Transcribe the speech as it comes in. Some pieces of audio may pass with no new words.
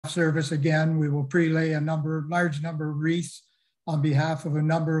service again. We will prelay a large number of wreaths on behalf of a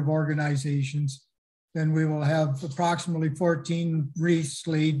number of organizations. Then we will have approximately 14 wreaths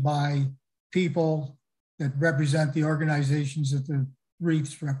laid by people that represent the organizations that the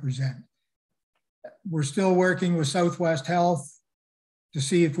wreaths represent. We're still working with Southwest Health to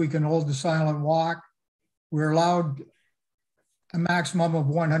see if we can hold the silent walk. We're allowed a maximum of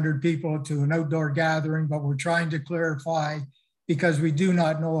 100 people to an outdoor gathering, but we're trying to clarify, because we do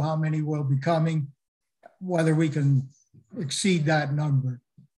not know how many will be coming, whether we can exceed that number.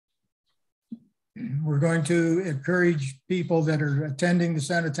 We're going to encourage people that are attending the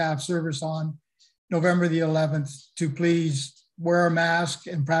cenotaph service on November the 11th to please wear a mask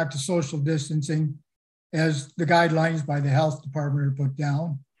and practice social distancing as the guidelines by the health department are put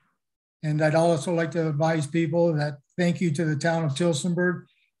down. And I'd also like to advise people that thank you to the town of Tillsonburg.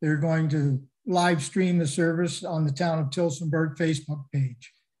 They're going to live stream the service on the town of Tillsonburg Facebook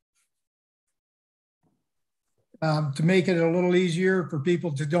page. To make it a little easier for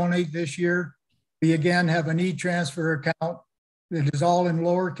people to donate this year, we again have an e-transfer account that is all in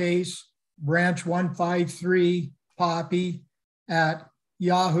lowercase, branch 153 poppy at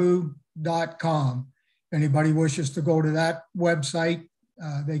yahoo.com. If anybody wishes to go to that website,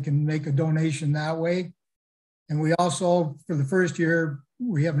 they can make a donation that way. And we also, for the first year,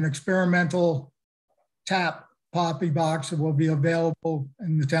 we have an experimental tap poppy box that will be available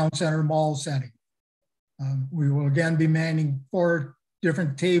in the town center mall setting. We will again be manning 4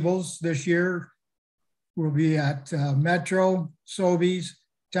 different tables this year. We'll be at Metro, Sobeys,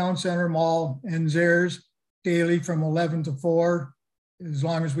 Town Center Mall, and Zehrs daily from 11 to 4, as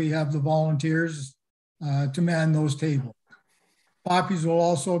long as we have the volunteers to man those tables. Poppies will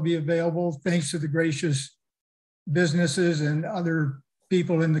also be available thanks to the gracious businesses and other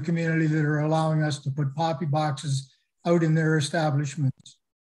people in the community that are allowing us to put poppy boxes out in their establishments.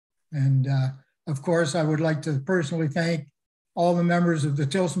 And of course, I would like to personally thank all the members of the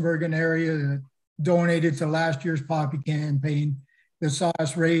Tillsonburg area that donated to last year's poppy campaign that saw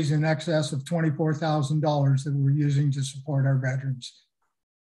us raise in excess of $24,000 that we're using to support our veterans.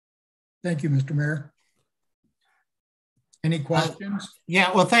 Thank you, Mr. Mayor. Any questions?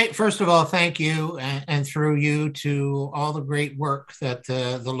 Yeah, well, first of all, thank you, and through you to all the great work that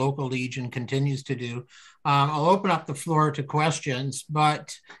the local Legion continues to do. I'll open up the floor to questions,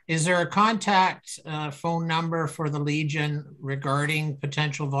 but is there a contact phone number for the Legion regarding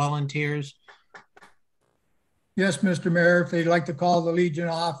potential volunteers? Yes, Mr. Mayor, if they'd like to call the Legion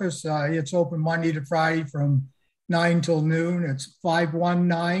office, it's open Monday to Friday from 9 till noon. It's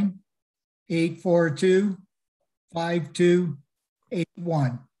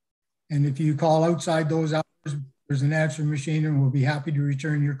 519-842-5281. And if you call outside those hours, there's an answering machine and we'll be happy to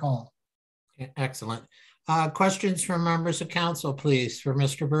return your call. Excellent. Questions from members of council, please, for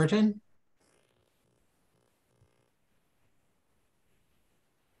Mr. Burton?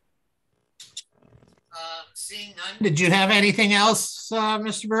 Seeing none. Did you have anything else,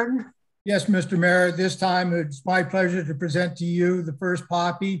 Mr. Burton? Yes, Mr. Mayor. At this time, it's my pleasure to present to you the first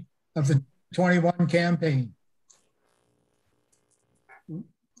poppy of the 21 campaign.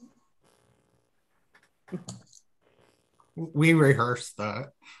 We rehearsed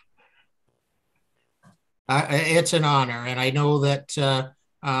that. It's an honor, and I know that the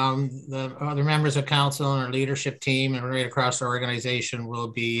other members of council and our leadership team and right across our organization will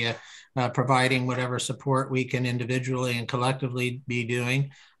be providing whatever support we can individually and collectively be doing.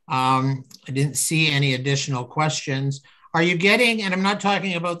 I didn't see any additional questions. Are you getting, and I'm not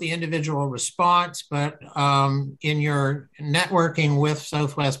talking about the individual response, but in your networking with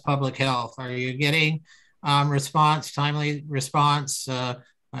Southwest Public Health, are you getting timely response, or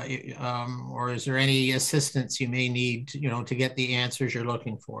is there any assistance you may need, to get the answers you're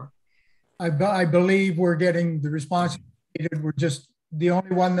looking for? I believe we're getting the response needed. We're just, the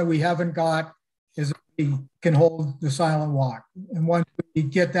only one that we haven't got is we can hold the silent walk. And once we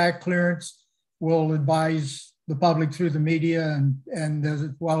get that clearance, we'll advise the public through the media and as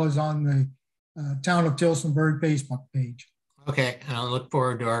well as on the Town of Tillsonburg Facebook page. Okay, and I'll look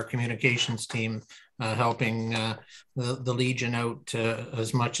forward to our communications team helping the Legion out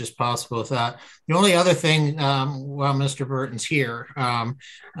as much as possible with that. The only other thing, while Mr. Burton's here,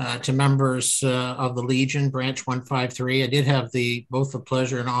 to members of the Legion, Branch 153, I did have both the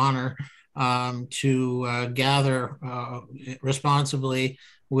pleasure and honor to gather responsibly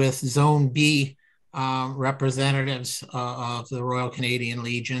with Zone B representatives of the Royal Canadian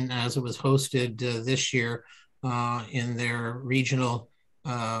Legion as it was hosted this year in their regional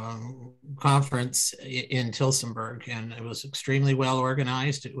conference in Tillsonburg, and it was extremely well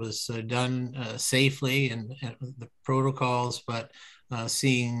organized. It was done safely and the protocols, but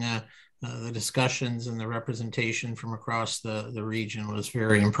seeing the discussions and the representation from across the region was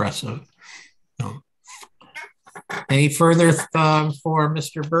very impressive. Any further for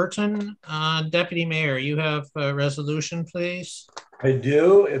Mr. Burton? Deputy Mayor, you have a resolution, please. I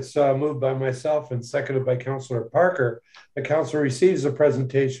do. It's moved by myself and seconded by Councillor Parker. The council receives a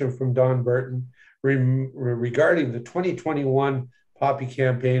presentation from Don Burton regarding the 2021 Poppy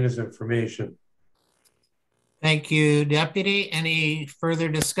campaign as information. Thank you, Deputy. Any further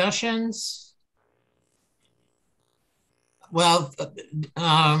discussions? Well,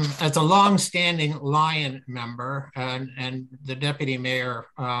 as a long-standing Lion member, and the Deputy Mayor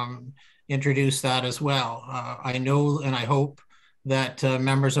introduced that as well. I know and I hope that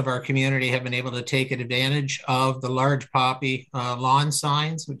members of our community have been able to take advantage of the large poppy lawn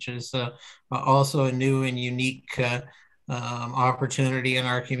signs, which is also a new and unique opportunity in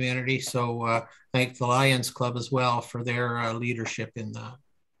our community. So thank the Lions Club as well for their leadership in that.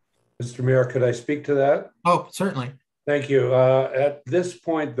 Mr. Mayor, could I speak to that? Oh, certainly. Thank you. At this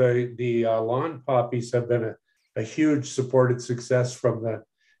point, the lawn poppies have been a huge supported success from the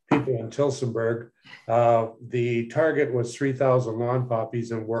people in Tillsonburg. The target was 3,000 lawn poppies,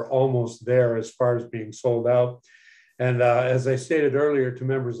 and we're almost there as far as being sold out. And as I stated earlier to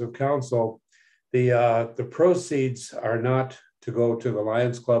members of council, the proceeds are not to go to the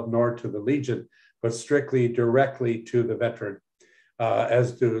Lions Club nor to the Legion, but strictly directly to the veteran,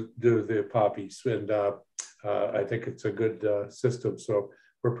 as do the poppies. And I think it's a good system. So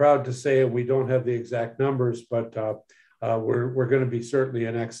we're proud to say we don't have the exact numbers, but we're going to be certainly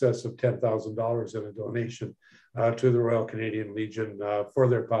in excess of $10,000 in a donation to the Royal Canadian Legion for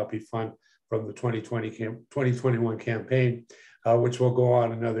their poppy fund from the 2021 campaign, which will go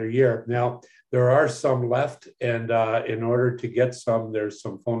on another year. Now, there are some left, and in order to get some, there's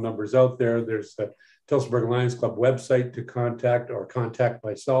some phone numbers out there. There's the Tillsonburg Lions Club website to contact, or contact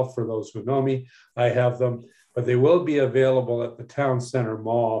myself for those who know me. I have them, but they will be available at the Town Center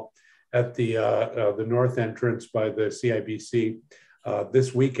Mall at the north entrance by the CIBC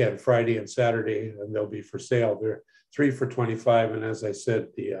this weekend, Friday and Saturday, and they'll be for sale. They're 3 for $25, and as I said,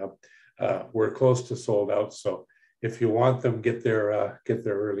 we're close to sold out. So if you want them, get there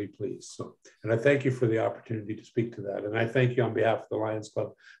early, please. So, and I thank you for the opportunity to speak to that. And I thank you on behalf of the Lions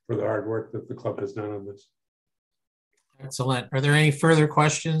Club for the hard work that the club has done on this. Excellent. Are there any further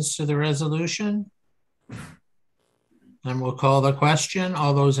questions to the resolution? And we'll call the question.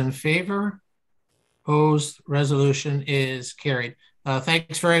 All those in favor? Opposed? Resolution is carried.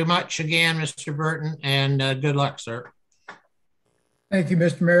 Thanks very much again, Mr. Burton, and good luck, sir. Thank you,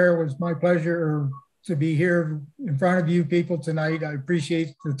 Mr. Mayor. It was my pleasure to be here in front of you people tonight. I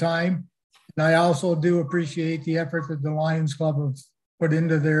appreciate the time. And I also do appreciate the effort that the Lions Club have put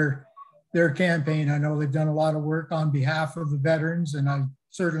into their campaign. I know they've done a lot of work on behalf of the veterans, and I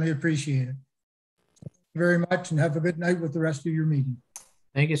certainly appreciate it. Thank you very much, and have a good night with the rest of your meeting.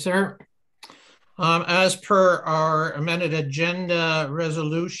 Thank you, sir. As per our amended agenda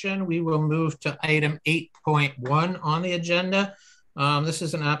resolution, we will move to item 8.1 on the agenda. This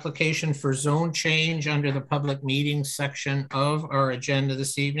is an application for zone change under the public meetings section of our agenda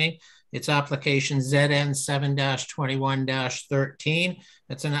this evening. It's application ZN 7-21-13.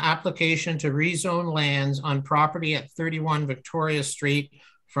 It's an application to rezone lands on property at 31 Victoria Street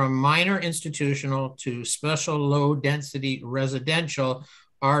from minor institutional to special low density residential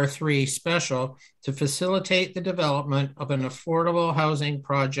R3 special to facilitate the development of an affordable housing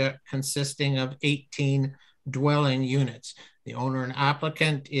project consisting of 18 dwelling units. The owner and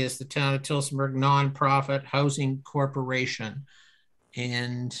applicant is the Town of Tillsonburg Nonprofit Housing Corporation.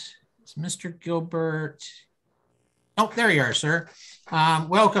 And it's Mr. Gilbert. Oh, there you are, sir.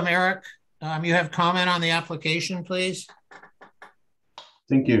 Welcome, Eric. You have comment on the application, please.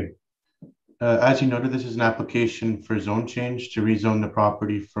 Thank you. As you noted, this is an application for zone change to rezone the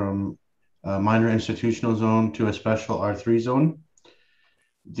property from a minor institutional zone to a special R3 zone.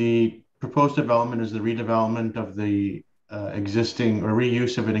 The proposed development is the redevelopment of the existing or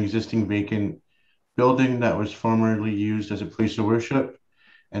reuse of an existing vacant building that was formerly used as a place of worship,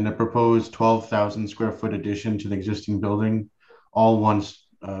 and a proposed 12,000 square foot addition to the existing building, all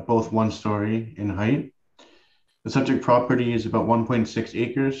both one story in height. The subject property is about 1.6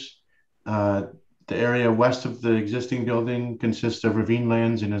 acres. The area west of the existing building consists of ravine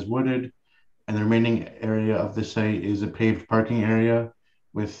lands and is wooded, and the remaining area of the site is a paved parking area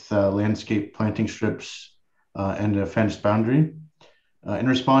with landscape planting strips and a fenced boundary. In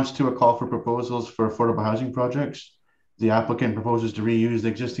response to a call for proposals for affordable housing projects, The applicant proposes to reuse the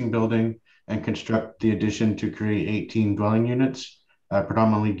existing building and construct the addition to create 18 dwelling units,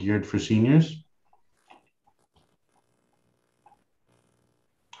 predominantly geared for seniors.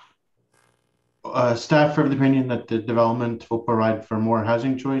 Staff are of the opinion that the development will provide for more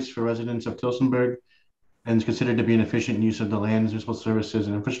housing choice for residents of Tillsonburg and is considered to be an efficient use of the land's municipal services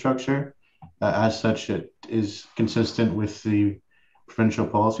and infrastructure. As such, it is consistent with the provincial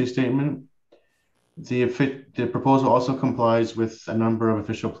policy statement. The proposal also complies with a number of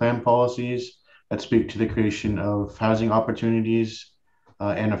official plan policies that speak to the creation of housing opportunities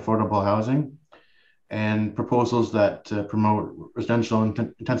and affordable housing, and proposals that promote residential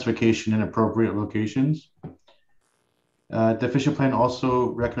intensification in appropriate locations. The official plan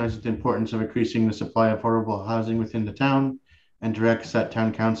also recognizes the importance of increasing the supply of affordable housing within the town and directs that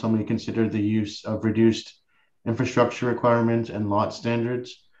town council may consider the use of reduced infrastructure requirements and lot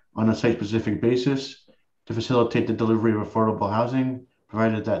standards on a site-specific basis to facilitate the delivery of affordable housing,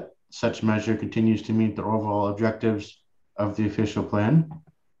 provided that such measure continues to meet the overall objectives of the official plan.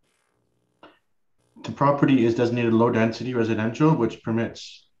 The property is designated low-density residential, which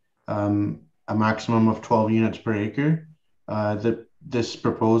permits a maximum of 12 units per acre. The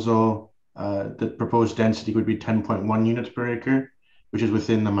proposed density would be 10.1 units per acre, which is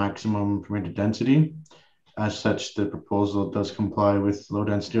within the maximum permitted density. As such, the proposal does comply with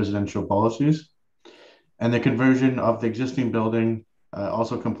low-density residential policies. And the conversion of the existing building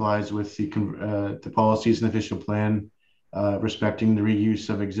also complies with the policies and official plan respecting the reuse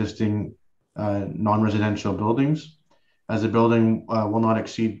of existing non-residential buildings. As the building will not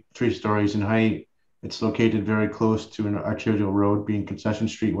exceed 3 stories in height, it's located very close to an arterial road, being Concession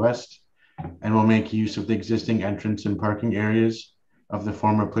Street West, and will make use of the existing entrance and parking areas of the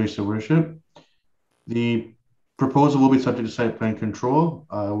former place of worship. The proposal will be subject to site plan control,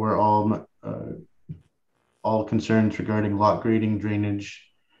 where all concerns regarding lot grading, drainage,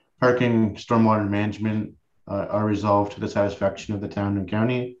 parking, stormwater management are resolved to the satisfaction of the town and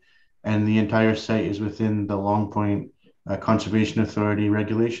county, and the entire site is within the Long Point Conservation Authority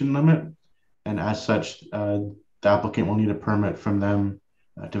regulation limit, and as such, the applicant will need a permit from them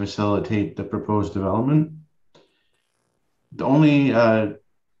to facilitate the proposed development. The only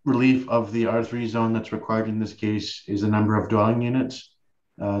relief of the R3 zone that's required in this case is the number of dwelling units.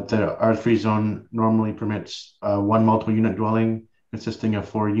 The R3 zone normally permits 1 multiple unit dwelling consisting of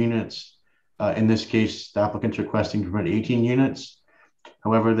 4 units. In this case, the applicant's requesting to permit 18 units.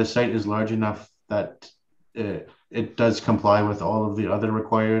 However, the site is large enough that it does comply with all of the other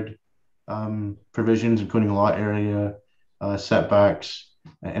required provisions, including lot area, setbacks,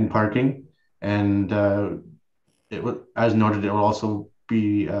 and parking. And as noted, it will also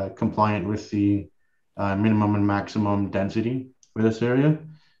be compliant with the minimum and maximum density for this area.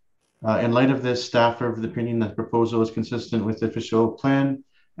 In light of this, staff are of the opinion that the proposal is consistent with the official plan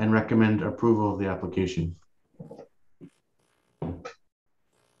and recommend approval of the application.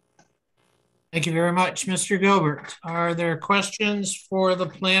 Thank you very much, Mr. Gilbert. Are there questions for the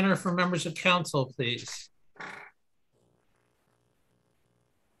planner for members of council, please?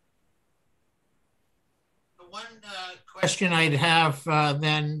 The one question I'd have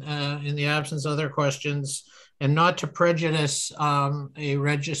then, in the absence of other questions, and not to prejudice a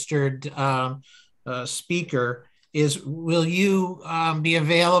registered speaker, is will you be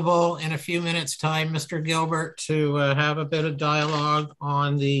available in a few minutes' time, Mr. Gilbert, to have a bit of dialogue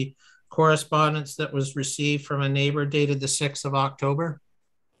on the correspondence that was received from a neighbor dated the 6th of October?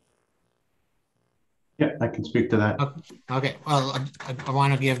 Yeah, I can speak to that. Okay, well, I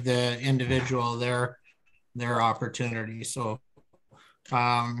want to give the individual their opportunity. So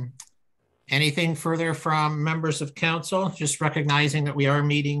anything further from members of council? Just recognizing that we are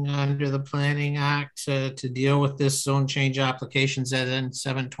meeting under the Planning Act to deal with this zone change application ZN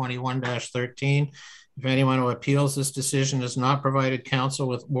 721-13. If anyone who appeals this decision has not provided council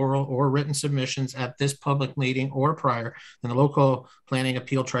with oral or written submissions at this public meeting or prior, then the local planning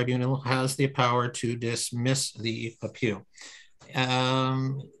appeal tribunal has the power to dismiss the appeal.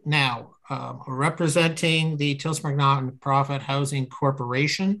 Now, representing the Tillsonburg Nonprofit Housing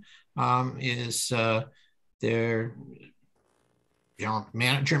Corporation is their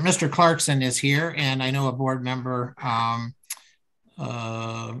manager, Mr. Clarkson, is here, and I know a board member, Ron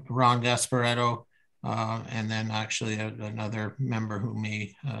Gasparetto, and then actually another member who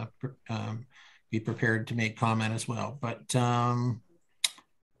may be prepared to make comment as well. But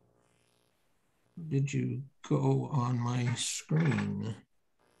did you go on my screen?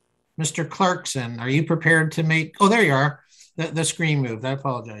 Mr. Clarkson, are you prepared to make, oh, there you are. The screen moved, I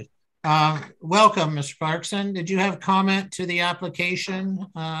apologize. Welcome, Mr. Clarkson. Did you have comment to the application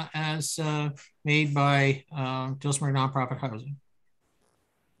as made by Tillsonburg Nonprofit Housing?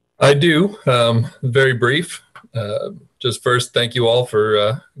 I do. Very brief. Just first, thank you all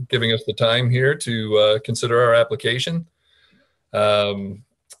for giving us the time here to consider our application. I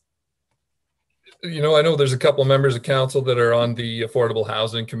know there's a couple of members of council that are on the Affordable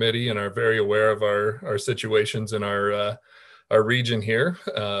Housing Committee and are very aware of our situations in our region here.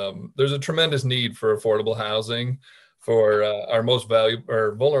 There's a tremendous need for affordable housing for our most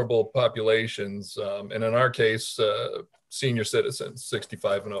vulnerable populations, and in our case, senior citizens,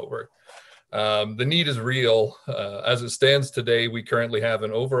 65 and over. The need is real. As it stands today, we currently have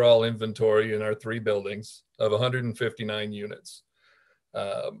an overall inventory in our 3 buildings of 159 units.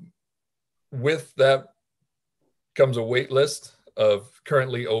 With that comes a wait list of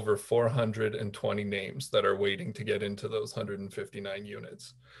currently over 420 names that are waiting to get into those 159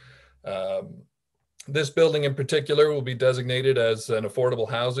 units. This building in particular will be designated as an affordable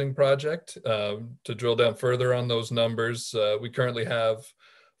housing project. To drill down further on those numbers, we currently have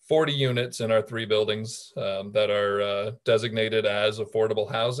 40 units in our 3 buildings that are designated as affordable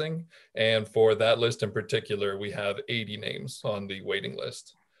housing. And for that list in particular, we have 80 names on the waiting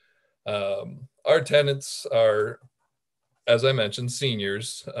list. Our tenants are, as I mentioned,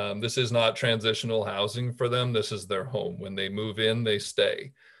 seniors. This is not transitional housing for them. This is their home. When they move in, they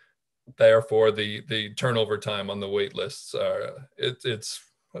stay. Therefore, the turnover time on the wait lists it's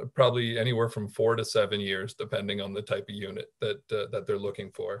probably anywhere from 4 to 7 years, depending on the type of unit that they're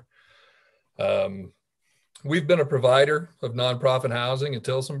looking for. We've been a provider of nonprofit housing in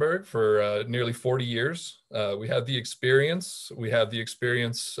Tillsonburg for nearly 40 years. We have the experience. We have the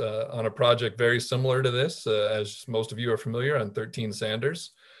experience on a project very similar to this, as most of you are familiar, on 13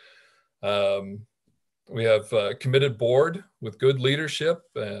 Sanders. We have a committed board with good leadership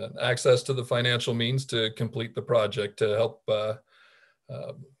and access to the financial means to complete the project to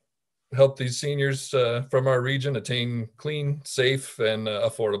help these seniors from our region attain clean, safe, and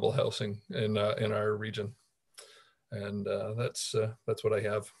affordable housing in our region. And that's what I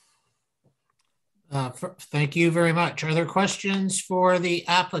have. Thank you very much. Are there questions for the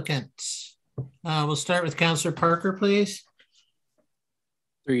applicants? We'll start with Councillor Parker, please.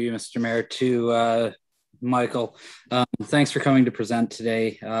 Through you, Mr. Mayor, to Michael. Thanks for coming to present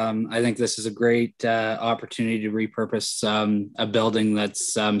today. I think this is a great opportunity to repurpose a building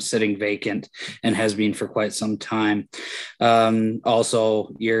that's sitting vacant and has been for quite some time.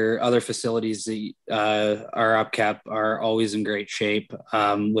 Also, your other facilities that are upkept are always in great shape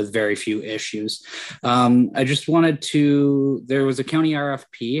with very few issues. I just wanted to, there was a county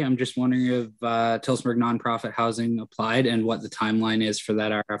RFP. I'm just wondering if Tillsonburg Nonprofit Housing applied and what the timeline is for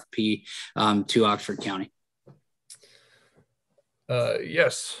that RFP to Oxford County.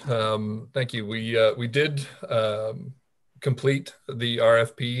 Yes, thank you. We did complete the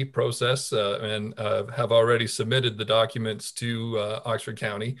RFP process and have already submitted the documents to Oxford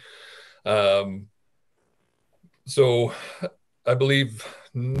County. So I believe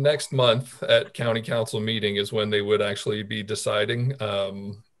next month at County Council meeting is when they would actually be deciding.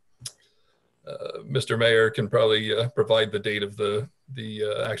 Mr. Mayor can probably provide the date of the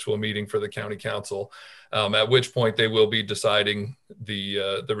actual meeting for the County Council, at which point they will be deciding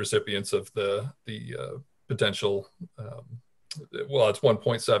the recipients of the potential, well, it's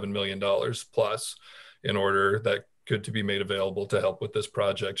 $1.7 million plus in order that could to be made available to help with this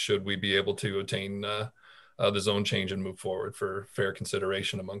project should we be able to attain the zone change and move forward for fair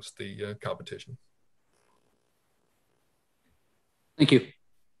consideration amongst the competition. Thank you.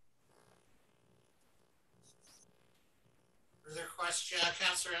 Further question,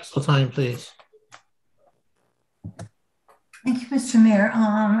 Councillor Esseltine, please. Thank you, Mr. Mayor.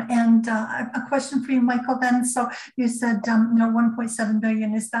 And a question for you, Michael, then. So you said, 1.7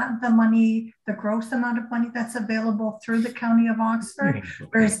 billion, is that the money, the gross amount of money that's available through the County of Oxford,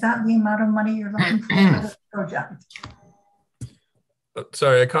 or is that the amount of money you're looking for this project?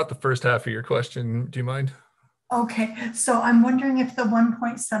 Sorry, I caught the first half of your question. Do you mind? Okay, so I'm wondering if the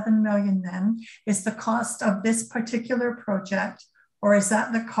 1.7 million then is the cost of this particular project, or is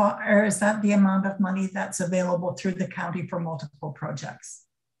that the amount of money that's available through the county for multiple projects?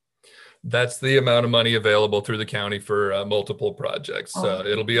 That's the amount of money available through the county for multiple projects.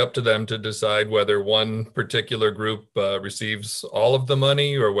 It'll be up to them to decide whether one particular group receives all of the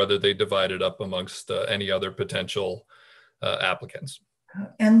money or whether they divide it up amongst any other potential applicants.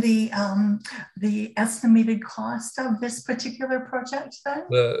 And the estimated cost of this particular project then?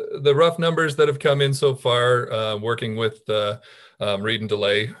 The rough numbers that have come in so far, working with Reed and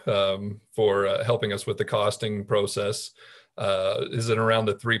Delay for helping us with the costing process, is in around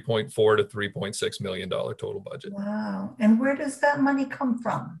the $3.4 to $3.6 million total budget. Wow. And where does that money come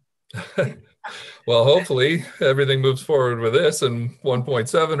from? Well, hopefully everything moves forward with this, and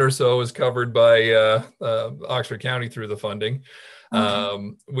 1.7 or so is covered by Oxford County through the funding.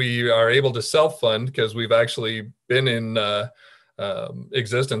 Okay. We are able to self-fund because we've actually been in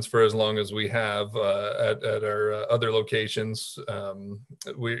existence for as long as we have at our other locations.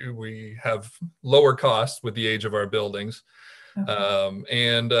 We have lower costs with the age of our buildings. Okay.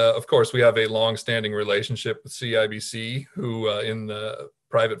 And of course, we have a long-standing relationship with CIBC, who in the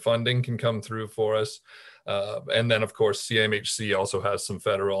private funding can come through for us. And then, of course, CMHC also has some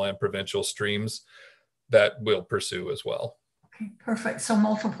federal and provincial streams that we'll pursue as well. Okay, perfect. So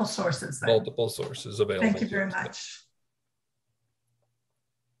multiple sources then. Multiple sources available. Thank you very much.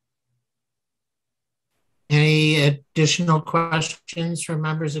 Any additional questions from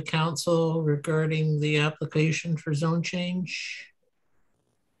members of council regarding the application for zone change?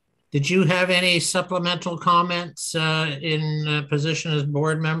 Did you have any supplemental comments in position as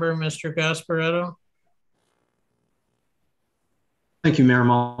board member, Mr. Gasparetto? Thank you, Mayor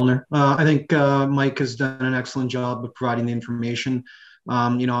Mulliner. I think Mike has done an excellent job of providing the information.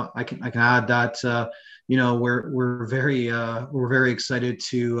 I can add that we're very excited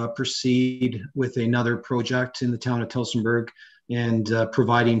to proceed with another project in the town of Tillsonburg and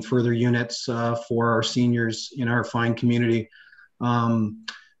providing further units for our seniors in our fine community.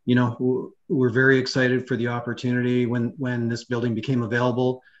 We're very excited for the opportunity when this building became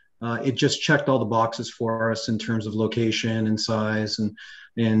available. It just checked all the boxes for us in terms of location and size and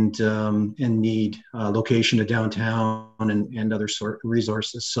need, location to downtown and other sort of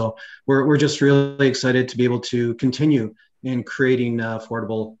resources. So we're just really excited to be able to continue in creating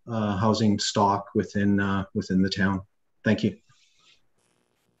affordable housing stock within the town. Thank you.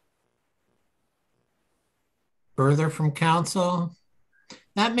 Further from council?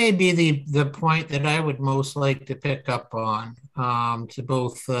 That may be the point that I would most like to pick up on to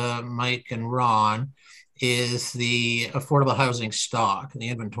both Mike and Ron, is the affordable housing stock, the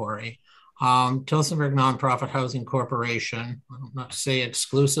inventory. Tillsonburg Nonprofit Housing Corporation, not to say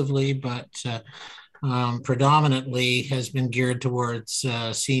exclusively, but predominantly has been geared towards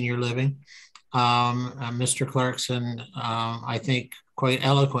senior living. Mr. Clarkson, I think quite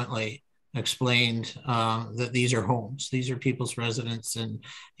eloquently explained that these are homes, these are people's residence,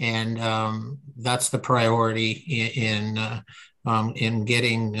 and that's the priority in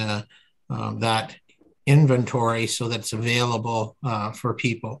getting that inventory so that it's available for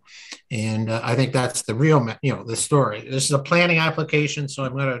people. And I think that's the real, the story. This is a planning application, so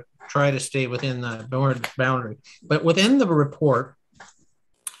I'm going to try to stay within the boundary. But within the report,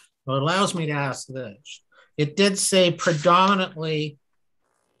 well, it allows me to ask this. It did say predominantly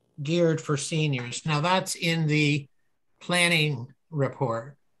geared for seniors. Now that's in the planning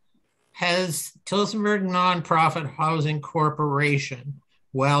report. Has Tillsonburg Nonprofit Housing Corporation,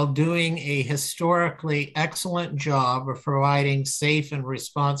 while doing a historically excellent job of providing safe and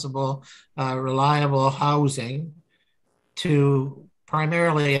responsible, reliable housing to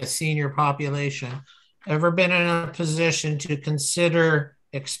primarily a senior population, ever been in a position to consider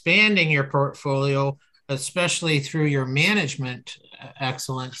expanding your portfolio, especially through your management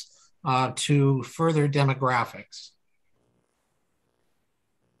excellence, to further demographics?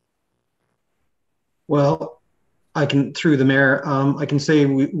 Well, I can, through the mayor, I can say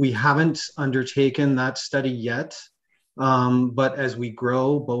we haven't undertaken that study yet, but as we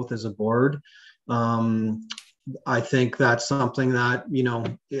grow, both as a board, I think that's something that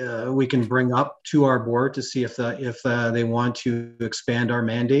we can bring up to our board to see if they want to expand our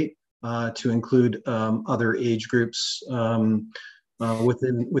mandate to include other age groups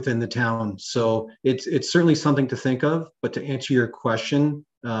within the town. So it's certainly something to think of. But to answer your question,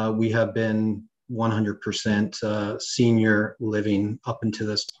 we have been 100% senior living up until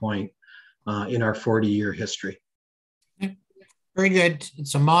this point in our 40-year history. Very good.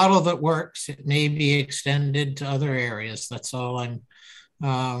 It's a model that works. It may be extended to other areas. That's all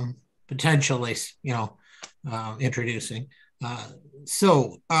I'm potentially, introducing.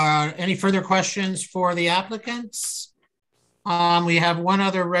 So any further questions for the applicants? We have one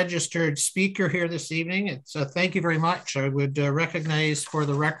other registered speaker here this evening. It's thank you very much. I would recognize for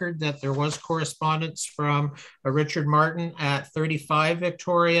the record that there was correspondence from Richard Martin at 35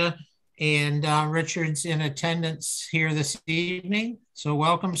 Victoria, and Richard's in attendance here this evening. So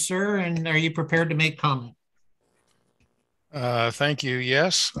welcome, sir. And are you prepared to make comment? Thank you.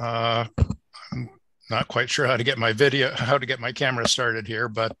 Yes. I'm not quite sure how to get my camera started here,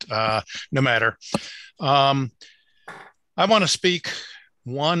 but no matter. I want to speak,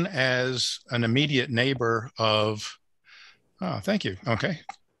 one, as an immediate neighbor of Oh, thank you. Okay.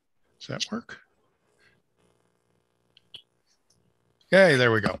 Does that work? Okay,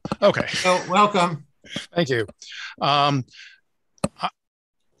 there we go. Okay. So welcome. Thank you.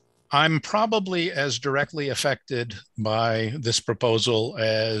 I'm probably as directly affected by this proposal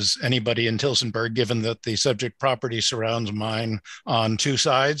as anybody in Tillsonburg, given that the subject property surrounds mine on two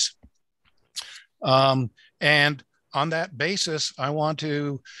sides. And on that basis, I want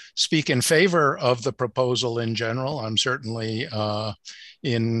to speak in favor of the proposal in general. I'm certainly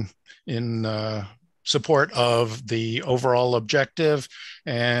in support of the overall objective,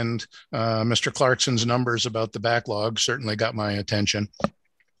 and Mr. Clarkson's numbers about the backlog certainly got my attention.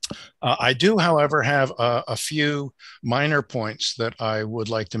 I do, however, have a few minor points that I would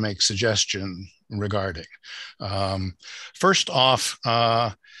like to make suggestion regarding. First off,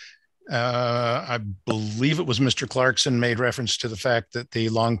 I believe it was Mr. Clarkson made reference to the fact that the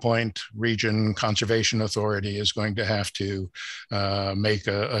Long Point Region Conservation Authority is going to have to make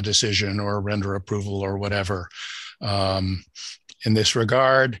a decision or render approval or whatever in this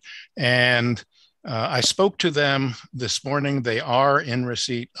regard. And I spoke to them this morning. They are in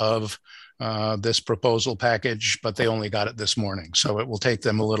receipt of this proposal package, but they only got it this morning. So it will take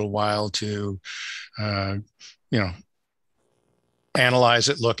them a little while to, analyze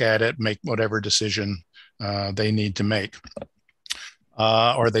it, look at it, make whatever decision they need to make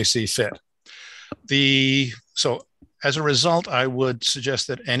or they see fit. So as a result, I would suggest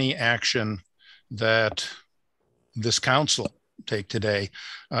that any action that this council take today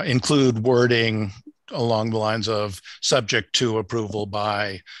include wording along the lines of subject to approval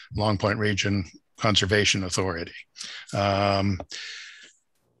by Long Point Region Conservation Authority.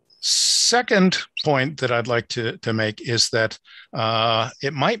 Second point that I'd like to make is that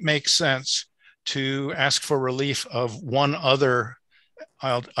it might make sense to ask for relief of one other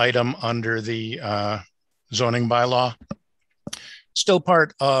item under the zoning bylaw, still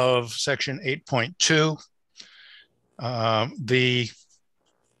part of section 8.2. The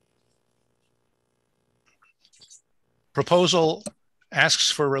proposal asks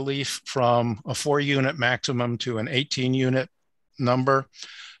for relief from a 4-unit maximum to an 18-unit number.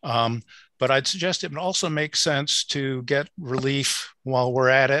 But I'd suggest it would also make sense to get relief while we're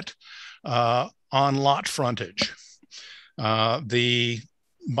at it on lot frontage. The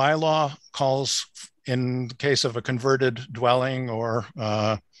bylaw calls, in the case of a converted dwelling or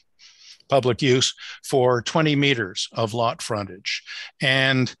public use, for 20 meters of lot frontage.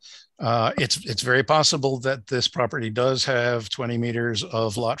 And it's very possible that this property does have 20 meters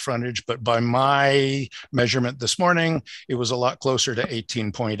of lot frontage, but by my measurement this morning, it was a lot closer to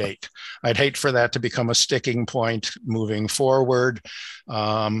 18.8. I'd hate for that to become a sticking point moving forward.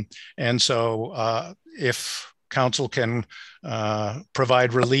 And so if council can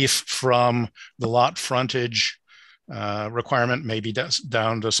provide relief from the lot frontage requirement, maybe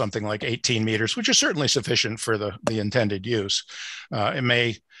down to something like 18 meters, which is certainly sufficient for the intended use, it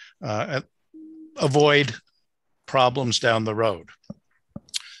may avoid problems down the road.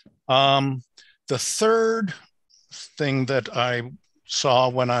 The third thing that I saw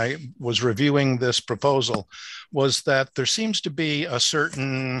when I was reviewing this proposal was that there seems to be a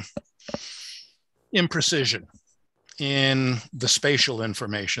certain imprecision in the spatial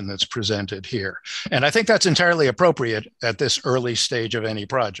information that's presented here. And I think that's entirely appropriate at this early stage of any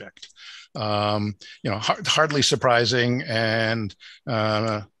project. Hardly surprising, and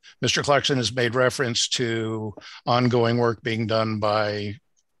Mr. Clarkson has made reference to ongoing work being done by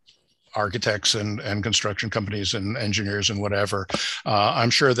architects and construction companies and engineers and whatever.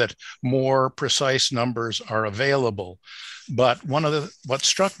 I'm sure that more precise numbers are available. But what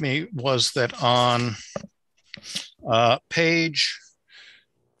struck me was that on page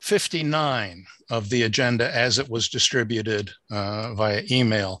 59 of the agenda, as it was distributed via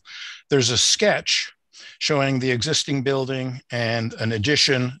email, there's a sketch showing the existing building and an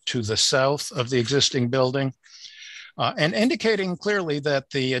addition to the south of the existing building, and indicating clearly that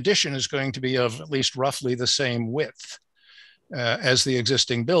the addition is going to be of at least roughly the same width as the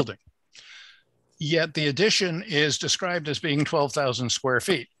existing building. Yet the addition is described as being 12,000 square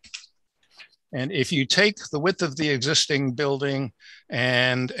feet. And if you take the width of the existing building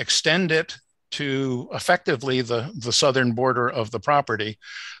and extend it to effectively the southern border of the property,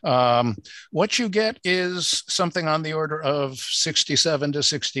 what you get is something on the order of 6,700 to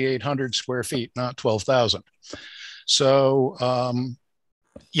 6,800 square feet, not 12,000. So,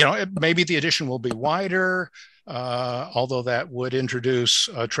 maybe the addition will be wider, although that would introduce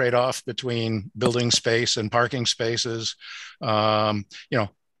a trade-off between building space and parking spaces.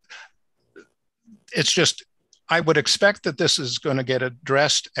 It's just, I would expect that this is going to get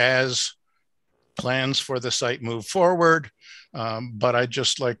addressed as plans for the site move forward. But I'd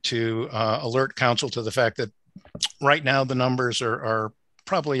just like to alert council to the fact that right now the numbers are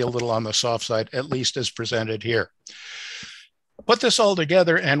probably a little on the soft side, at least as presented here. Put this all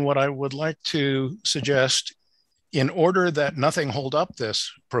together, and what I would like to suggest, in order that nothing hold up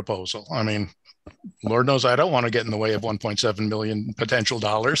this proposal, I mean, Lord knows I don't want to get in the way of 1.7 million potential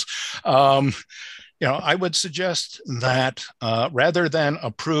dollars. I would suggest that rather than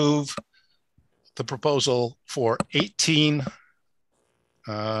approve the proposal for 18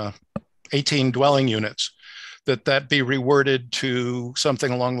 dwelling units, that be reworded to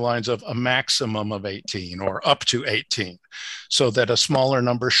something along the lines of a maximum of 18 or up to 18, so that a smaller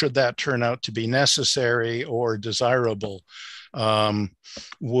number, should that turn out to be necessary or desirable,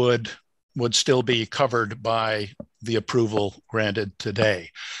 would still be covered by the approval granted today.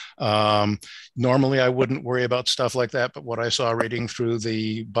 Normally, I wouldn't worry about stuff like that, but what I saw reading through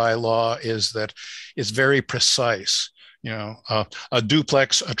the bylaw is that it's very precise. A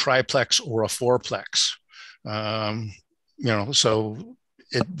duplex, a triplex, or a fourplex. So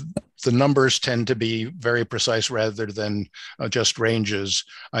the numbers tend to be very precise rather than just ranges.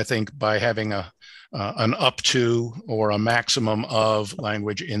 I think by having an up to or a maximum of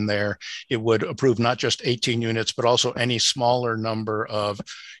language in there, it would approve not just 18 units, but also any smaller number of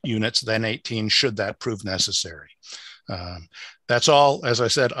units than 18, should that prove necessary. That's all. As I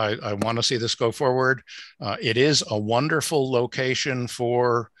said, I want to see this go forward. It is a wonderful location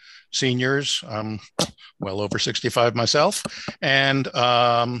for seniors. I'm well over 65 myself. And,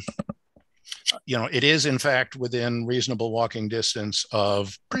 it is in fact within reasonable walking distance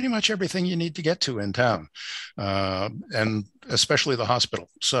of pretty much everything you need to get to in town, and especially the hospital.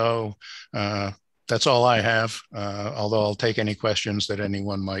 So that's all I have, although I'll take any questions that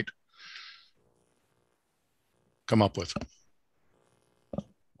anyone might come up with.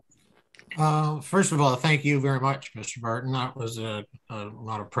 First of all, thank you very much, Mr. Barton. That was a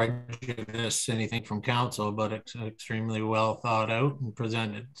lot of prejudice, anything from council, but it's extremely well thought out and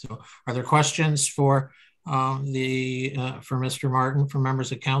presented. So are there questions for Mr. Martin from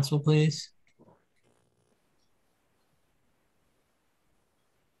members of council, please?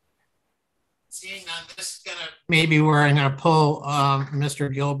 Seeing that, this is maybe where I'm gonna pull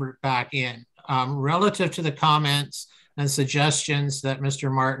Mr. Gilbert back in. Relative to the comments and suggestions that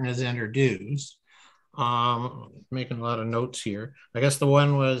Mr. Martin has introduced. Making a lot of notes here. I guess the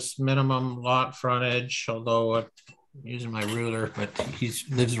one was minimum lot frontage, although I'm using my ruler, but he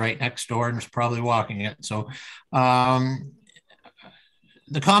lives right next door and is probably walking it. So the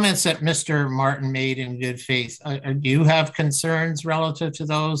comments that Mr. Martin made in good faith, do you have concerns relative to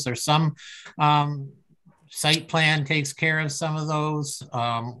those? There's some site plan takes care of some of those,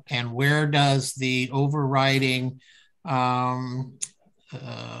 and where does the overriding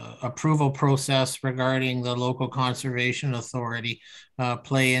approval process regarding the local conservation authority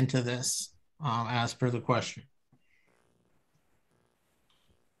play into this, as per the question?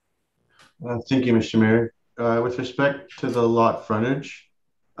 Thank you, Mr. Mayor. With respect to the lot frontage,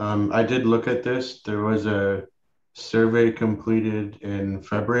 I did look at this. There was a survey completed in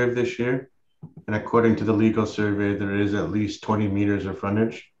February of this year, and according to the legal survey, there is at least 20 meters of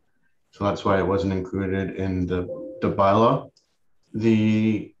frontage. So that's why it wasn't included in the bylaw.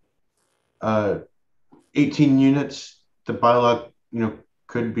 The 18 units, the bylaw,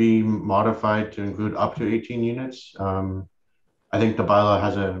 could be modified to include up to 18 units. I think the bylaw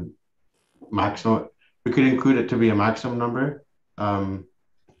has a maximum. We could include it to be a maximum number.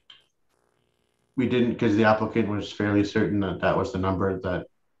 We didn't, because the applicant was fairly certain that that was the number that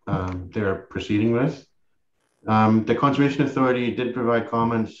they're proceeding with. The Conservation Authority did provide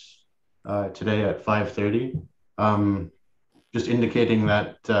comments today at 5:30, just indicating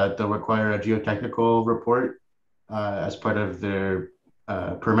that they'll require a geotechnical report as part of their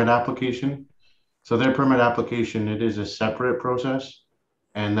permit application. So their permit application, it is a separate process,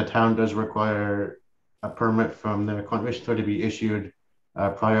 and the town does require a permit from the Conservation Authority to be issued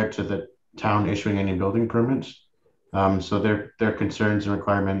prior to the town issuing any building permits. So their concerns and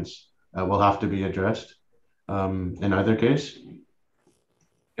requirements will have to be addressed in either case.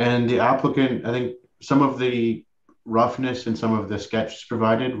 And the applicant, I think some of the roughness and some of the sketches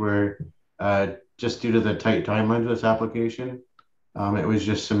provided were just due to the tight timeline of this application. It was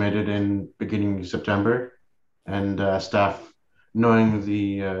just submitted in beginning of September, and staff, knowing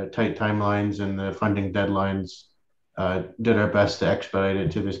the tight timelines and the funding deadlines, did our best to expedite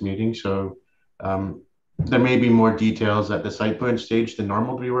it to this meeting. So there may be more details at the site plan stage than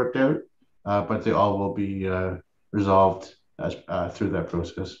normal to be worked out, but they all will be resolved as through that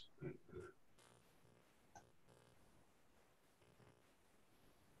process.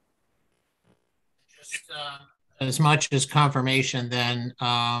 as much as confirmation, then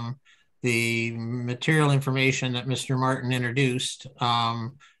the material information that Mr. Martin introduced,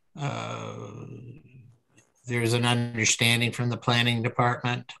 there's an understanding from the planning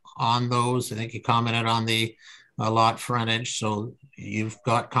department on those. I think you commented on the lot frontage, so you've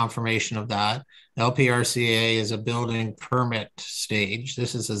got confirmation of that. LPRCA is a building permit stage.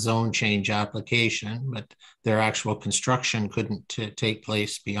 This is a zone change application, but their actual construction couldn't take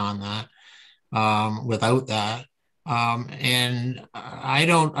place beyond that without that. And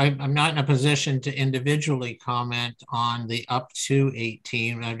I'm not in a position to individually comment on the up to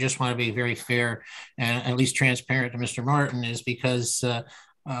 18. I just want to be very fair and at least transparent to Mr. Martin, is because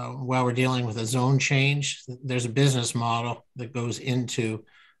while we're dealing with a zone change, there's a business model that goes into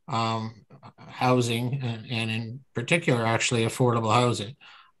housing, and in particular, actually affordable housing.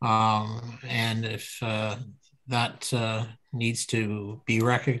 And if that needs to be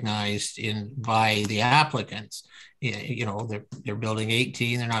recognized by the applicants, you know, they're building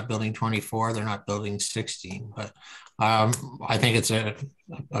 18, they're not building 24, they're not building 16. But I think it's a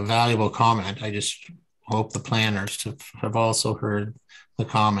valuable comment. I just hope the planners have also heard the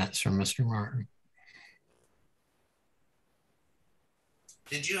comments from Mr. Martin.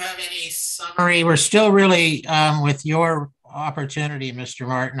 Did you have any summary? We're still really with your opportunity, Mr.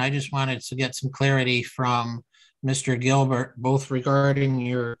 Martin. I just wanted to get some clarity from Mr. Gilbert, both regarding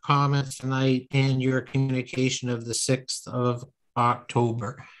your comments tonight and your communication of the 6th of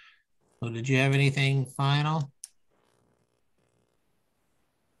October. So did you have anything final?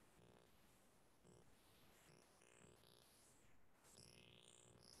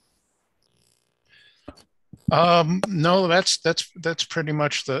 No, that's pretty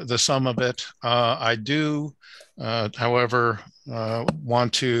much the sum of it. I do, however,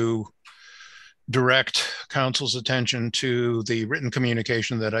 want to direct council's attention to the written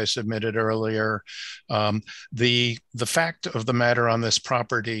communication that I submitted earlier. The fact of the matter on this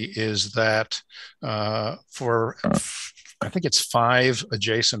property is that for, I think it's 5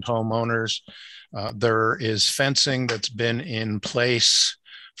 adjacent homeowners, there is fencing that's been in place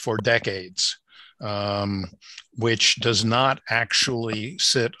for decades, which does not actually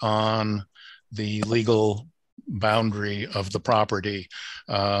sit on the legal boundary of the property.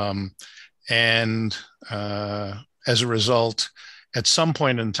 And as a result, at some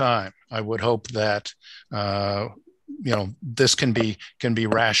point in time, I would hope that you know, this can be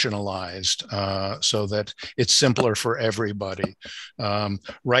rationalized so that it's simpler for everybody.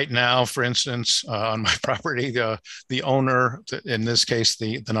 Right now, for instance, on my property, the owner, in this case,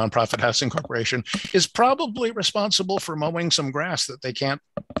 the nonprofit housing corporation, is probably responsible for mowing some grass that they can't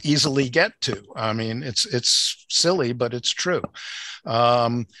easily get to. I mean, it's silly, but it's true.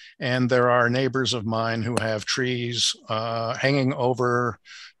 And there are neighbors of mine who have trees hanging over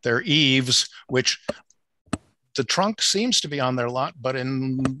their eaves, which the trunk seems to be on their lot, but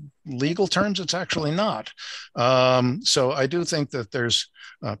in legal terms, it's actually not. So I do think that there's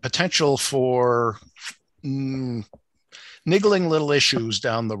potential for niggling little issues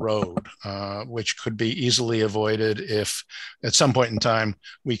down the road, which could be easily avoided if at some point in time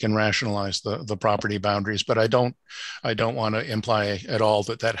we can rationalize the property boundaries. But I don't want to imply at all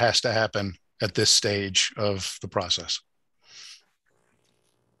that that has to happen at this stage of the process.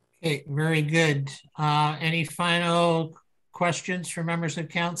 Okay, very good. Any final questions for members of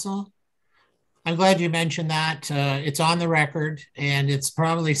council? I'm glad you mentioned that. It's on the record, and it's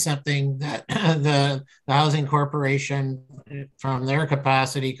probably something that the Housing Corporation, from their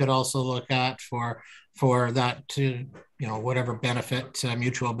capacity, could also look at for that to, you know, whatever benefit,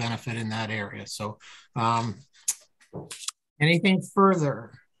 mutual benefit in that area. So anything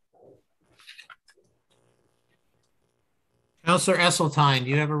further? Councillor Esseltine,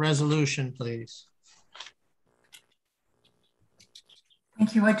 do you have a resolution, please?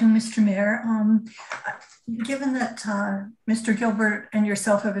 Thank you. I do, Mr. Mayor. Given that Mr. Gilbert and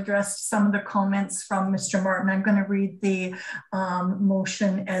yourself have addressed some of the comments from Mr. Martin, I'm going to read the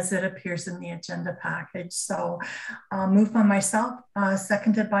motion as it appears in the agenda package. So moved by myself,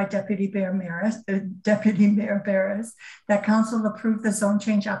 seconded by Deputy Mayor Barris, that council approve the zone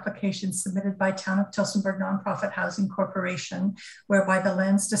change application submitted by Town of Tillsonburg Nonprofit Housing Corporation, whereby the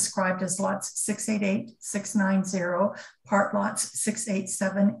lands described as lots 688, 690, part lots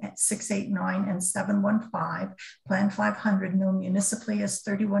 687, 689, and 715, Plan 500, known municipally as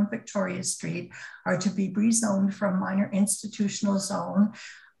 31 Victoria Street, are to be rezoned from minor institutional zone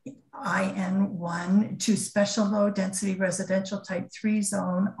IN1 to special low density residential type 3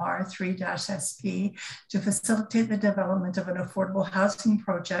 zone R3-SP to facilitate the development of an affordable housing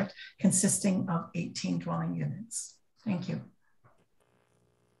project consisting of 18 dwelling units. Thank you.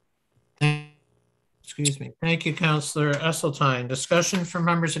 Mr. Excuse me. Thank you, Councillor Esseltine. Discussion from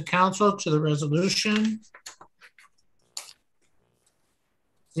members of council to the resolution.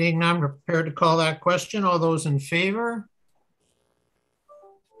 Seeing none, prepared to call that question. All those in favor?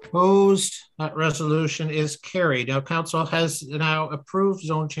 Opposed? That resolution is carried. Now, council has now approved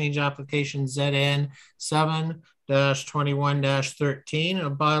zone change application ZN 7-21-13. A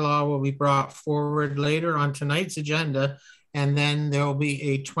bylaw will be brought forward later on tonight's agenda, and then there will be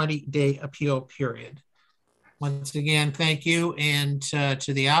a 20-day appeal period. Once again, thank you, and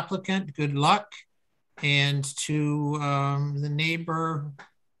to the applicant, good luck, and to the neighbor,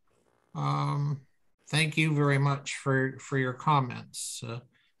 thank you very much for your comments.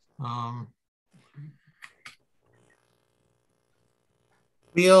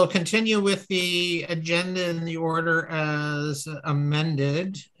 We'll continue with the agenda in the order as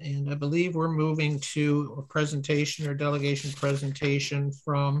amended, and I believe we're moving to a presentation or delegation presentation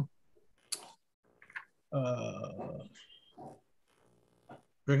from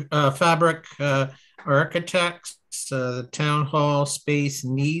Fabric Architects, the Town Hall Space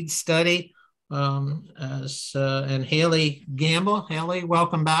Needs Study, and Haley Gamble. Haley,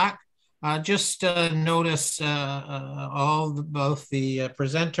 welcome back. Just notice both the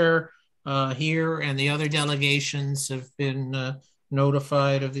presenter here and the other delegations have been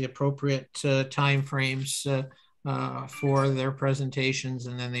notified of the appropriate timeframes for their presentations,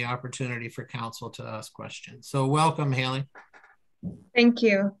 and then the opportunity for council to ask questions. So welcome, Haley. Thank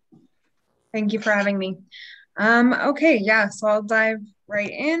you. Thank you for having me. Okay, yeah, so I'll dive right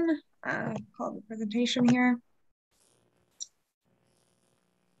in. Call the presentation here.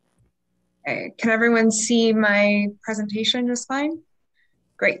 Okay, can everyone see my presentation just fine?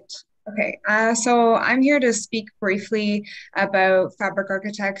 Great. Okay, so I'm here to speak briefly about Fabric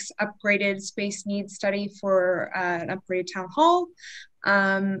Architects' upgraded space needs study for an upgraded town hall.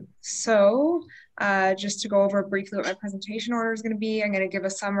 Just to go over briefly what my presentation order is going to be, I'm going to give a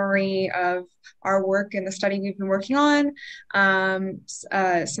summary of our work and the study we've been working on,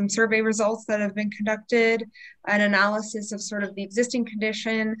 some survey results that have been conducted, an analysis of sort of the existing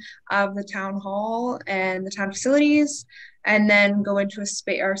condition of the town hall and the town facilities, and then go into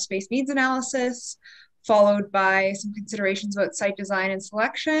our space needs analysis, followed by some considerations about site design and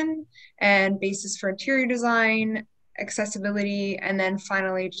selection and basis for interior design, accessibility, and then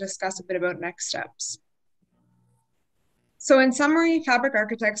finally to discuss a bit about next steps. So in summary, Fabric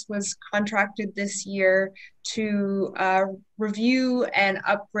Architects was contracted this year to review and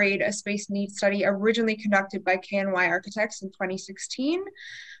upgrade a space needs study originally conducted by KNY Architects in 2016.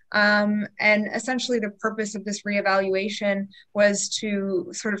 And essentially the purpose of this reevaluation was to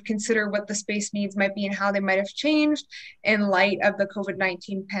sort of consider what the space needs might be and how they might have changed in light of the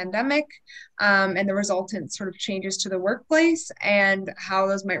COVID-19 pandemic, and the resultant sort of changes to the workplace and how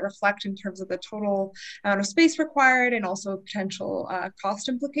those might reflect in terms of the total amount of space required and also potential cost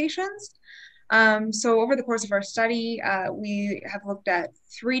implications. So over the course of our study, we have looked at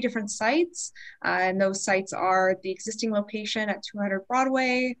 3 different sites, and those sites are the existing location at 200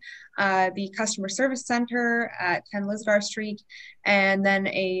 Broadway, the Customer Service Center at 10 Lisgar Street, and then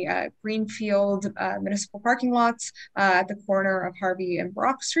a greenfield municipal parking lots at the corner of Harvey and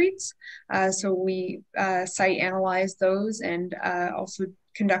Brock Streets. So we site analyzed those and also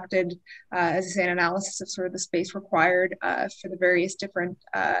conducted, as I say, an analysis of sort of the space required for the various different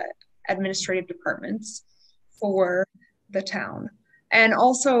administrative departments for the town. And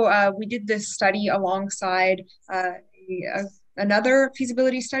also we did this study alongside another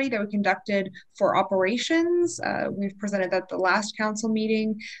feasibility study that we conducted for operations. We've presented at the last council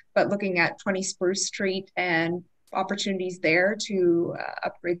meeting, but looking at 20 Spruce Street and opportunities there to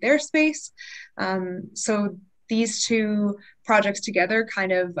upgrade their space. So these 2 projects together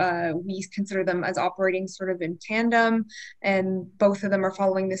kind of, we consider them as operating sort of in tandem, and both of them are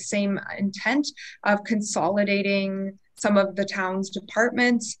following the same intent of consolidating some of the town's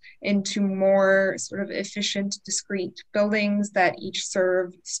departments into more sort of efficient, discrete buildings that each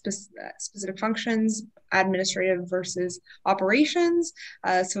serve specific functions, administrative versus operations.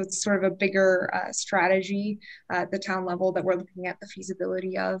 So it's sort of a bigger strategy at the town level that we're looking at the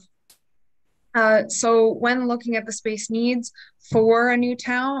feasibility of. So when looking at the space needs for a new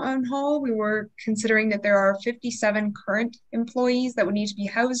town hall, we were considering that there are 57 current employees that would need to be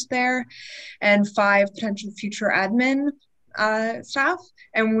housed there and 5 potential future admin staff.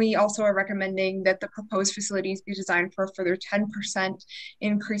 And we also are recommending that the proposed facilities be designed for a further 10%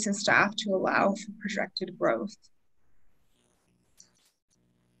 increase in staff to allow for projected growth.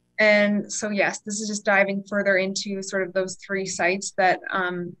 And so, yes, this is just diving further into sort of those 3 sites that,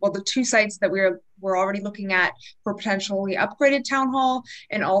 well, the 2 sites that we're we're already looking at for potentially upgraded town hall,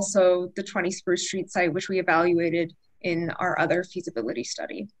 and also the 20 Spruce Street site, which we evaluated in our other feasibility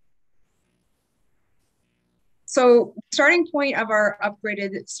study. So starting point of our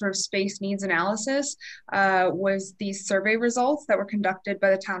upgraded sort of space needs analysis was these survey results that were conducted by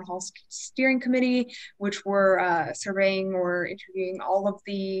the Town Hall Steering Committee, which were surveying or interviewing all of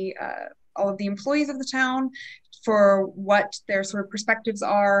the employees of the town for what their sort of perspectives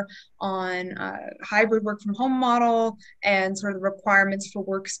are on hybrid work from home model and sort of the requirements for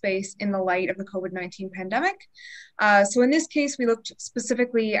workspace in the light of the COVID-19 pandemic. So in this case, we looked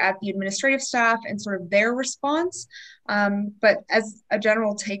specifically at the administrative staff and sort of their response. But as a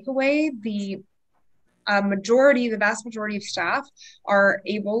general takeaway, the vast majority of staff are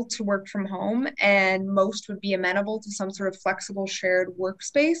able to work from home, and most would be amenable to some sort of flexible shared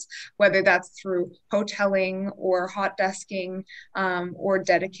workspace, whether that's through hoteling or hot desking or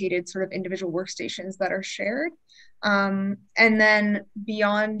dedicated sort of individual workstations that are shared. And then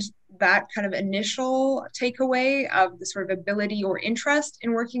beyond that kind of initial takeaway of the sort of ability or interest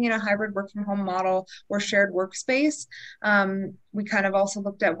in working in a hybrid work from home model or shared workspace, we kind of also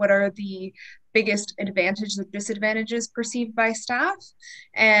looked at what are the biggest advantages or disadvantages perceived by staff.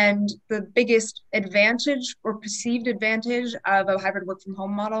 And the biggest advantage or perceived advantage of a hybrid work from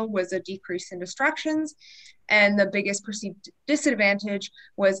home model was a decrease in distractions. And the biggest perceived disadvantage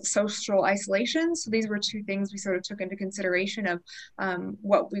was social isolation. So these were two things we sort of took into consideration of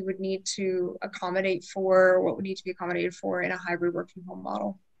what we would need to accommodate for, what would need to be accommodated for in a hybrid work from home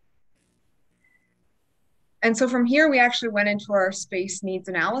model. And so from here, we actually went into our space needs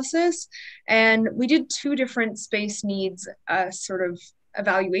analysis, and we did two different space needs sort of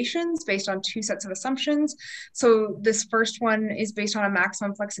evaluations based on two sets of assumptions. So this first one is based on a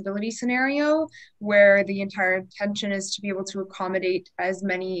maximum flexibility scenario where the entire intention is to be able to accommodate as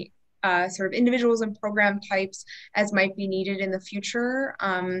many sort of individuals and program types as might be needed in the future.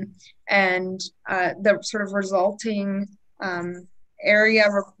 And the sort of resulting area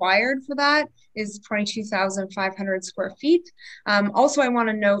required for that is 22,500 square feet. Also, I want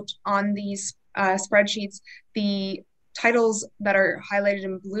to note on these spreadsheets, the titles that are highlighted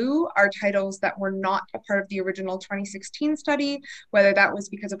in blue are titles that were not a part of the original 2016 study, whether that was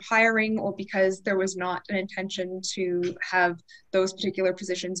because of hiring or because there was not an intention to have those particular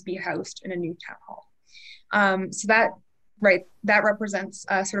positions be housed in a new town hall. So that represents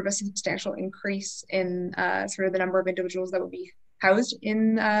sort of a substantial increase in sort of the number of individuals that would be housed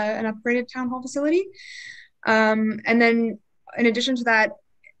in an upgraded town hall facility. And then in addition to that,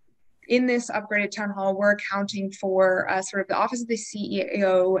 in this upgraded town hall, we're accounting for sort of the Office of the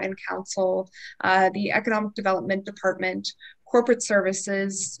CEO and Council, the Economic Development Department, Corporate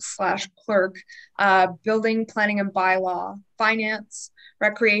Services / Clerk, Building, Planning and Bylaw, Finance,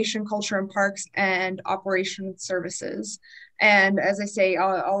 Recreation, Culture and Parks, and Operation Services. And as I say,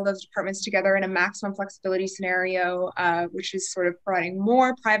 all of those departments together in a maximum flexibility scenario, which is sort of providing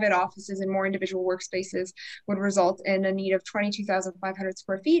more private offices and more individual workspaces, would result in a need of 22,500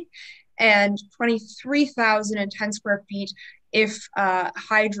 square feet and 23,010 square feet if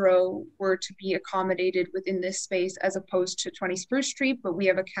hydro were to be accommodated within this space as opposed to 20 Spruce Street, but we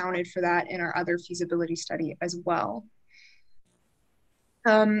have accounted for that in our other feasibility study as well.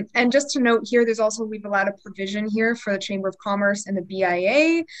 And just to note here, we've allowed a provision here for the Chamber of Commerce and the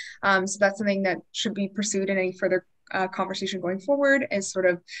BIA. So that's something that should be pursued in any further conversation going forward, is sort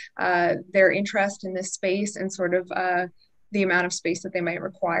of their interest in this space and sort of the amount of space that they might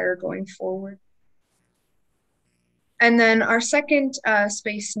require going forward. And then our second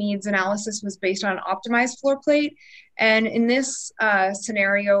space needs analysis was based on an optimized floor plate. And in this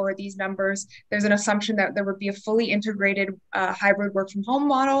scenario or these numbers, there's an assumption that there would be a fully integrated hybrid work from home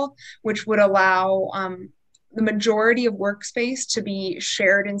model, which would allow the majority of workspace to be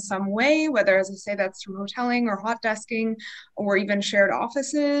shared in some way, whether, as I say, that's through hoteling or hot desking or even shared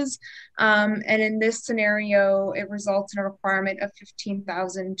offices. And in this scenario, it results in a requirement of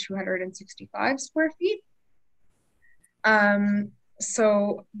 15,265 square feet.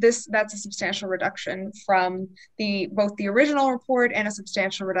 So that's a substantial reduction from both the original report and a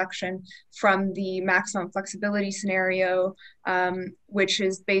substantial reduction from the maximum flexibility scenario, which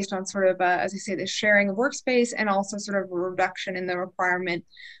is based on sort of, as I say, the sharing of workspace and also sort of a reduction in the requirement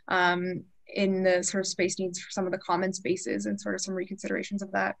in the sort of space needs for some of the common spaces and sort of some reconsiderations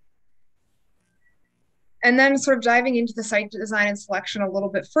of that. And then sort of diving into the site design and selection a little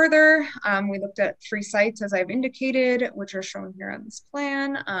bit further, we looked at 3 sites, as I've indicated, which are shown here on this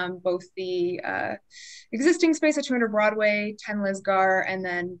plan, both the existing space at 200 Broadway, 10 Lisgar, and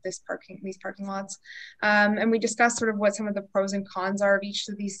then these parking lots. And we discussed sort of what some of the pros and cons are of each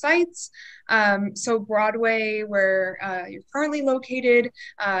of these sites. So Broadway, where you're currently located,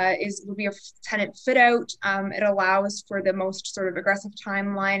 will be a tenant fit out. It allows for the most sort of aggressive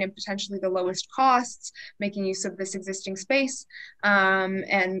timeline and potentially the lowest costs, making use of this existing space,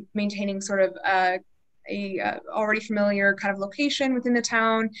 and maintaining sort of a already familiar kind of location within the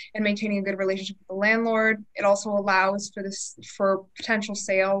town and maintaining a good relationship with the landlord. It also allows for potential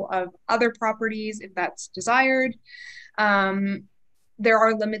sale of other properties if that's desired. There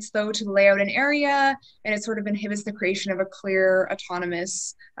are limits, though, to the layout and area, and it sort of inhibits the creation of a clear,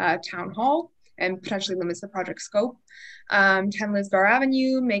 autonomous town hall and potentially limits the project scope. 10 Lisgar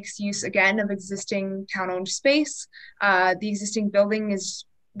Avenue makes use, again, of existing town-owned space. The existing building is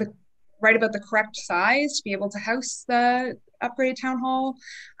right about the correct size to be able to house the upgraded town hall.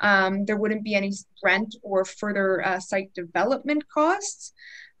 There wouldn't be any rent or further site development costs.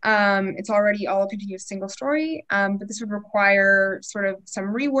 It's already all a continuous single story, but this would require sort of some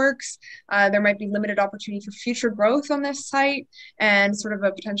reworks. There might be limited opportunity for future growth on this site and sort of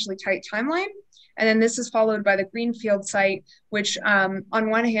a potentially tight timeline. And then this is followed by the Greenfield site, which on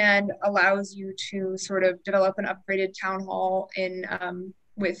one hand allows you to sort of develop an upgraded town hall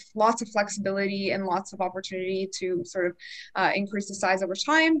with lots of flexibility and lots of opportunity to sort of increase the size over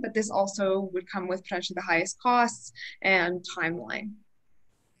time. But this also would come with potentially the highest costs and timeline.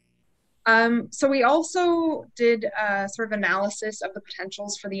 So we also did sort of analysis of the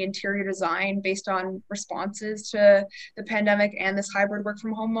potentials for the interior design based on responses to the pandemic and this hybrid work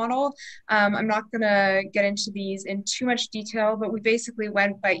from home model. I'm not going to get into these in too much detail, but we basically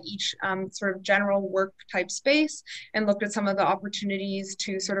went by each sort of general work type space and looked at some of the opportunities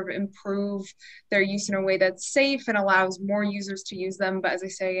to sort of improve their use in a way that's safe and allows more users to use them, but as I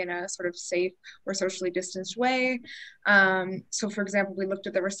say, in a sort of safe or socially distanced way. So for example, we looked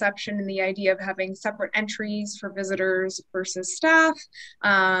at the reception and the idea of having separate entries for visitors versus staff,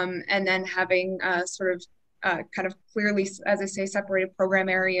 and then having sort of kind of clearly, as I say, separated program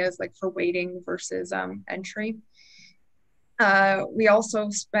areas like for waiting versus entry. We also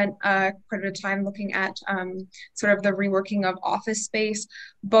spent quite a bit of time looking at sort of the reworking of office space,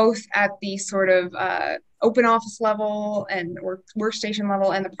 both at the sort of open office level or workstation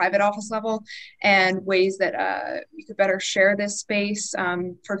level and the private office level, and ways that you could better share this space,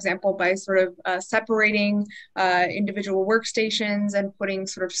 for example, by sort of separating individual workstations and putting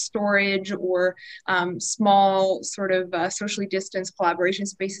sort of storage or small sort of socially distanced collaboration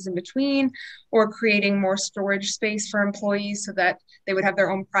spaces in between, or creating more storage space for employees so that they would have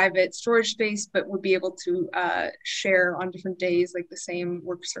their own private storage space, but would be able to share on different days like the same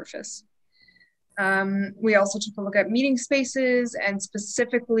work surface. We also took a look at meeting spaces and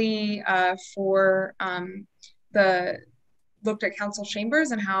specifically looked at council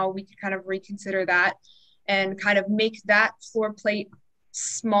chambers and how we could kind of reconsider that and kind of make that floor plate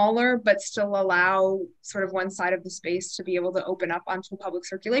smaller, but still allow sort of one side of the space to be able to open up onto a public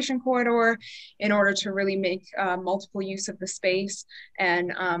circulation corridor in order to really make multiple use of the space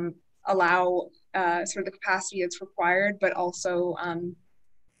and allow sort of the capacity that's required, but also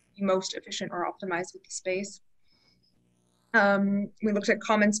be most efficient or optimized with the space. We looked at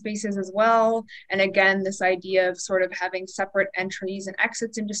common spaces as well. And again, this idea of sort of having separate entries and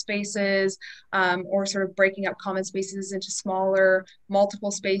exits into spaces, or sort of breaking up common spaces into smaller,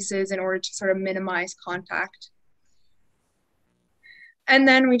 multiple spaces in order to sort of minimize contact. And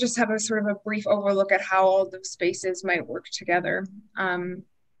then we just have a sort of a brief overlook at how all those spaces might work together.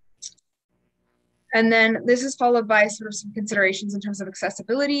 And then this is followed by sort of some considerations in terms of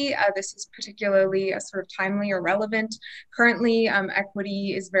accessibility. This is particularly sort of timely or relevant. Currently,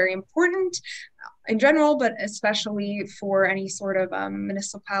 equity is very important in general, but especially for any sort of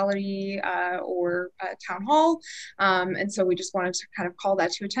municipality or town hall. And so we just wanted to kind of call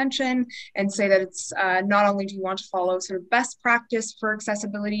that to attention and say that it's not only do you want to follow sort of best practice for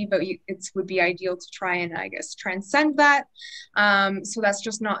accessibility, but it would be ideal to try and, I guess, transcend that. So that's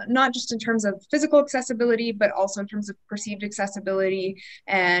just not just in terms of physical accessibility, but also in terms of perceived accessibility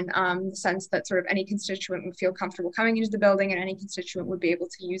and the sense that sort of any constituent would feel comfortable coming into the building and any constituent would be able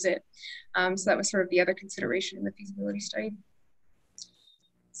to use it. So that was sort of the other consideration in the feasibility study.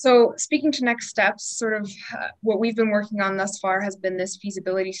 So speaking to next steps, sort of what we've been working on thus far has been this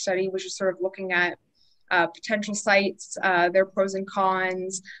feasibility study, which is sort of looking at potential sites, their pros and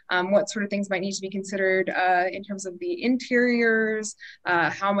cons, what sort of things might need to be considered in terms of the interiors,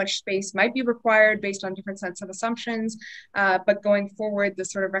 how much space might be required based on different sets of assumptions. But going forward, the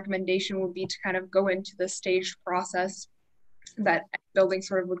sort of recommendation would be to kind of go into the staged process that building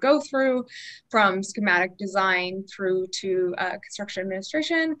sort of would go through, from schematic design through to construction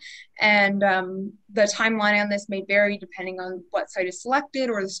administration. And the timeline on this may vary depending on what site is selected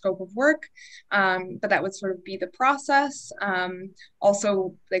or the scope of work, but that would sort of be the process.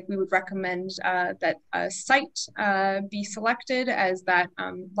 Also, like, we would recommend that a site be selected, as that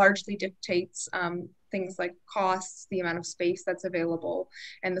largely dictates things like costs, the amount of space that's available,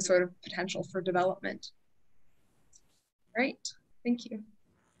 and the sort of potential for development. Right, thank you.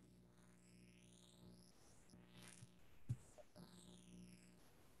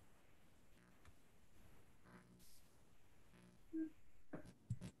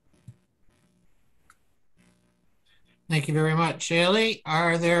 Thank you very much, Haley.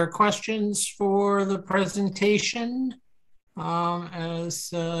 Are there questions for the presentation?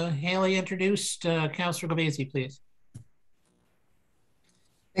 As Haley introduced, Councillor Gavesi, please.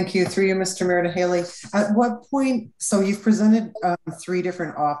 Thank you. Through you, Mr. Mayor, to Haley. At what point, so you've presented 3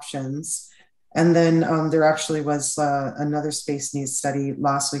 different options, and then there actually was another space needs study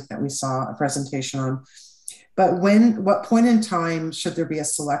last week that we saw a presentation on. But what point in time should there be a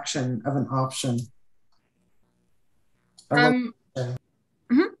selection of an option? I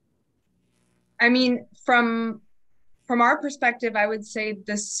mean, from our perspective, I would say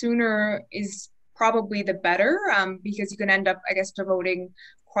the sooner is probably the better, because you can end up, I guess, devoting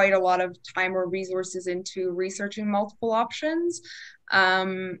quite a lot of time or resources into researching multiple options.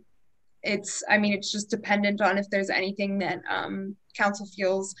 It's just dependent on if there's anything that council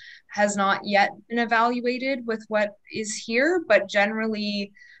feels has not yet been evaluated with what is here. But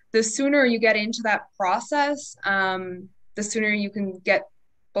generally, the sooner you get into that process, the sooner you can get,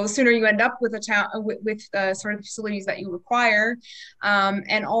 well, the sooner you end up with a town with sort of the facilities that you require.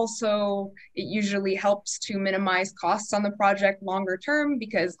 And also, it usually helps to minimize costs on the project longer term,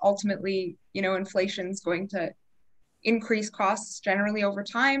 because ultimately, inflation is going to increase costs generally over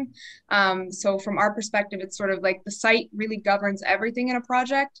time. So from our perspective, it's sort of like the site really governs everything in a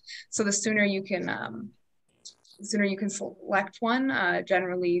project. So the sooner you can select one,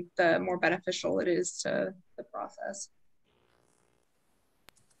 generally the more beneficial it is to the process.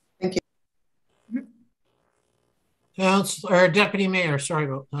 Thank you. Councilor, Deputy Mayor,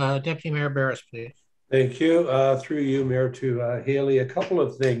 Deputy Mayor Barris, please. Thank you. Through you, Mayor, to Haley. A couple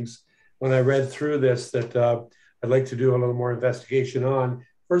of things when I read through this that I'd like to do a little more investigation on.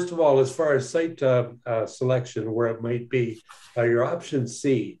 First of all, as far as site selection, where it might be, your option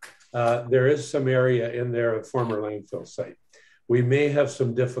C, there is some area in there of former landfill site. We may have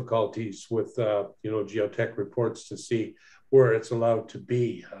some difficulties with, geotech reports to see where it's allowed to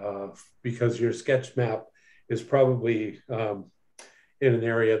be, because your sketch map is probably in an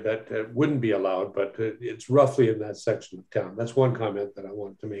area that wouldn't be allowed, but it's roughly in that section of town. That's one comment that I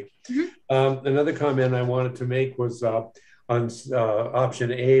wanted to make. Mm-hmm. Another comment I wanted to make was on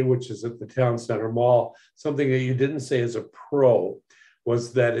option A, which is at the Town Center Mall. Something that you didn't say as a pro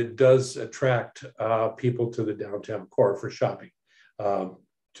was that it does attract people to the downtown core for shopping.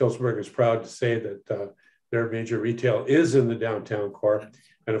 Tillsonburg is proud to say that their major retail is in the downtown core.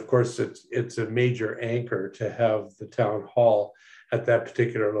 And of course, it's a major anchor to have the town hall at that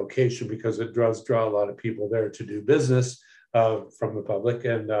particular location, because it does draw a lot of people there to do business from the public.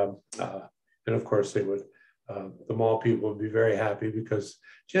 And of course, they would, the mall people would be very happy, because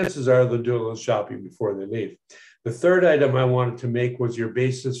chances are they'll do a little shopping before they leave. The third item I wanted to make was your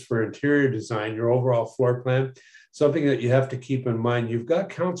basis for interior design, your overall floor plan. Something that you have to keep in mind, you've got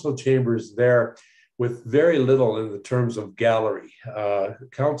council chambers there with very little in the terms of gallery.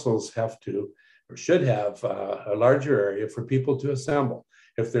 Councils have to, or should have, a larger area for people to assemble.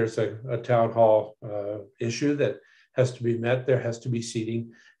 If there's a town hall issue that has to be met, there has to be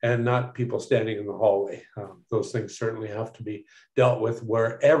seating and not people standing in the hallway. Those things certainly have to be dealt with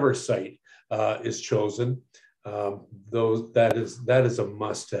wherever site is chosen. That is a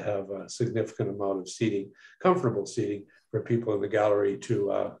must, to have a significant amount of seating, comfortable seating for people in the gallery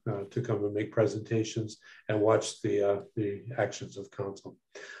to come and make presentations and watch the actions of council.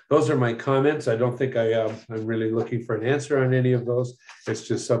 Those are my comments. I don't think I'm really looking for an answer on any of those. It's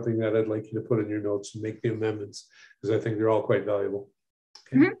just something that I'd like you to put in your notes and make the amendments, because I think they're all quite valuable.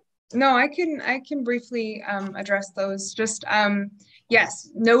 Okay. Mm-hmm. No, I can briefly address those. Just yes,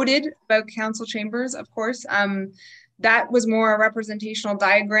 noted about council chambers, of course. That was more a representational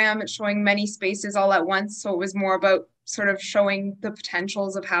diagram. It's showing many spaces all at once. So it was more about sort of showing the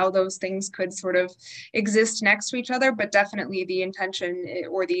potentials of how those things could sort of exist next to each other, but definitely the intention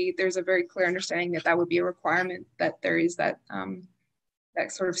or there's a very clear understanding that that would be a requirement, that there is that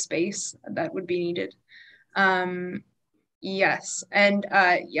that sort of space that would be needed. Yes, and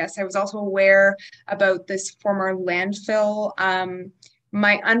yes, I was also aware about this former landfill.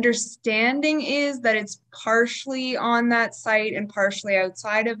 My understanding is that it's partially on that site and partially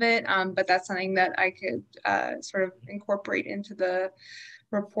outside of it, but that's something that I could sort of incorporate into the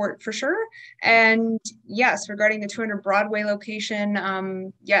report for sure. And yes, regarding the 200 Broadway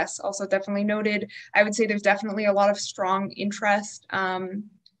location, yes, also definitely noted. I would say there's definitely a lot of strong interest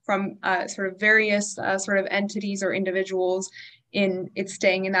from sort of various sort of entities or individuals in it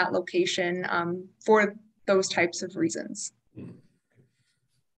staying in that location for those types of reasons.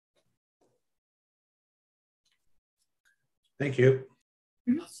 Thank you.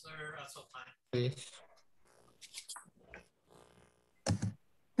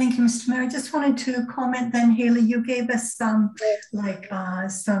 Thank you, Mr. Mayor. I just wanted to comment then, Haley, you gave us some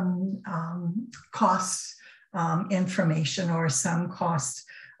cost information or some cost,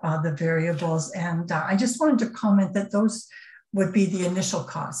 the variables. And I just wanted to comment that those would be the initial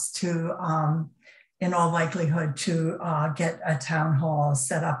costs to, in all likelihood, to get a town hall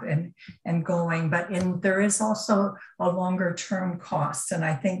set up and going. But there is also a longer term cost. And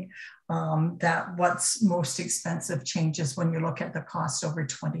I think that what's most expensive changes when you look at the cost over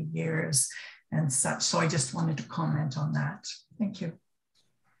 20 years and such. So I just wanted to comment on that. Thank you.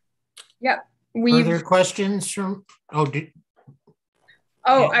 Yeah. Further questions from, I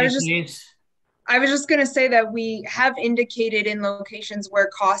was just going to say that we have indicated in locations where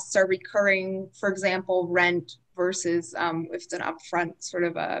costs are recurring, for example, rent versus if it's an upfront sort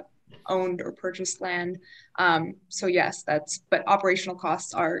of a owned or purchased land. So yes, but operational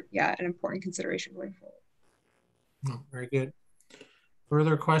costs are, yeah, an important consideration going forward. Oh, very good.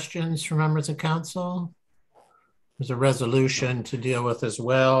 Further questions from members of council? There's a resolution to deal with as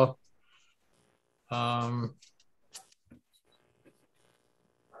well.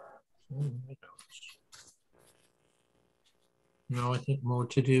 No, I think more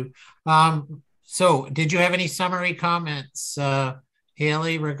to do. So did you have any summary comments,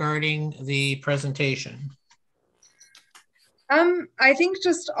 Haley, regarding the presentation? I think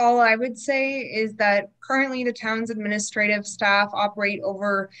just all I would say is that currently the town's administrative staff operate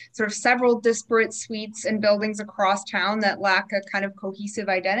over sort of several disparate suites and buildings across town that lack a kind of cohesive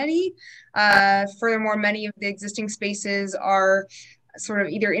identity. Furthermore, many of the existing spaces are sort of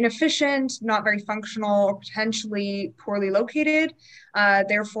either inefficient, not very functional, or potentially poorly located.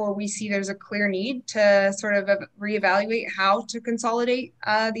 Therefore, we see there's a clear need to sort of reevaluate how to consolidate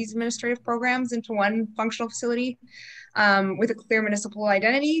these administrative programs into one functional facility with a clear municipal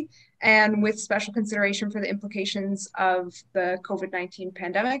identity and with special consideration for the implications of the COVID-19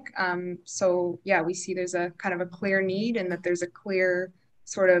 pandemic. So yeah, we see there's a kind of a clear need and that there's a clear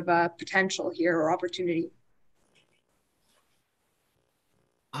sort of potential here or opportunity.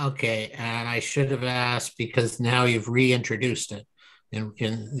 Okay, and I should have asked because now you've reintroduced it. And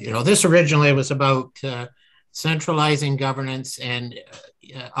you know, this originally was about centralizing governance and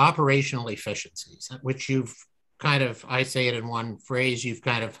operational efficiencies, which you've kind of, I say it in one phrase, you've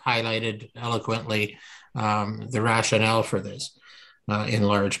kind of highlighted eloquently the rationale for this in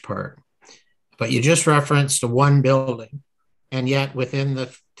large part. But you just referenced one building, and yet within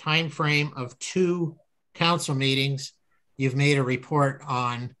the time frame of 2 council meetings, you've made a report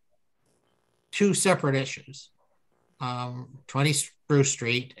on 2 separate issues, 20 Spruce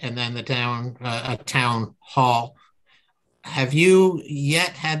Street and then the town hall. Have you yet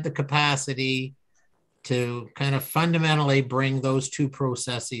had the capacity to kind of fundamentally bring those 2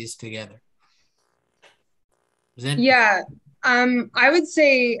 processes together? Yeah, I would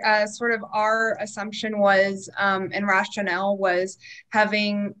say sort of our assumption was and rationale was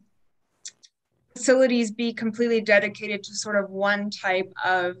having facilities be completely dedicated to sort of one type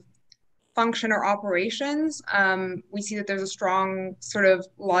of function or operations. We see that there's a strong sort of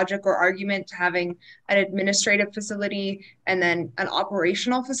logic or argument to having an administrative facility and then an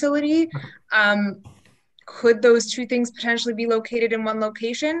operational facility. Could those 2 things potentially be located in one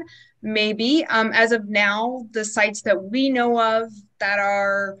location? Maybe. As of now, the sites that we know of that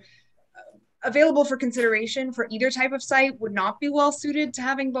are available for consideration for either type of site would not be well suited to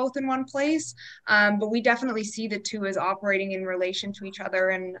having both in one place. But we definitely see the 2 as operating in relation to each other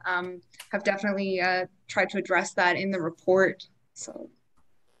and have definitely tried to address that in the report. So,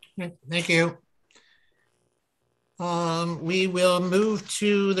 thank you. We will move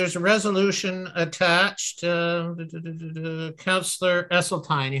to, there's a resolution attached. Councillor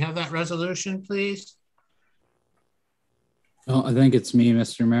Esseltine, you have that resolution, please? Oh, I think it's me,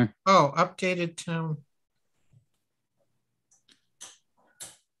 Mr. Mayor. Oh, updated town.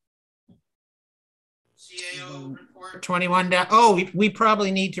 CAO report 21. Oh, we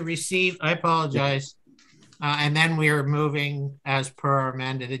probably need to receive. I apologize. And then we are moving as per our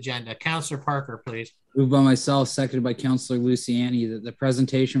amended agenda. Councillor Parker, please. Moved by myself, seconded by Councillor Luciani, that the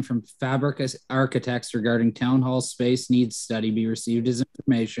presentation from Fabric Architects regarding Town Hall space needs study be received as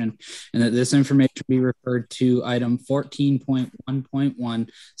information, and that this information be referred to item 14.1.1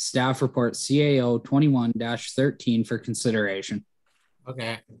 staff report CAO 21-13 for consideration.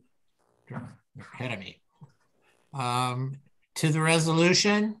 Okay. You're ahead of me. To the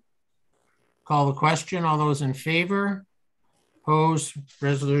resolution, call the question. All those in favor? Opposed?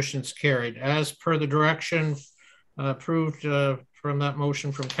 Resolution's carried. As per the direction approved from that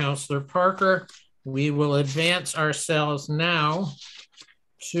motion from Councillor Parker, we will advance ourselves now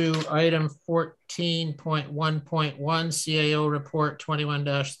to item 14.1.1 CAO report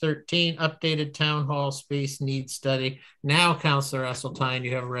 21-13 updated town hall space needs study. Now, Councillor Esseltine,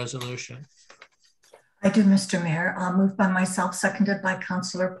 you have a resolution. I do, Mr. Mayor. Moved by myself, seconded by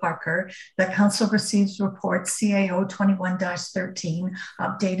Councillor Parker, that Council receives report CAO 21-13,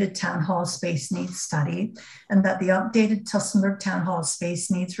 updated Town Hall Space Needs Study, and that the updated Tillsonburg Town Hall Space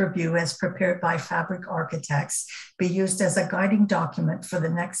Needs Review as prepared by Fabric Architects be used as a guiding document for the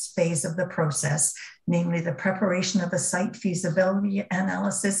next phase of the process, namely the preparation of a site feasibility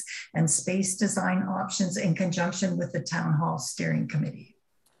analysis and space design options in conjunction with the Town Hall Steering Committee.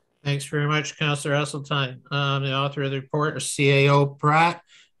 Thanks very much, Councillor Esseltine. The author of the report is CAO Pratt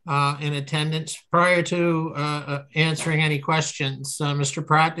in attendance. Prior to answering any questions, Mr.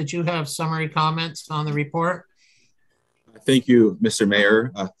 Pratt, did you have summary comments on the report? Thank you, Mr.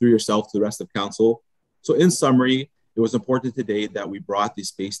 Mayor, through yourself to the rest of council. So in summary, it was important today that we brought the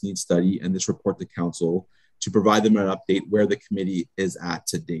space needs study and this report to council to provide them an update where the committee is at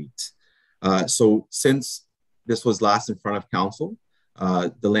to date. So since this was last in front of council,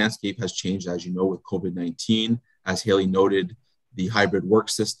 the landscape has changed, as you know, with COVID-19. As Haley noted, the hybrid work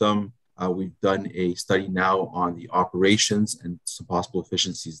system, we've done a study now on the operations and some possible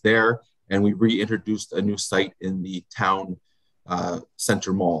efficiencies there. And we reintroduced a new site in the town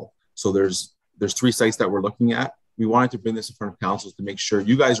center mall. So there's 3 sites that we're looking at. We wanted to bring this in front of council to make sure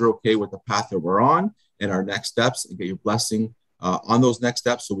you guys are okay with the path that we're on and our next steps, and get your blessing on those next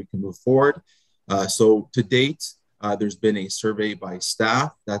steps so we can move forward. So to date, there's been a survey by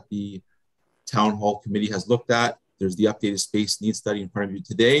staff that the Town Hall Committee has looked at. There's the updated space needs study in front of you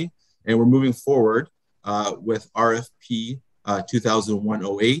today. And we're moving forward with RFP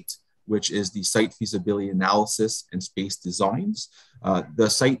 2001-08, which is the site feasibility analysis and space designs. The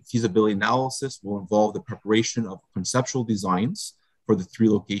site feasibility analysis will involve the preparation of conceptual designs for the 3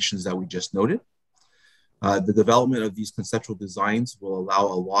 locations that we just noted. The development of these conceptual designs will allow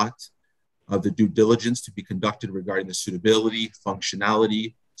a lot of the due diligence to be conducted regarding the suitability,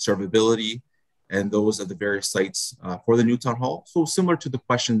 functionality, servability, and those of the various sites for the new town hall. So similar to the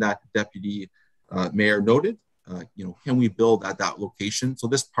question that Deputy Mayor noted, can we build at that location? So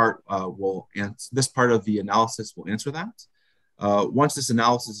this part this part of the analysis will answer that. Once this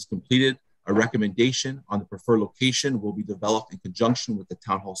analysis is completed, a recommendation on the preferred location will be developed in conjunction with the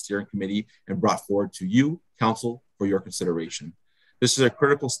Town Hall Steering Committee and brought forward to you, Council, for your consideration. This is a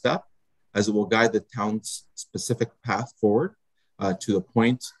critical step, as it will guide the town's specific path forward to the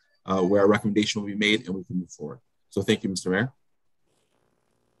point where a recommendation will be made and we can move forward. So thank you, Mr. Mayor.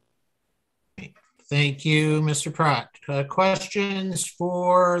 Thank you, Mr. Pratt. Questions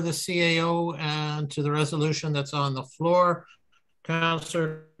for the CAO and to the resolution that's on the floor?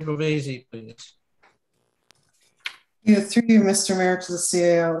 Councillor Govesi, please. Through you, Mr. Mayor, to the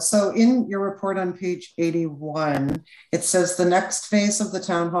CAO. So in your report on page 81, it says the next phase of the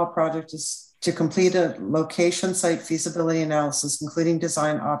town hall project is to complete a location site feasibility analysis, including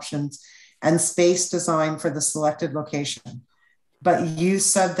design options and space design for the selected location. But you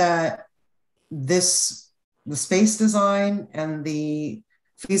said that the space design and the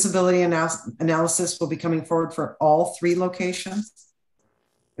feasibility analysis will be coming forward for all 3 locations.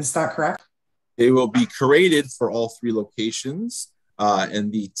 Is that correct? They will be created for all 3 locations,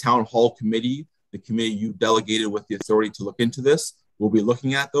 and the Town Hall Committee, the committee you delegated with the authority to look into this, will be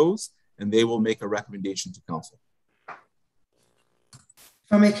looking at those, and they will make a recommendation to council.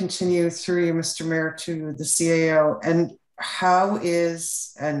 If I may continue through you, Mr. Mayor, to the CAO, and how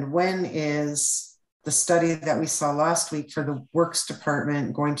is and when is the study that we saw last week for the Works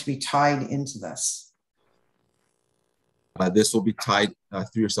Department going to be tied into this? This will be tied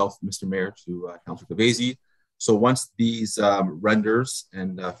through yourself, Mr. Mayor, to Councilor Govesi. So once these renders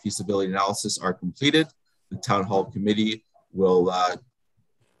and feasibility analysis are completed, the Town Hall Committee will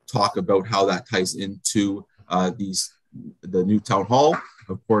talk about how that ties into the new town hall.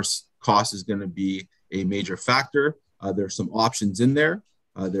 Of course, cost is going to be a major factor. There's some options in there.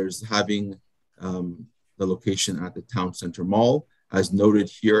 There's having the location at the town center mall. As noted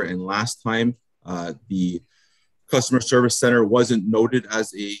here and last time, the customer service center wasn't noted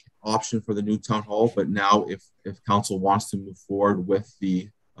as a option for the new town hall, but now if council wants to move forward with the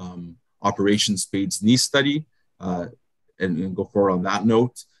operations spades needs study and go forward on that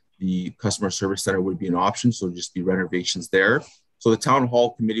note, the customer service center would be an option. So just be renovations there. So the town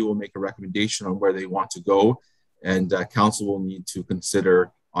hall committee will make a recommendation on where they want to go, and council will need to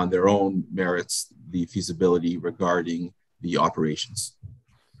consider on their own merits the feasibility regarding the operations.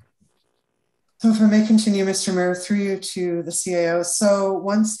 So if I may continue, Mr. Mayor, through you to the CAO. So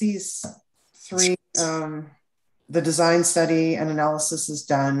once these three, the design study and analysis is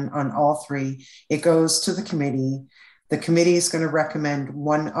done on all three, it goes to the committee. The committee is going to recommend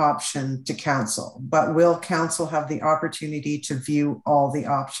one option to council, but will council have the opportunity to view all the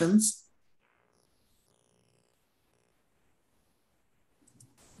options?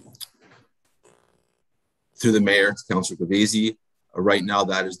 Through the mayor, to Councillor Gavesi, right now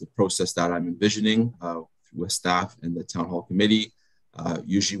that is the process that I'm envisioning with staff and the town hall committee.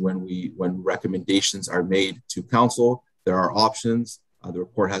 Usually when recommendations are made to council, there are options. The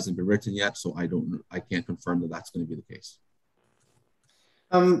report hasn't been written yet, so I can't confirm that that's going to be the case.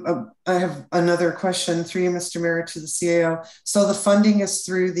 I have another question through you, Mr. Mayor, to the CAO. So the funding is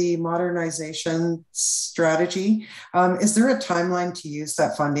through the modernization strategy. Is there a timeline to use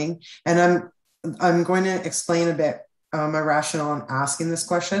that funding? And I'm going to explain a bit my rationale in asking this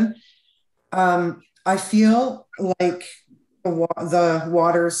question. I feel like the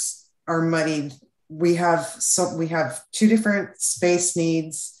waters are muddied. We have two different space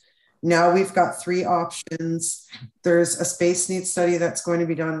needs. Now we've got three options. There's a space needs study that's going to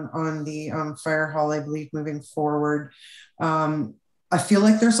be done on the fire hall, I believe, moving forward. I feel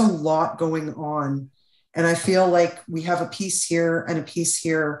like there's a lot going on, and I feel like we have a piece here and a piece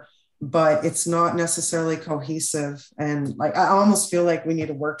here, but it's not necessarily cohesive. And like, I almost feel like we need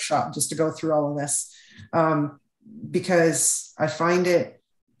a workshop just to go through all of this, because I find it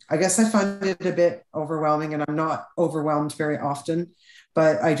a bit overwhelming, and I'm not overwhelmed very often,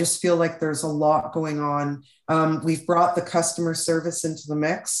 but I just feel like there's a lot going on. We've brought the customer service into the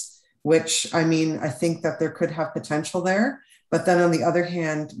mix, which, I mean, I think that there could have potential there. But then on the other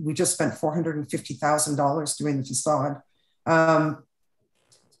hand, we just spent $450,000 doing the facade.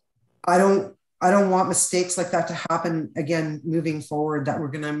 I don't want mistakes like that to happen again moving forward, that we're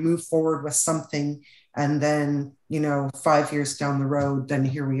going to move forward with something and then, 5 years down the road, then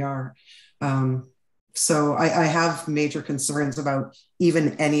here we are. So I have major concerns about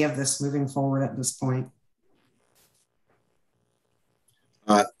even any of this moving forward at this point.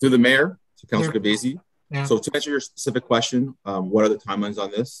 Through the mayor, to Councillor Gavesi. Yeah. So to answer your specific question, what are the timelines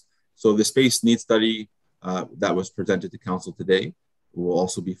on this? So the space needs study that was presented to council today will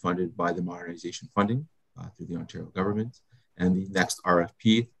also be funded by the modernization funding through the Ontario government. And the next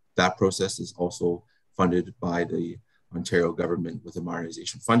RFP, that process is also funded by the Ontario government with the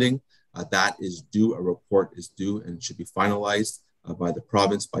modernization funding. That is due, a report is due and should be finalized by the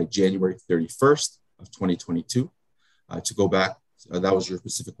province by January 31st of 2022. To go back, that was your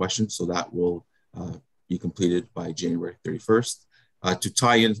specific question, so that will be completed by January 31st. To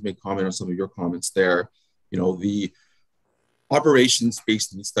tie in, to make comment on some of your comments there, the operations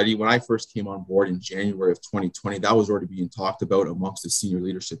space needs study, when I first came on board in January of 2020, that was already being talked about amongst the senior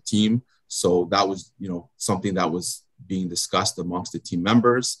leadership team. So that was, something that was being discussed amongst the team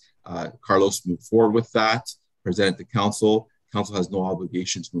members. Carlos moved forward with that, presented to council. Council has no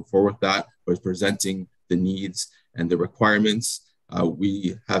obligation to move forward with that, but is presenting the needs and the requirements.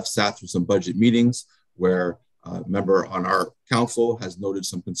 We have sat through some budget meetings where a member on our council has noted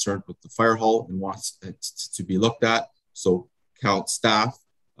some concern with the fire hall and wants it to be looked at. So staff,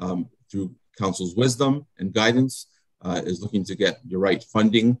 through council's wisdom and guidance, is looking to get the right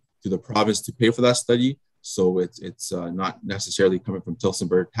funding to the province to pay for that study. So it's not necessarily coming from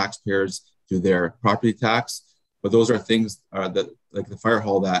Tillsonburg taxpayers through their property tax, but those are things that, like the fire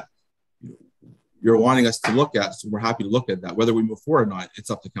hall, that you're wanting us to look at. So we're happy to look at that. Whether we move forward or not, it's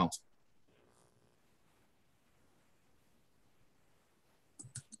up to council.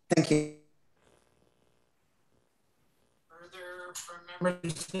 Thank you. Further from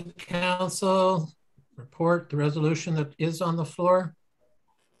members of the council, report the resolution that is on the floor.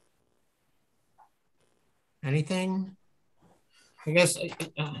 Anything? I guess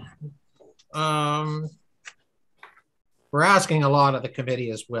we're asking a lot of the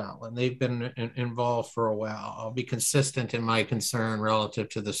committee as well, and they've been involved for a while. I'll be consistent in my concern relative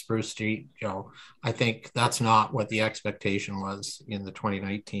to the Spruce Street. I think that's not what the expectation was in the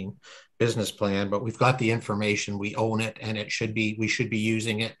 2019 business plan, but we've got the information, we own it, and we should be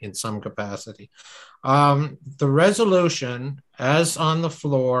using it in some capacity. The resolution, as on the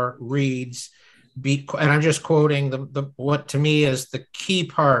floor, reads, and I'm just quoting what to me is the key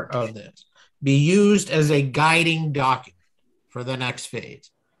part of this, be used as a guiding document for the next phase.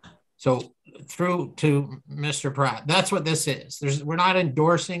 So through to Mr. Pratt, that's what this is. We're not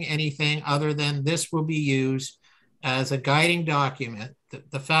endorsing anything other than this will be used as a guiding document,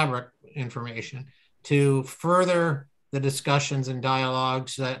 the fabric information, to further the discussions and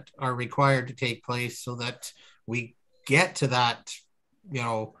dialogues that are required to take place so that we get to that,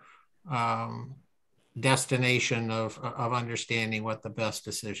 destination of understanding what the best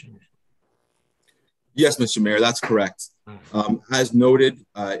decision is. Yes, Mr. Mayor, that's correct. As noted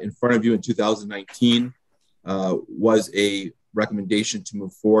in front of you in 2019 was a recommendation to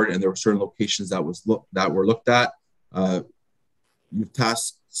move forward, and there were certain locations that were looked at. You've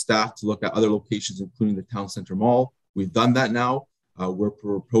tasked staff to look at other locations, including the Town Center Mall. We've done that now. We're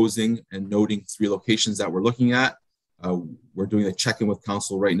proposing and noting 3 locations that we're looking at. We're doing a check-in with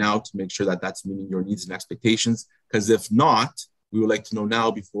council right now to make sure that that's meeting your needs and expectations, because if not, we would like to know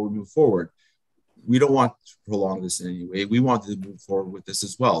now before we move forward. We don't want to prolong this in any way. We want to move forward with this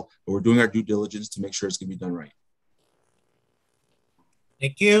as well, but we're doing our due diligence to make sure it's going to be done right.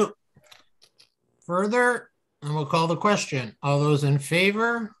 Thank you. Further, and we'll call the question. All those in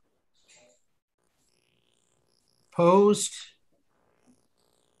favor? Opposed?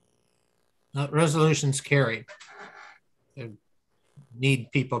 That resolution's carried. I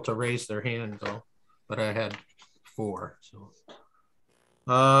need people to raise their hand though, but I had 4. So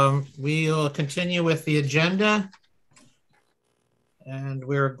we'll continue with the agenda, and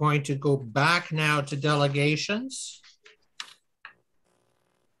we're going to go back now to delegations.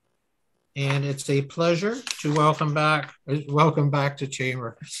 And it's a pleasure to welcome back to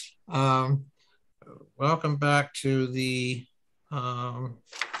Chamber. Welcome back to the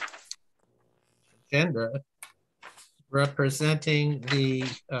agenda, representing the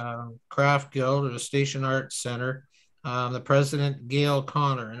Craft Guild or the Station Arts Center, the president, Gail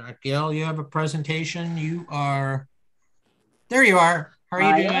Connor. And Gail, you have a presentation. There you are. How are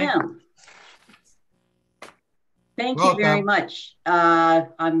you doing? I am. Thank you very much.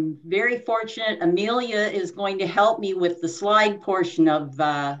 I'm very fortunate. Amelia is going to help me with the slide portion of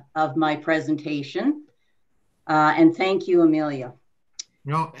my presentation. And thank you, Amelia.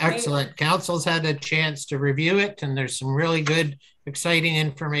 No, excellent. Council's had a chance to review it, and there's some really good, exciting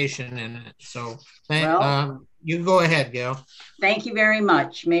information in it. So you go ahead, Gail. Thank you very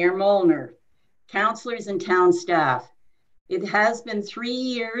much, Mayor Molnar, councilors and town staff. It has been 3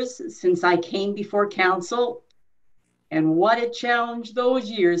 years since I came before council, and what a challenge those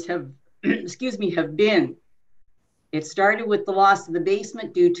years have, have been. It started with the loss of the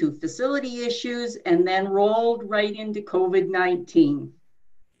basement due to facility issues and then rolled right into COVID-19.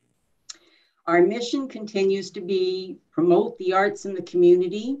 Our mission continues to be promote the arts in the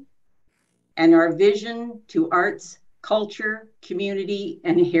community, and our vision to arts, culture, community,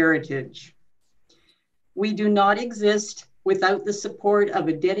 and heritage. We do not exist without the support of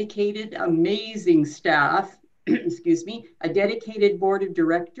a dedicated, amazing staff, a dedicated board of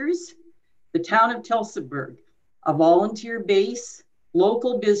directors, the town of Tillsonburg, a volunteer base,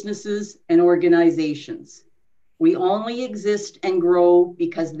 local businesses, and organizations. We only exist and grow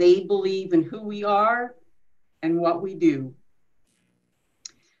because they believe in who we are and what we do.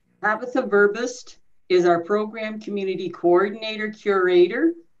 Tabitha Verbust is our program community coordinator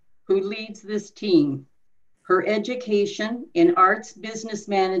curator who leads this team. Her education in arts business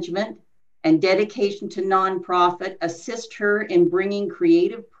management and dedication to nonprofit assist her in bringing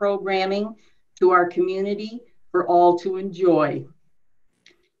creative programming to our community for all to enjoy.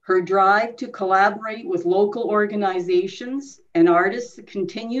 Her drive to collaborate with local organizations and artists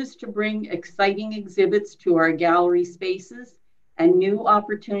continues to bring exciting exhibits to our gallery spaces and new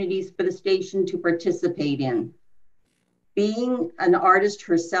opportunities for the station to participate in. Being an artist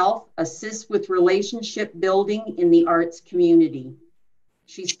herself assists with relationship building in the arts community.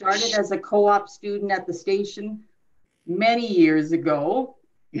 She started as a co-op student at the station many years ago,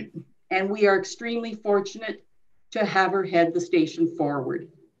 and we are extremely fortunate to have her head the station forward.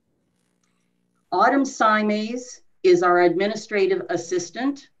 Autumn Simes is our administrative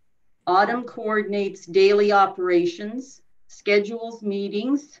assistant. Autumn coordinates daily operations, schedules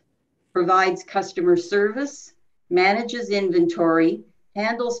meetings, provides customer service, manages inventory,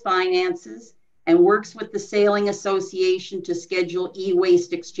 handles finances, and works with the Sailing Association to schedule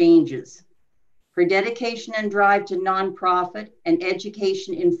e-waste exchanges. Her dedication and drive to nonprofit and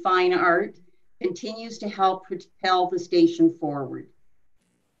education in fine art continues to help propel the station forward.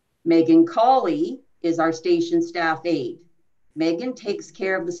 Megan Cawley is our station staff aide. Megan takes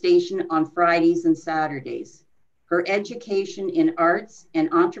care of the station on Fridays and Saturdays. Her education in arts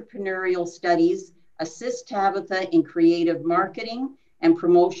and entrepreneurial studies assists Tabitha in creative marketing and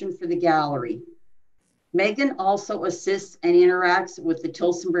promotion for the gallery. Megan also assists and interacts with the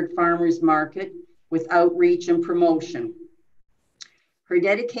Tillsonburg Farmers Market with outreach and promotion. Her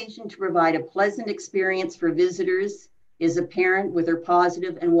dedication to provide a pleasant experience for visitors is apparent with her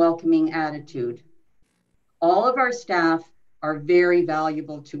positive and welcoming attitude. All of our staff are very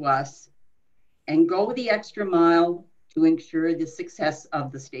valuable to us and go the extra mile to ensure the success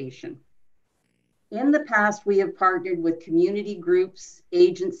of the station. In the past, we have partnered with community groups,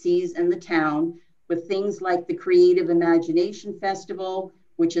 agencies, and the town with things like the Creative Imagination Festival,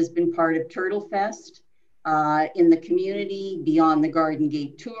 which has been part of Turtle Fest, in the community, Beyond the Garden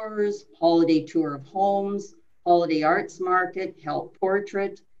Gate Tours, Holiday Tour of Homes, Holiday Arts Market, Help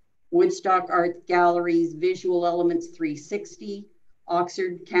Portrait, Woodstock Art Galleries, Visual Elements 360,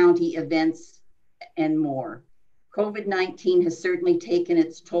 Oxford County events, and more. COVID-19 has certainly taken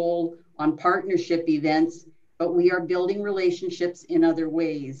its toll on partnership events, but we are building relationships in other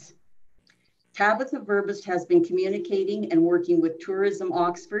ways. Tabitha Verbist has been communicating and working with Tourism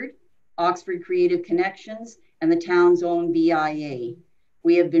Oxford, Oxford Creative Connections, and the town's own BIA.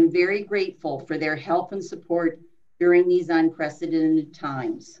 We have been very grateful for their help and support during these unprecedented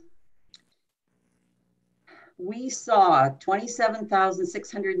times. We saw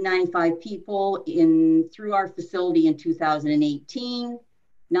 27,695 people through our facility in 2018,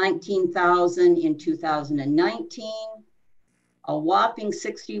 19,000 in 2019, a whopping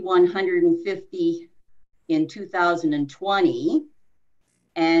 6,150 in 2020,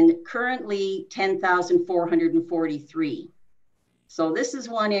 and currently 10,443. So this is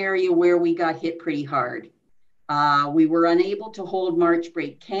one area where we got hit pretty hard. We were unable to hold March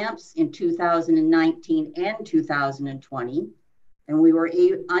break camps in 2019 and 2020, and we were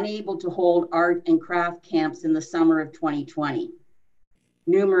unable to hold art and craft camps in the summer of 2020.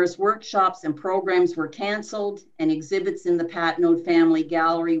 Numerous workshops and programs were canceled, and exhibits in the Patnode Family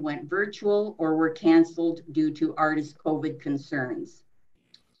Gallery went virtual or were canceled due to artist COVID concerns.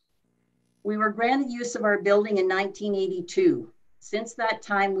 We were granted use of our building in 1982. Since that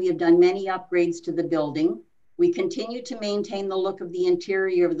time, we have done many upgrades to the building. We continue to maintain the look of the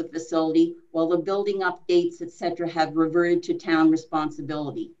interior of the facility, while the building updates, etc., have reverted to town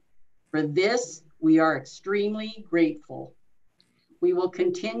responsibility. For this, we are extremely grateful. We will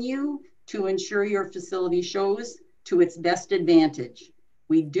continue to ensure your facility shows to its best advantage.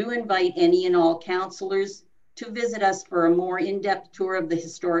 We do invite any and all counselors to visit us for a more in-depth tour of the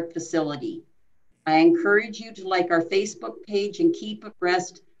historic facility. I encourage you to like our Facebook page and keep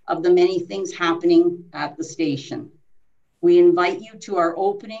abreast of the many things happening at the station. We invite you to our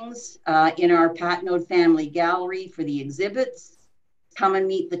openings in our Patnode Family Gallery for the exhibits. Come and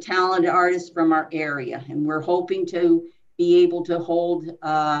meet the talented artists from our area. And we're hoping to be able to hold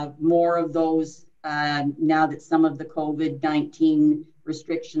more of those now that some of the COVID-19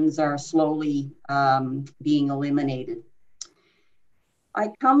 restrictions are slowly being eliminated. I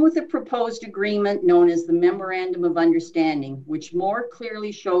come with a proposed agreement known as the Memorandum of Understanding, which more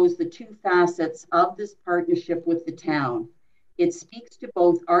clearly shows the two facets of this partnership with the town. It speaks to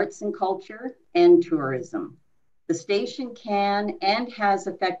both arts and culture and tourism. The station can and has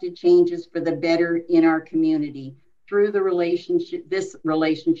affected changes for the better in our community through this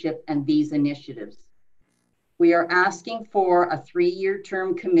relationship and these initiatives. We are asking for a 3-year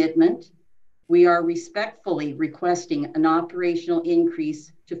term commitment. We are respectfully requesting an operational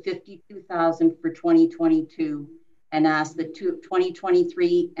increase to $52,000 for 2022 and ask that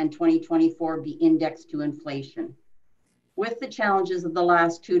 2023 and 2024 be indexed to inflation. With the challenges of the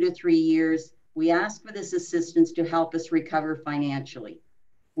last 2 to 3 years, we ask for this assistance to help us recover financially.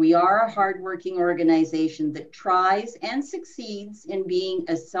 We are a hardworking organization that tries and succeeds in being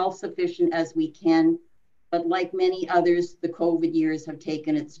as self-sufficient as we can, but like many others, the COVID years have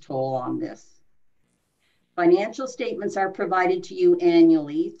taken its toll on this. Financial statements are provided to you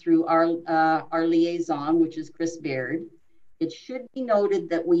annually through our liaison, which is Chris Baird. It should be noted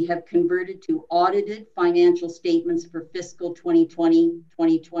that we have converted to audited financial statements for fiscal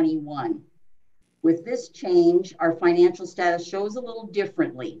 2020-2021. With this change, our financial status shows a little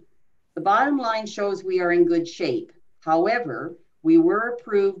differently. The bottom line shows we are in good shape. However, we were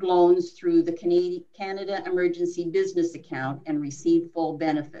approved loans through the Canada Emergency Business Account and received full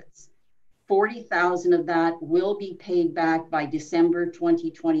benefits. 40,000 of that will be paid back by December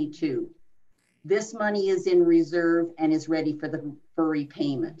 2022. This money is in reserve and is ready for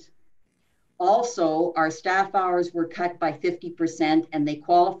repayment. Also, our staff hours were cut by 50% and they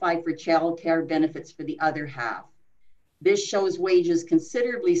qualify for childcare benefits for the other half. This shows wages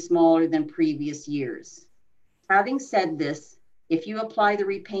considerably smaller than previous years. Having said this, if you apply the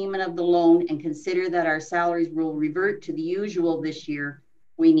repayment of the loan and consider that our salaries will revert to the usual this year,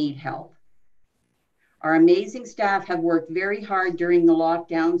 we need help. Our amazing staff have worked very hard during the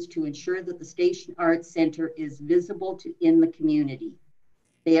lockdowns to ensure that the Station Arts Center is visible in the community.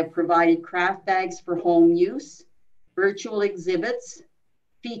 They have provided craft bags for home use, virtual exhibits,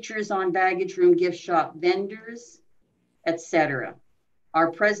 features on baggage room gift shop vendors, etc.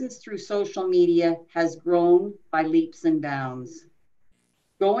 Our presence through social media has grown by leaps and bounds.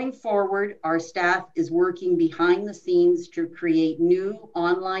 Going forward, our staff is working behind the scenes to create new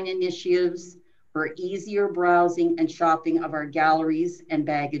online initiatives for easier browsing and shopping of our galleries and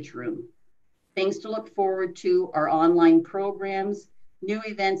baggage room. Things to look forward to are online programs, new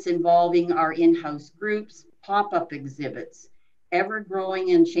events involving our in-house groups, pop-up exhibits,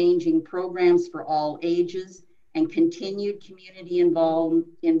 ever-growing and changing programs for all ages, and continued community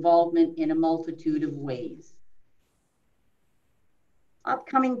involvement in a multitude of ways.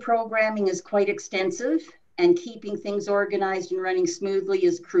 Upcoming programming is quite extensive, and keeping things organized and running smoothly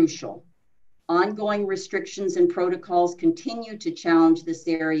is crucial. Ongoing restrictions and protocols continue to challenge this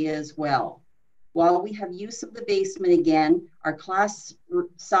area as well. While we have use of the basement again, our class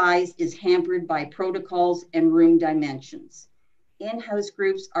size is hampered by protocols and room dimensions. In-house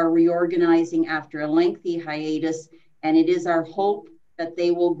groups are reorganizing after a lengthy hiatus, and it is our hope that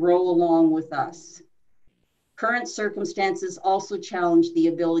they will grow along with us. Current circumstances also challenge the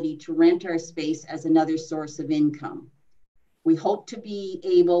ability to rent our space as another source of income. We hope to be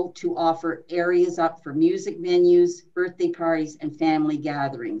able to offer areas up for music venues, birthday parties, and family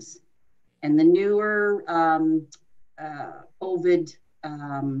gatherings. And the newer COVID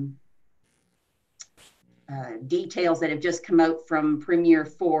details that have just come out from Premier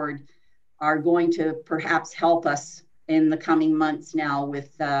Ford are going to perhaps help us in the coming months now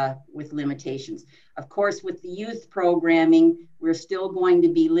with limitations. Of course, with the youth programming, we're still going to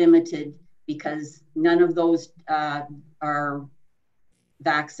be limited because none of those are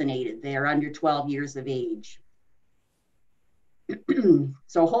vaccinated. They are under 12 years of age.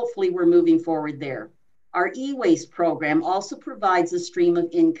 So hopefully we're moving forward there. Our e-waste program also provides a stream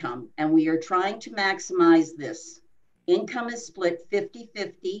of income, and we are trying to maximize this. Income is split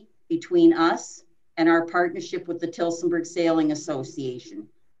 50-50 between us and our partnership with the Tillsonburg Sailing Association,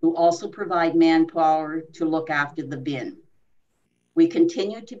 who also provide manpower to look after the bin. We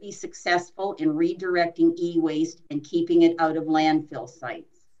continue to be successful in redirecting e-waste and keeping it out of landfill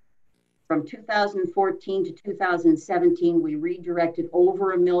sites. From 2014 to 2017, we redirected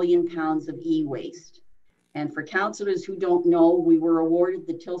over 1 million pounds of e-waste. And for councillors who don't know, we were awarded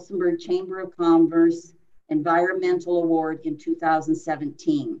the Tillsonburg Chamber of Commerce Environmental Award in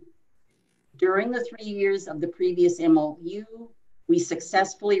 2017. During the 3 years of the previous MOU, we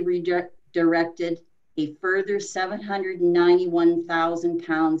successfully redirected a further 791,000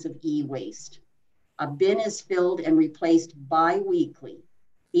 pounds of e-waste. A bin is filled and replaced bi-weekly.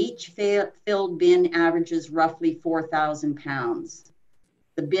 Each filled bin averages roughly 4,000 pounds.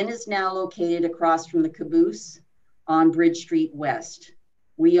 The bin is now located across from the caboose on Bridge Street West.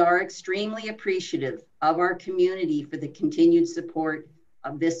 We are extremely appreciative of our community for the continued support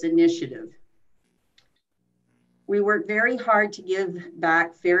of this initiative. We work very hard to give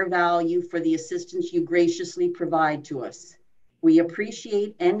back fair value for the assistance you graciously provide to us. We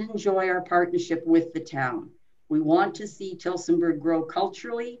appreciate and enjoy our partnership with the town. We want to see Tillsonburg grow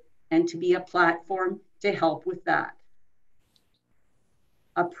culturally and to be a platform to help with that.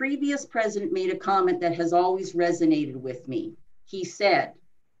 A previous president made a comment that has always resonated with me. He said,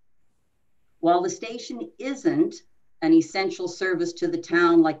 while the station isn't an essential service to the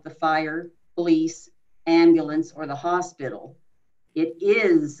town like the fire, police, ambulance, or the hospital, it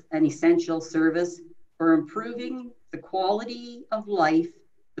is an essential service for improving the quality of life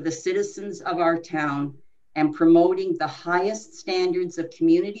for the citizens of our town and promoting the highest standards of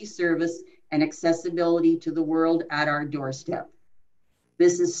community service and accessibility to the world at our doorstep.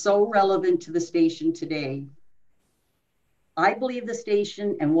 This is so relevant to the station today. I believe the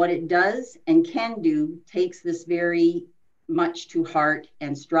station and what it does and can do takes this very much to heart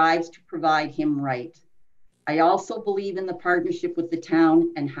and strives to provide him right. I also believe in the partnership with the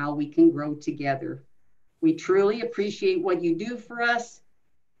town and how we can grow together. We truly appreciate what you do for us,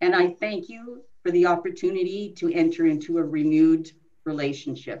 and I thank you for the opportunity to enter into a renewed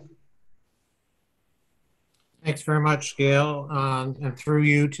relationship. Thanks very much, Gail, and through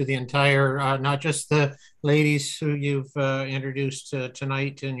you to the entire, not just the ladies who you've introduced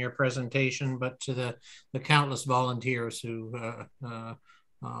tonight in your presentation, but to the countless volunteers who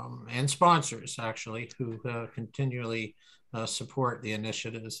and sponsors actually who continually support the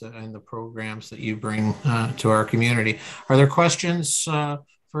initiatives and the programs that you bring to our community. Are there questions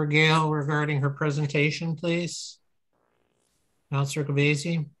for Gail regarding her presentation, please? Councillor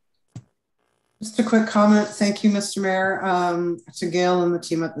Kubasi? Just a quick comment. Thank you, Mr. Mayor. To Gail and the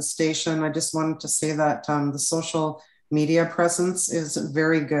team at the station, I just wanted to say that the social media presence is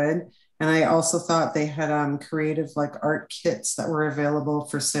very good. And I also thought they had creative like art kits that were available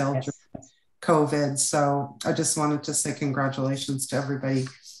for sale during COVID. So I just wanted to say congratulations to everybody.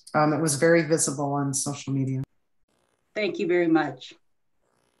 It was very visible on social media. Thank you very much.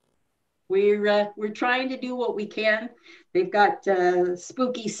 We're trying to do what we can. They've got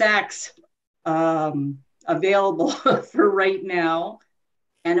spooky sacks available for right now.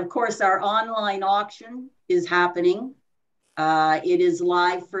 And of course, our online auction is happening. It is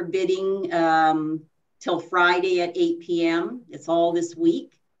live for bidding till Friday at 8 p.m. It's all this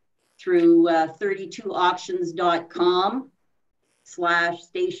week through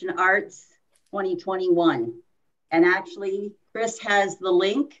 32auctions.com/stationarts2021. And actually, Chris has the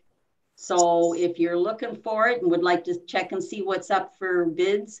link. So if you're looking for it and would like to check and see what's up for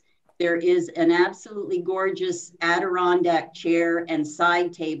bids, there is an absolutely gorgeous Adirondack chair and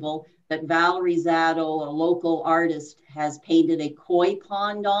side table that Valerie Zado, a local artist, has painted a koi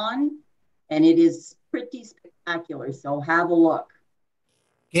pond on, and it is pretty spectacular. So have a look.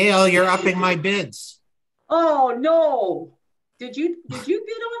 Gail, you're upping my bids. Oh no! Did you bid on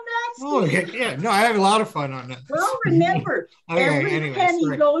that, Steve? Oh yeah, no, I had a lot of fun on that. Well, remember, every penny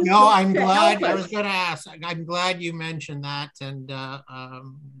sorry. goes. No, I'm to glad. help I was us. going to ask. I'm glad you mentioned that, and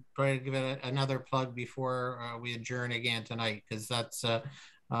try to give it another plug before we adjourn again tonight, because that's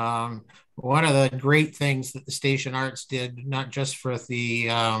one of the great things that the Station Arts did, not just for the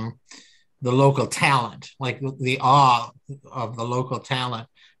local talent, like the awe of the local talent,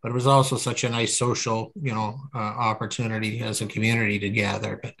 but it was also such a nice social, opportunity as a community to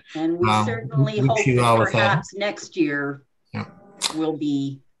gather. But, and we certainly hope that perhaps next year will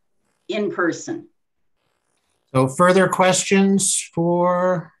be in person. So further questions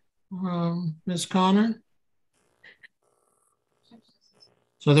for Ms. Connor?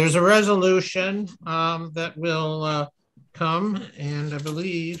 So there's a resolution that will come, and I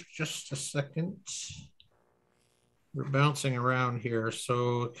believe, just a second, we're bouncing around here.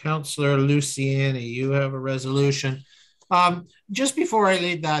 So Councillor Luciani, you have a resolution. Just before I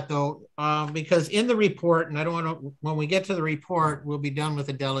leave that though, because in the report, and I don't want to, when we get to the report, we'll be done with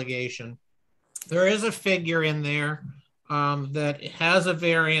the delegation. There is a figure in there that has a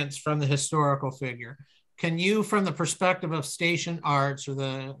variance from the historical figure. Can you, from the perspective of Station Arts or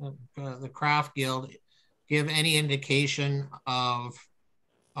the Craft Guild, give any indication of,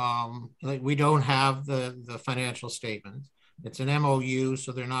 like, we don't have the financial statements. It's an MOU,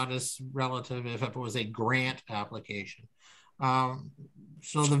 so they're not as relative if it was a grant application.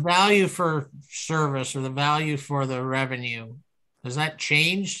 So the value for service or the value for the revenue, has that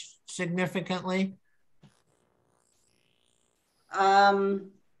changed significantly?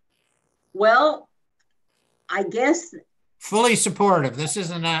 Well, I guess fully supportive. This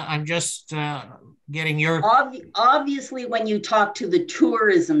isn't I'm just getting your obviously when you talk to the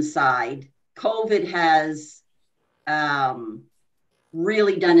tourism side, COVID has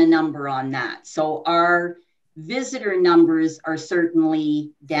really done a number on that. So our visitor numbers are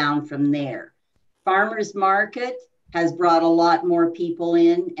certainly down from there. Farmers Market has brought a lot more people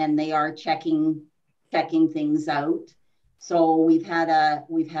in, and they are checking things out. So we've had a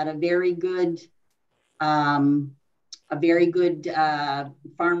very good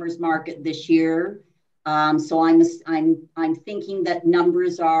farmers market this year. So I'm thinking that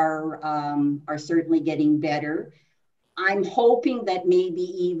numbers are certainly getting better. I'm hoping that maybe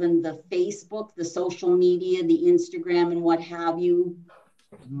even the Facebook, the social media, the Instagram, and what have you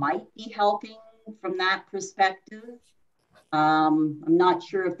might be helping from that perspective. I'm not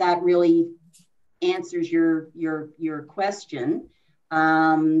sure if that really answers your question.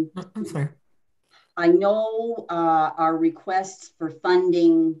 I know our requests for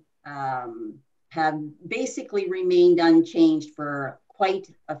funding have basically remained unchanged for quite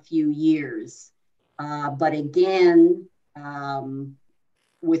a few years. But again,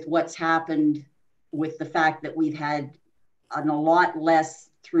 with what's happened with the fact that we've had a lot less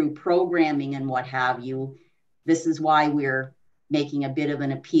through programming and what have you, this is why we're making a bit of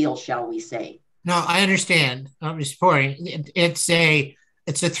an appeal, shall we say. No, I understand. I'm supporting. It's a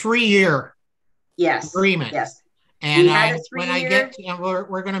 3-year Yes. agreement. Yes. And when I get to,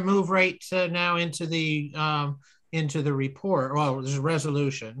 we're going to move right now into the report. Well, there's a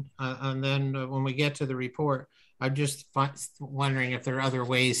resolution, and then when we get to the report, I'm just wondering if there are other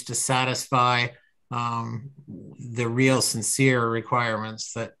ways to satisfy the real sincere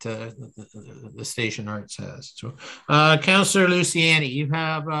requirements that the Station Arts has. So, Councillor Luciani, you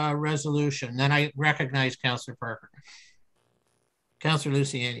have a resolution. Then I recognize Councillor Parker. Councillor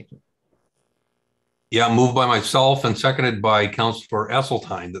Luciani. Yeah, moved by myself and seconded by Councillor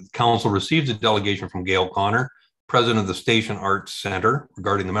Esseltine that the council receives a delegation from Gail Connor, president of the Station Arts Center,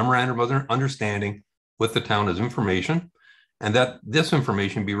 regarding the memorandum of understanding with the town as information, and that this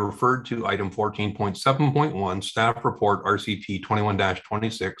information be referred to item 14.7.1 staff report RCP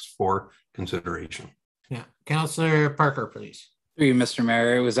 21-26 for consideration. Yeah, Councillor Parker, please. Through you, Mr.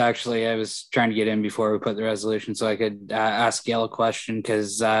 Mayor. It was actually, I was trying to get in before we put the resolution so I could ask Gail a question,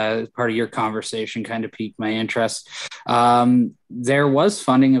 because part of your conversation kind of piqued my interest. There was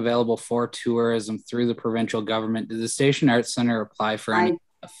funding available for tourism through the provincial government. Did the Station Arts Center apply for any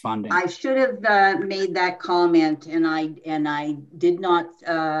funding? I should have made that comment, and I did not.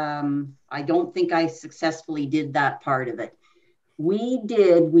 I don't think I successfully did that part of it.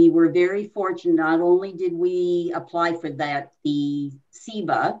 We were very fortunate. Not only did we apply for the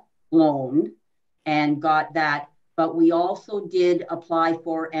CEBA loan and got that, but we also did apply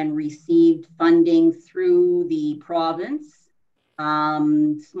for and received funding through the province,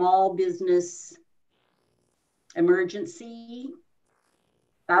 small business emergency.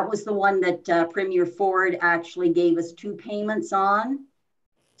 That was the one that Premier Ford actually gave us 2 payments on.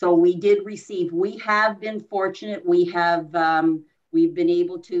 So we did receive, we have been fortunate. We've been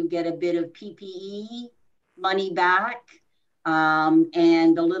able to get a bit of PPE money back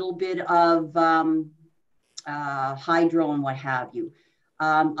and a little bit of hydro and what have you.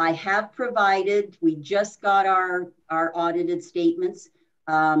 I have provided, we just got our audited statements.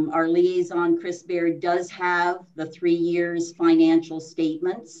 Our liaison, Chris Baird, does have the 3 years financial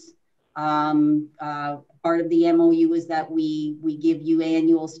statements. Part of the MOU is that we give you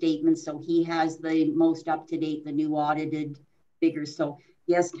annual statements. So he has the most up-to-date, the new audited figures. So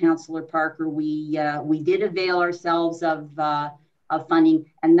yes, Councillor Parker, we did avail ourselves of funding.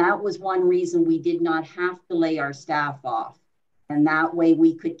 And that was one reason we did not have to lay our staff off. And that way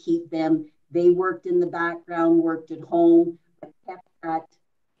we could keep them. They worked in the background, worked at home, but kept that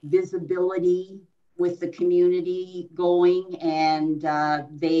visibility with the community going. And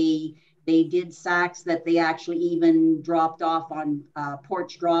they did SACs that they actually even dropped off on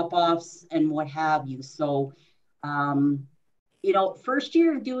porch drop-offs and what have you. So, you know, first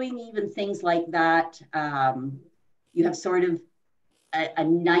year of doing even things like that, you have sort of a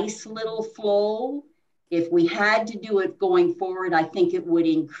nice little flow. If we had to do it going forward, I think it would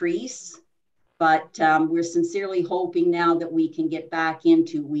increase. But we're sincerely hoping now that we can get back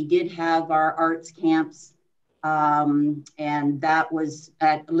into, we did have our arts camps, and that was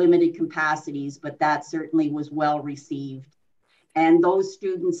at limited capacities, but that certainly was well received. And those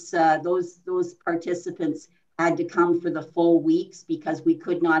students, those participants had to come for the full weeks because we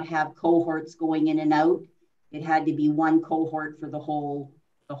could not have cohorts going in and out. It had to be one cohort for the whole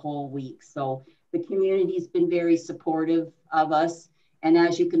week. So the community's been very supportive of us. And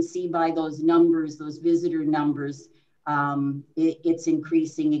as you can see by those numbers, those visitor numbers, it's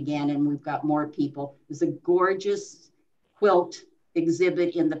increasing again, and we've got more people. There's a gorgeous quilt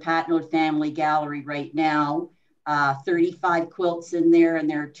exhibit in the Patnode Family Gallery right now. 35 quilts in there, and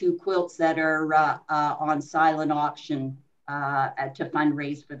there are 2 quilts that are on silent auction to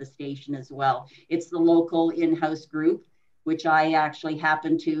fundraise for the station as well. It's the local in-house group, which I actually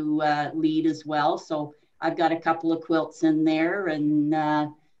happen to lead as well. So I've got a couple of quilts in there, and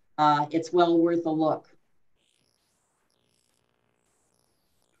it's well worth a look.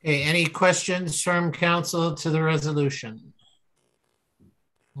 Okay, any questions from council to the resolution?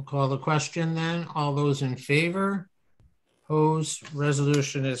 We'll call the question then. All those in favor? Opposed?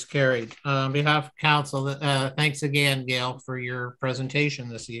 Resolution is carried. On behalf of council, thanks again, Gail, for your presentation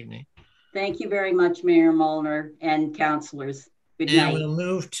this evening. Thank you very much, Mayor Molnar and councillors. Good night. We'll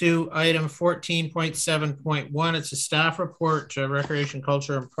move to item 14.7.1. It's a staff report to Recreation,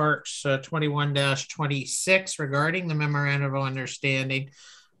 Culture and Parks 21-26 regarding the memorandum of understanding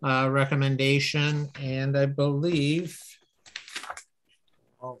recommendation. And I believe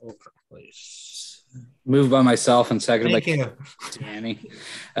all over the place. Moved by myself and seconded by Danny.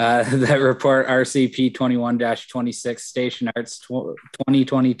 That report RCP 21-26 Station Arts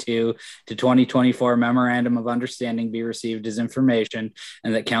 2022 to 2024 Memorandum of Understanding be received as information,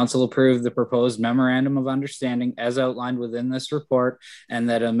 and that council approve the proposed Memorandum of Understanding as outlined within this report, and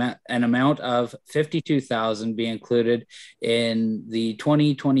that an amount of $52,000 be included in the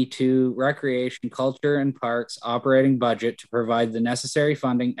 2022 Recreation, Culture, and Parks operating budget to provide the necessary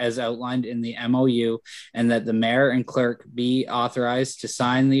funding as outlined in the MOU, and that the mayor and clerk be authorized to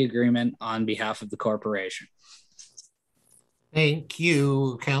sign the agreement on behalf of the corporation. Thank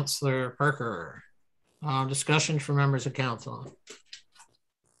you, Councillor Parker. Discussion for members of council.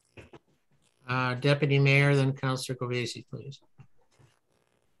 Deputy Mayor, then Councillor Kovesi, please.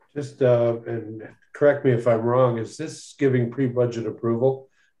 Just, and correct me if I'm wrong, is this giving pre-budget approval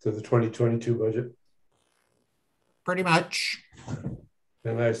to the 2022 budget? Pretty much.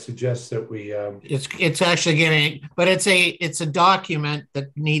 And I suggest that we it's actually giving, but it's a document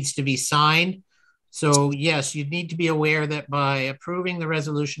that needs to be signed. So yes, you need to be aware that by approving the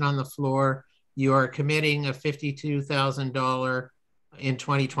resolution on the floor, you are committing a $52,000 in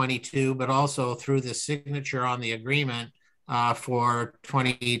 2022, but also through the signature on the agreement for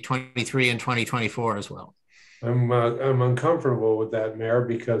 2023 and 2024 as well. I'm uncomfortable with that, Mayor,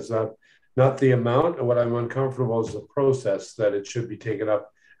 because not the amount. What I'm uncomfortable is the process that it should be taken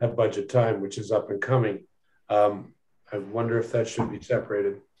up at budget time, which is up and coming. I wonder if that should be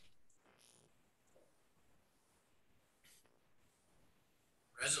separated.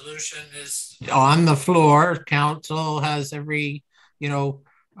 Resolution is on the floor. Council has every, to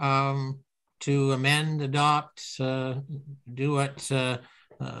amend, adopt, do what,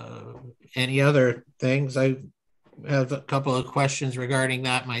 any other things. I have a couple of questions regarding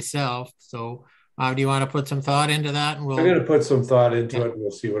that myself. So do you want to put some thought into that? And I'm going to put some thought into it and we'll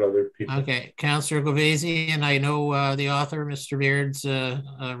see what other people. Okay. Councillor Kovesi, and I know the author, Mr. Beard's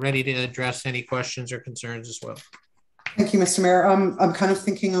ready to address any questions or concerns as well. Thank you, Mr. Mayor. I'm kind of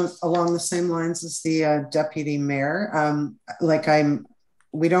thinking along the same lines as the deputy mayor.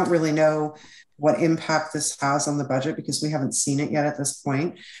 We don't really know what impact this has on the budget because we haven't seen it yet at this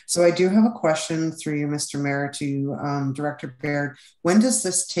point. So I do have a question through you, Mr. Mayor, to Director Baird. When does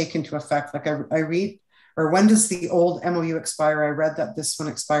this take into effect? Like I read, or when does the old MOU expire? I read that this one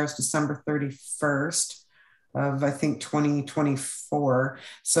expires December 31st of, I think, 2024.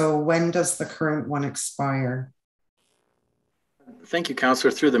 So when does the current one expire? Thank you,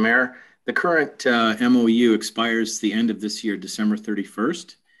 Councillor. Through the Mayor, the current MOU expires the end of this year, December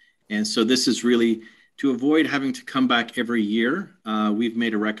 31st. And so this is really to avoid having to come back every year. We've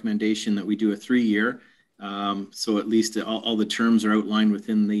made a recommendation that we do a 3-year. So at least all the terms are outlined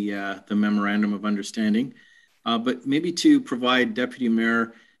within the Memorandum of Understanding. But maybe to provide Deputy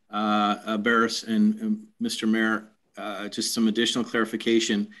Mayor Barris and Mr. Mayor just some additional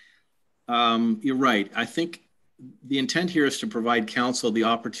clarification. You're right. I think the intent here is to provide council the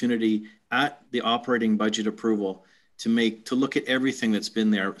opportunity at the operating budget approval to look at everything that's been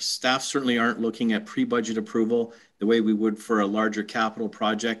there. Staff certainly aren't looking at pre-budget approval the way we would for a larger capital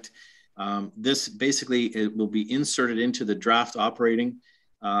project. This basically, it will be inserted into the draft operating.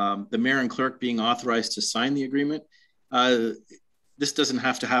 The mayor and clerk being authorized to sign the agreement. This doesn't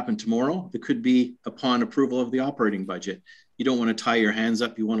have to happen tomorrow. It could be upon approval of the operating budget. You don't want to tie your hands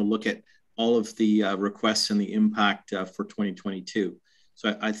up. You want to look at all of the requests and the impact for 2022.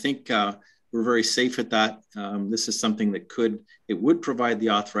 So I think we're very safe at that. This is something that would provide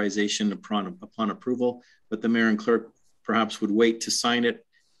the authorization upon approval, but the mayor and clerk perhaps would wait to sign it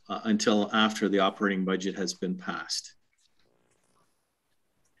until after the operating budget has been passed.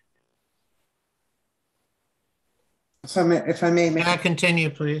 If I may continue,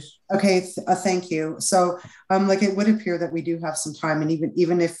 please. Okay, thank you. So, it would appear that we do have some time, and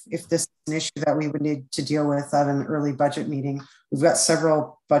even if this is an issue that we would need to deal with at an early budget meeting, we've got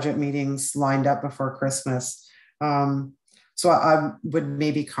several budget meetings lined up before Christmas. So I would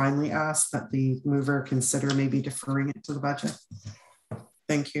maybe kindly ask that the mover consider maybe deferring it to the budget.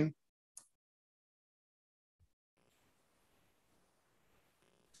 Thank you.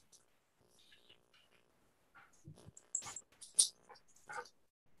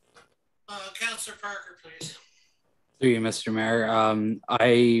 Councillor Parker, please. Through you, Mr. Mayor.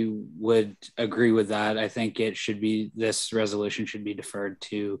 I would agree with that. I think this resolution should be deferred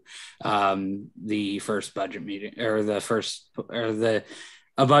to the first budget meeting or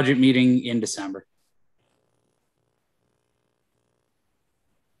a budget meeting in December.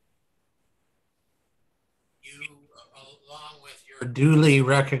 You, along with your duly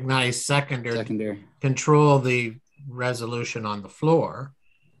recognized seconder, control the resolution on the floor.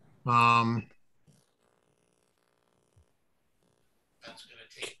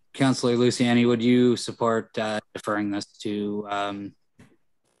 Councillor Luciani, would you support deferring this to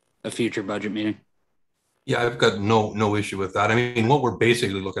a future budget meeting? Yeah, I've got no issue with that. I mean, what we're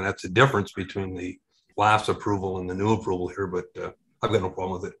basically looking at is the difference between the last approval and the new approval here, but I've got no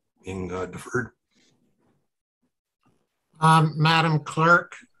problem with it being deferred. Madam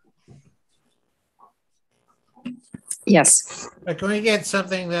Clerk. Yes. Can we get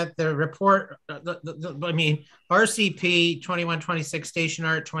something that the report, I mean, RCP 2126 Station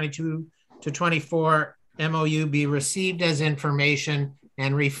Art 22 to 24 MOU be received as information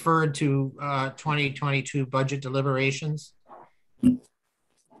and referred to 2022 budget deliberations?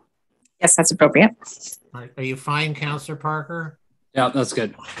 Yes, that's appropriate. Are you fine, Councillor Parker? Yeah, that's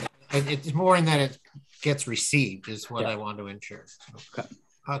good. It's more in that it gets received is what I want to ensure. Okay.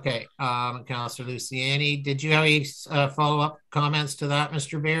 Okay, Councillor Luciani, did you have any follow-up comments to that,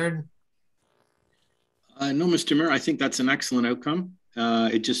 Mr. Baird? No, Mr. Mayor, I think that's an excellent outcome.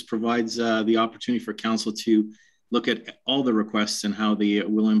 It just provides the opportunity for council to look at all the requests and how they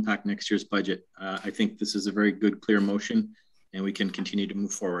will impact next year's budget. I think this is a very good, clear motion, and we can continue to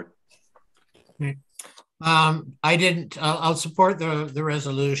move forward. Okay. I'll support the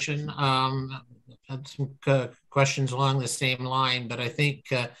resolution. Had some questions along the same line, but I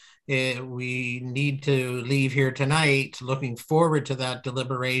think we need to leave here tonight looking forward to that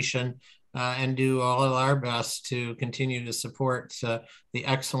deliberation and do all of our best to continue to support the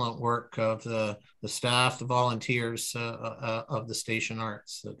excellent work of the staff, the volunteers of the Station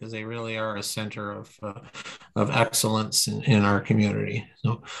Arts, because they really are a center of excellence in our community.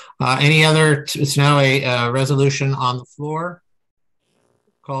 So any other, it's now a resolution on the floor.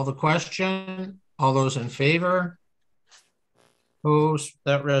 Call the question. All those in favor? Opposed?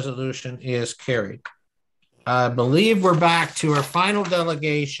 That resolution is carried. I believe we're back to our final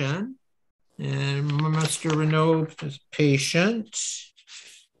delegation. And Mr. Renaud is patient.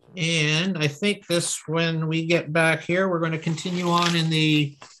 And I think when we get back here, we're going to continue on in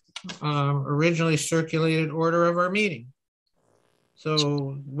the originally circulated order of our meeting.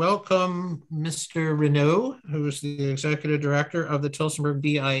 So welcome, Mr. Renaud, who is the Executive Director of the Tillsonburg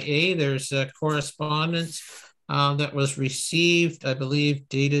BIA. There's a correspondence that was received, I believe,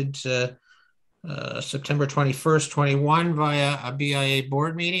 dated September 21st, 21 via a BIA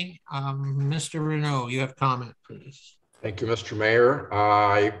board meeting. Mr. Renaud, you have comment, please. Thank you, Mr. Mayor.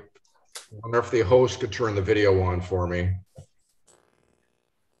 I wonder if the host could turn the video on for me.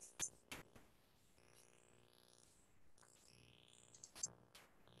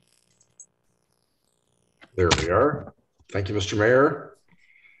 There we are. Thank you, Mr. Mayor.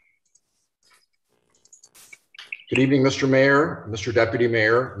 Good evening, Mr. Mayor, Mr. Deputy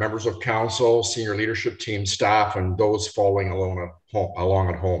Mayor, members of council, senior leadership team, staff, and those following along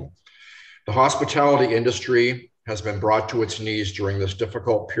at home. The hospitality industry has been brought to its knees during this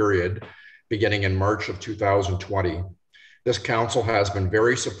difficult period, beginning in March of 2020. This council has been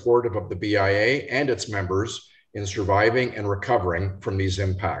very supportive of the BIA and its members in surviving and recovering from these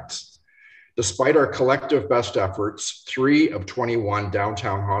impacts. Despite our collective best efforts, 3 of 21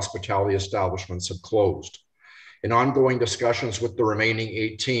 downtown hospitality establishments have closed. In ongoing discussions with the remaining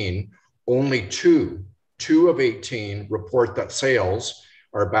 18, only two of 18 report that sales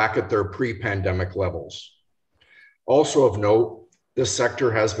are back at their pre-pandemic levels. Also of note, this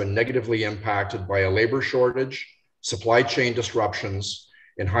sector has been negatively impacted by a labor shortage, supply chain disruptions,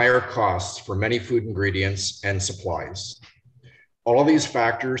 and higher costs for many food ingredients and supplies. All of these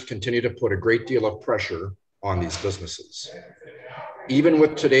factors continue to put a great deal of pressure on these businesses. Even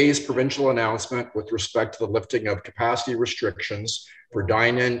with today's provincial announcement with respect to the lifting of capacity restrictions for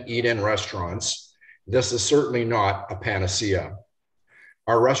dine-in, eat-in restaurants, this is certainly not a panacea.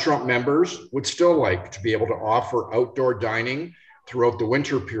 Our restaurant members would still like to be able to offer outdoor dining throughout the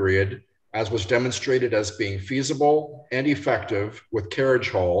winter period, as was demonstrated as being feasible and effective with Carriage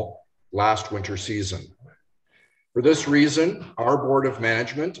Hall last winter season. For this reason, our Board of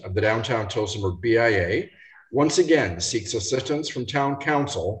Management of the Downtown Tillsonburg BIA once again seeks assistance from Town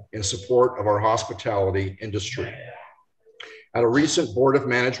Council in support of our hospitality industry. At a recent Board of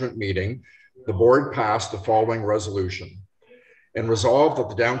Management meeting, the board passed the following resolution and resolved that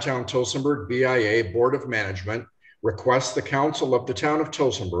the Downtown Tillsonburg BIA Board of Management requests the Council of the Town of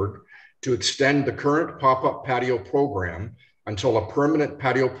Tillsonburg to extend the current pop-up patio program until a permanent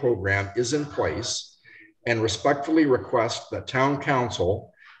patio program is in place, and respectfully request that Town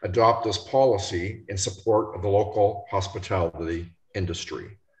Council adopt this policy in support of the local hospitality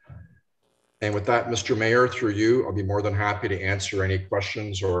industry. And with that, Mr. Mayor, through you, I'll be more than happy to answer any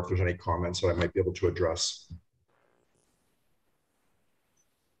questions or if there's any comments that I might be able to address.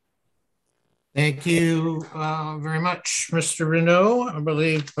 Thank you very much, Mr. Renaud. I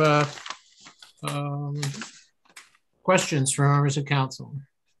believe questions from members of council.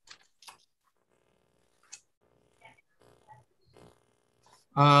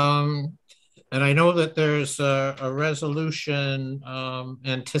 And I know that there's a resolution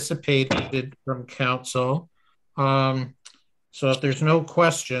anticipated from council. So if there's no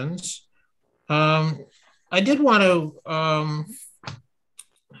questions, I did want to,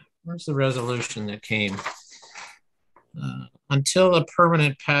 where's the resolution that came? Until a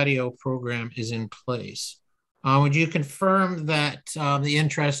permanent patio program is in place. Would you confirm that the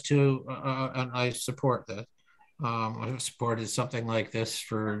interest to, and I support that, I've supported something like this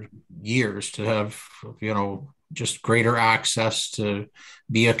for years to have, you know, just greater access to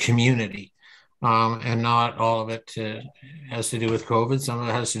be a community. And not all of it has to do with COVID. Some of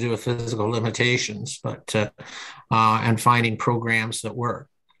it has to do with physical limitations, but and finding programs that work.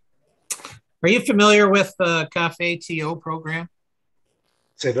 Are you familiar with the Cafe TO program?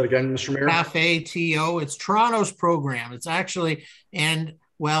 Say that again, Mr. Mayor. Cafe TO, it's Toronto's program. It's actually, and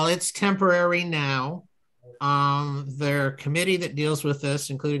well, it's temporary now. Their committee that deals with this,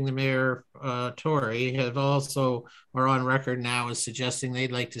 including the Mayor Tory, have also are on record now as suggesting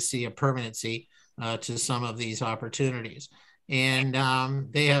they'd like to see a permanency to some of these opportunities. And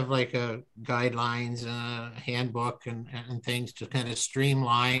they have like a guidelines and a handbook and things to kind of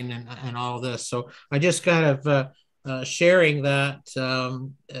streamline and all this. So I just kind of sharing that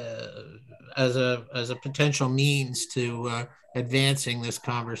as a potential means to advancing this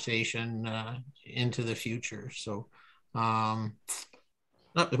conversation into the future. So not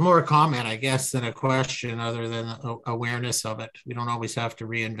more a comment, I guess, than a question, other than awareness of it. We don't always have to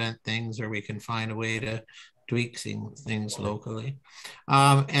reinvent things, or we can find a way to tweak things locally.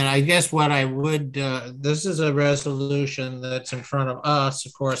 And I guess what I would, this is a resolution that's in front of us,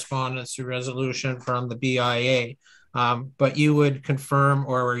 a correspondence to resolution from the BIA. But you would confirm,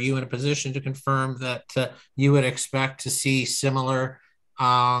 or are you in a position to confirm that you would expect to see similar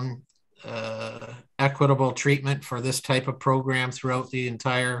equitable treatment for this type of program throughout the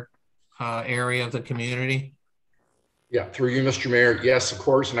entire area of the community? Yeah, through you, Mr. Mayor. Yes, of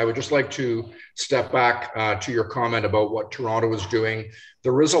course. And I would just like to step back to your comment about what Toronto is doing.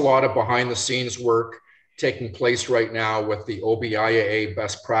 There is a lot of behind the scenes work taking place right now with the OBIAA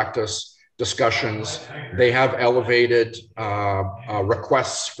best practice discussions. They have elevated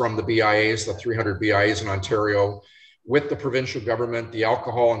requests from the BIAs, the 300 BIAs in Ontario, with the provincial government, the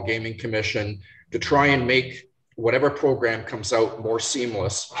Alcohol and Gaming Commission, to try and make whatever program comes out more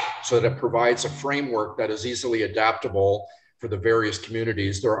seamless, so that it provides a framework that is easily adaptable for the various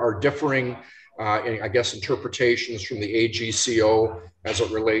communities. There are differing, I guess, interpretations from the AGCO as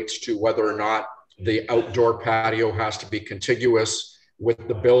it relates to whether or not the outdoor patio has to be contiguous with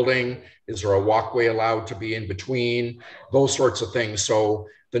the building. Is there a walkway allowed to be in between? Those sorts of things. So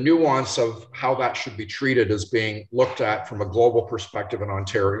the nuance of how that should be treated is being looked at from a global perspective in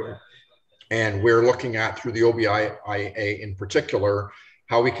Ontario. And we're looking at, through the OBIAA in particular,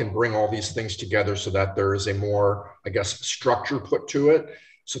 how we can bring all these things together so that there is a more, I guess, structure put to it,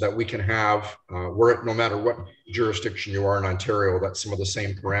 so that we can have, no matter what jurisdiction you are in Ontario, that some of the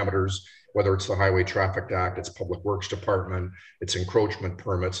same parameters, whether it's the Highway Traffic Act, it's Public Works Department, it's encroachment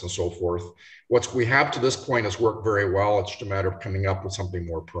permits and so forth. What we have to this point has worked very well. It's just a matter of coming up with something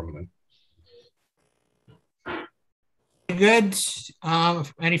more permanent. Good.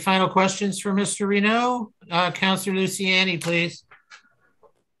 Any final questions for Mr. Renaud? Councillor Luciani, please.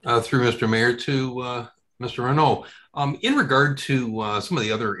 Through Mr. Mayor to Mr. Renaud. In regard to some of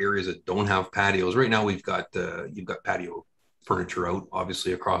the other areas that don't have patios, right now we've got you've got patio furniture out,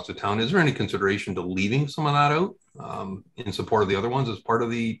 obviously, across the town. Is there any consideration to leaving some of that out in support of the other ones as part of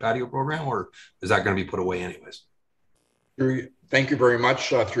the patio program, or is that going to be put away anyways? Thank you very much.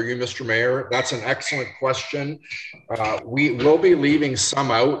 Through you, Mr. Mayor. That's an excellent question. We will be leaving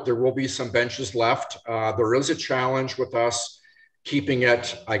some out. There will be some benches left. There is a challenge with us keeping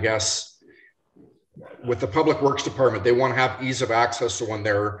it, I guess, with the Public Works Department. They want to have ease of access, so when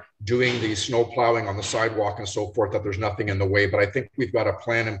they're doing the snow plowing on the sidewalk and so forth, that there's nothing in the way. But I think we've got a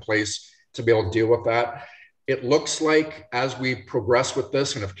plan in place to be able to deal with that. It looks like as we progress with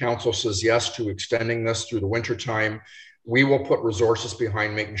this, and if council says yes to extending this through the winter time, we will put resources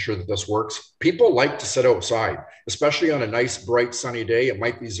behind making sure that this works. People like to sit outside, especially on a nice, bright, sunny day. It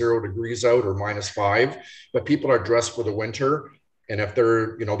might be 0 degrees out or -5, but people are dressed for the winter. And if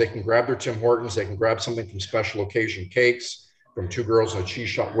they're, they can grab their Tim Hortons, they can grab something from Special Occasion Cakes, from Two Girls in a Cheese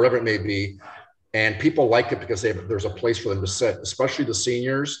Shop, wherever it may be. And people like it because there's a place for them to sit, especially the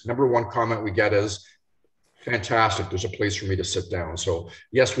seniors. Number one comment we get is, fantastic, there's a place for me to sit down. So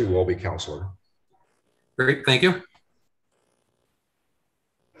yes, we will be, Councillor. Great, thank you.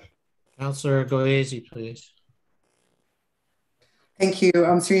 Councillor Goese, please. Thank you.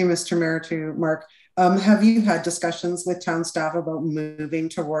 Through you, Mr. Mayor, to Mark. Have you had discussions with town staff about moving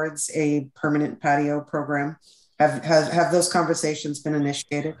towards a permanent patio program? Have those conversations been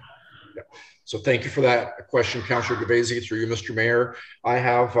initiated? Yeah. So thank you for that question, Councillor Gavese, through you, Mr. Mayor. I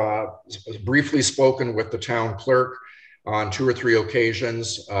have briefly spoken with the town clerk on 2 or 3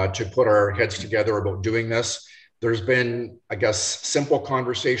 occasions to put our heads together about doing this. There's been, I guess, simple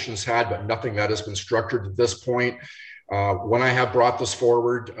conversations had, but nothing that has been structured at this point. When I have brought this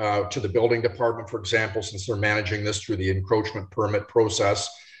forward to the building department, for example, since they're managing this through the encroachment permit process,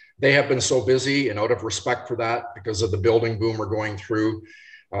 they have been so busy, and out of respect for that, because of the building boom we're going through,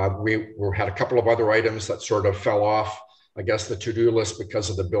 we had a couple of other items that sort of fell off, I guess, the to-do list because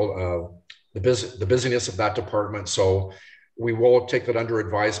of the busyness of that department. So we will take that under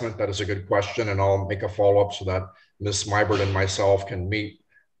advisement. That is a good question, and I'll make a follow-up so that Ms. Mybert and myself can meet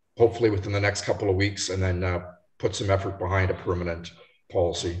hopefully within the next couple of weeks, and then put some effort behind a permanent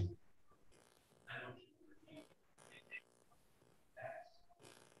policy.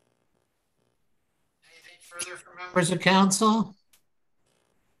 Anything further from members of council?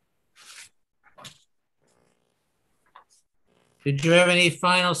 Did you have any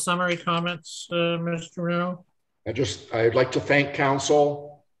final summary comments, Mr. Renaud? I'd like to thank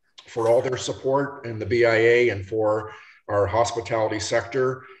council for all their support and the BIA and for our hospitality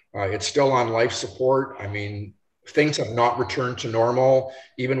sector. It's still on life support. I mean, things have not returned to normal.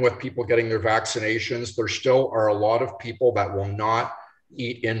 Even with people getting their vaccinations, there still are a lot of people that will not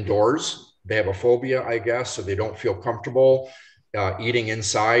eat indoors. They have a phobia, I guess, so they don't feel comfortable eating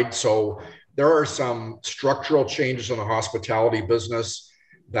inside. So there are some structural changes in the hospitality business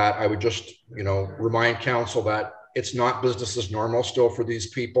that I would just, remind council that it's not business as normal still for these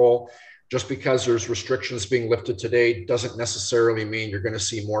people. Just because there's restrictions being lifted today doesn't necessarily mean you're going to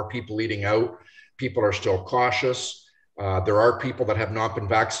see more people eating out. People are still cautious. There are people that have not been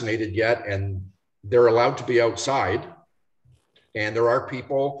vaccinated yet, and they're allowed to be outside. And there are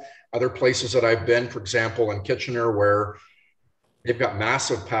people, other places that I've been, for example, in Kitchener, where they've got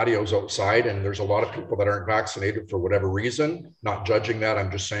massive patios outside, and there's a lot of people that aren't vaccinated for whatever reason. Not judging that,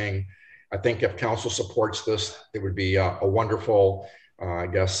 I'm just saying, I think if council supports this, it would be a wonderful,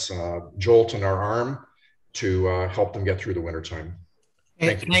 jolt in our arm to help them get through the wintertime.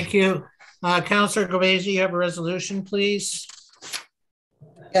 Thank you. Councillor Gavese, you have a resolution, please.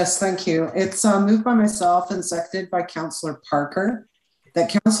 Yes, thank you. It's moved by myself and seconded by Councillor Parker that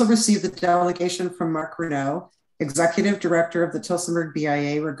council receive the delegation from Mark Renaud, Executive Director of the Tillsonburg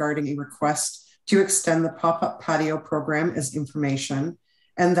BIA, regarding a request to extend the pop-up patio program as information,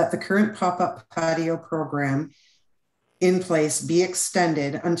 and that the current pop-up patio program in place be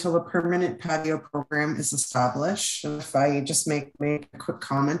extended until a permanent patio program is established. If I just make a quick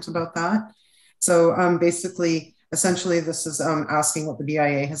comment about that. So essentially this is asking what the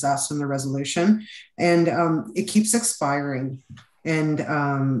BIA has asked in the resolution, and it keeps expiring. And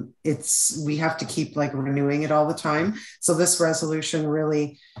we have to keep renewing it all the time. So this resolution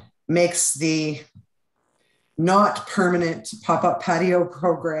really makes the not permanent pop-up patio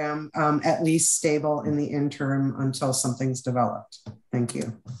program at least stable in the interim until something's developed. Thank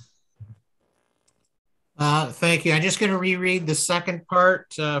you. Thank you. I'm just going to reread the second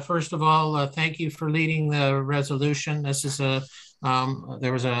part. First of all, thank you for leading the resolution. This is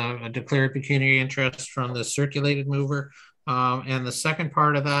there was a declared pecuniary interest from the circulated mover. And the second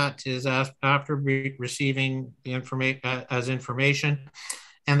part of that is after receiving the information,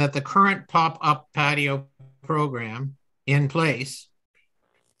 and that the current pop-up patio program in place,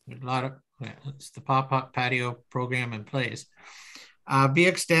 it's the pop-up patio program in place, be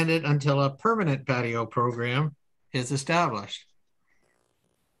extended until a permanent patio program is established.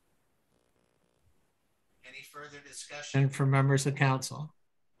 Any further discussion from members of council?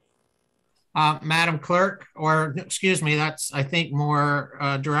 Madam Clerk, or excuse me, that's, I think,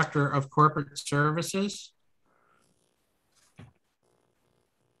 more Director of Corporate Services.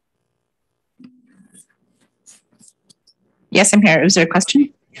 Yes, I'm here. Is there a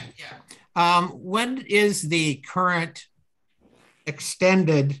question? Yeah. When is the current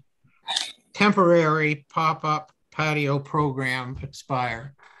extended temporary pop-up patio program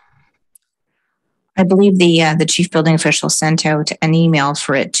expire? I believe the chief building official sent out an email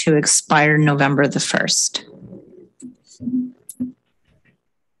for it to expire November the 1st.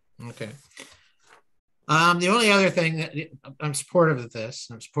 Okay. The only other thing that I'm supportive of this,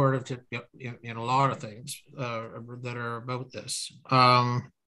 I'm supportive to in a lot of things that are about this.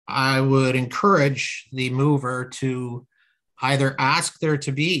 I would encourage the mover to either ask there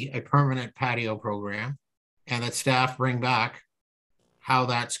to be a permanent patio program and that staff bring back how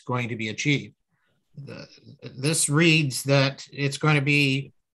that's going to be achieved. This reads that it's going to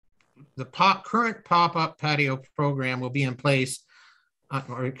be the current pop-up patio program will be in place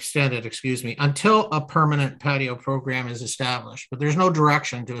or extended, excuse me, until a permanent patio program is established. But there's no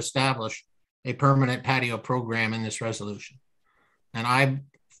direction to establish a permanent patio program in this resolution. And I,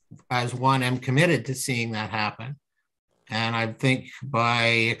 as one, am committed to seeing that happen. And I think by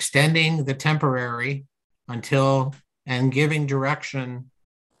extending the temporary until and giving direction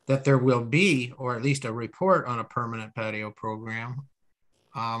that there will be, or at least a report on a permanent patio program,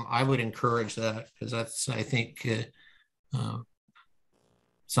 I would encourage that, because that's, I think,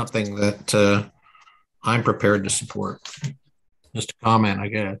 something that I'm prepared to support. Just a comment, I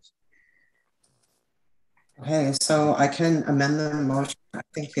guess. Okay, so I can amend the motion. I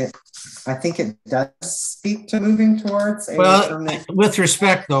think it does speak to moving towards a permanent. With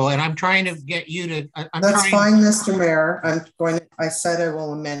respect, though, and I'm trying to get you to. That's fine, Mr. Mayor. I said I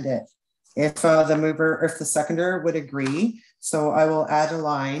will amend it if if the seconder would agree. So I will add a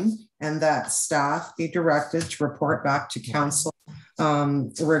line, and that staff be directed to report back to council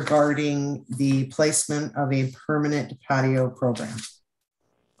regarding the placement of a permanent patio program.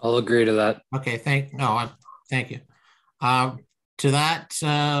 I'll agree to that. Okay, thank you. To that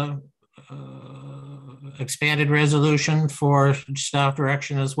expanded resolution for staff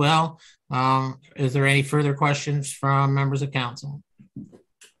direction as well. Is there any further questions from members of council?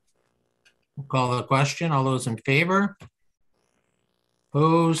 We'll call the question. All those in favor?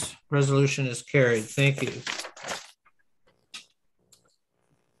 Opposed? Resolution is carried. Thank you.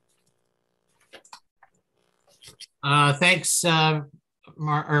 Thanks,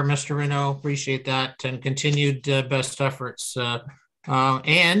 Mr. Renault, appreciate that, and continued best efforts.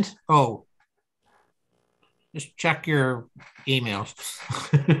 Just check your emails.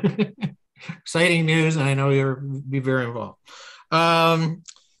 Exciting news, and I know you'll be very involved.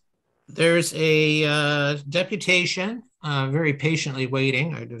 There's a deputation, very patiently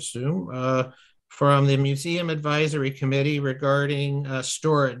waiting, I'd assume, from the Museum Advisory Committee regarding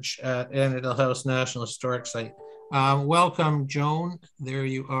storage at Annandale House National Historic Site. Welcome, Joan. There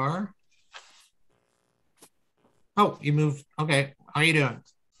you are. Oh, you moved. Okay. How are you doing?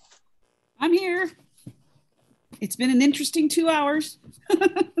 I'm here. It's been an interesting 2 hours.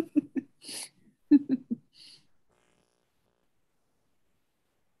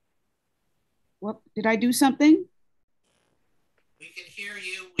 What, did I do something? We can hear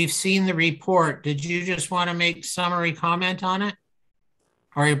you. We've seen the report. Did you just want to make summary comment on it?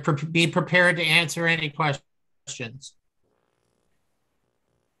 Or be prepared to answer any questions?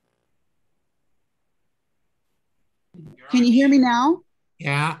 Can you hear me now?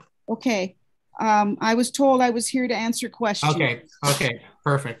 Yeah. Okay. I was told I was here to answer questions. Okay,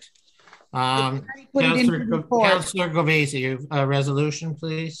 perfect. Councillor Govesi, a resolution,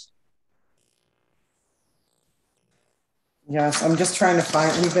 please. Yes, I'm just trying to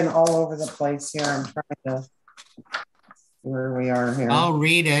find, we've been all over the place here. I'm trying to, where we are here. I'll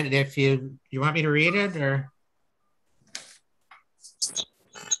read it if you want me to read it, or?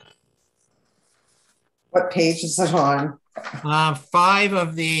 What page is it on? 5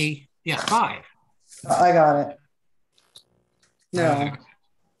 of the, 5. I got it. No,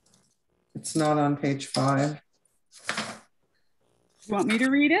 it's not on page 5. You want me to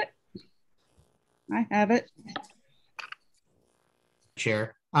read it? I have it.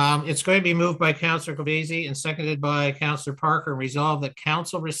 Chair. It's going to be moved by Councillor Govesi and seconded by Councillor Parker. Resolved that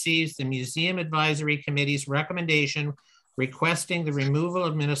council receives the Museum Advisory Committee's recommendation requesting the removal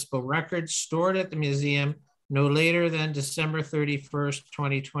of municipal records stored at the museum no later than December 31st,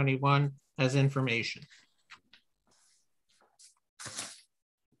 2021 as information.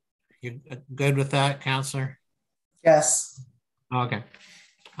 You good with that, Councillor? Yes. Okay.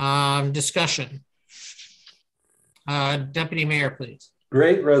 Discussion. Deputy Mayor, please.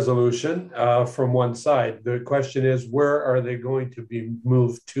 Great resolution from one side. The question is, where are they going to be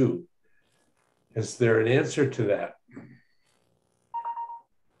moved to? Is there an answer to that?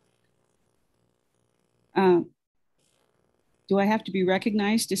 Do I have to be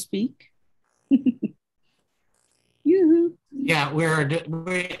recognized to speak? Yoo-hoo. Yeah,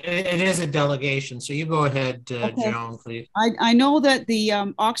 it is a delegation, so you go ahead, okay. Joan, please. I know that the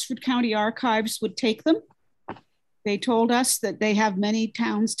Oxford County Archives would take them. They told us that they have many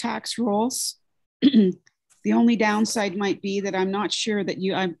towns' tax rolls. The only downside might be that I'm not sure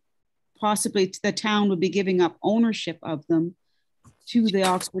that possibly the town would be giving up ownership of them to the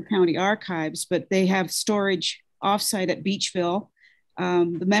Oxford County Archives, but they have storage offsite at Beachville.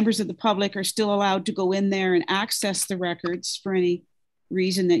 The members of the public are still allowed to go in there and access the records for any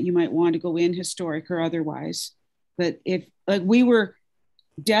reason that you might want to go in, historic or otherwise. But if we were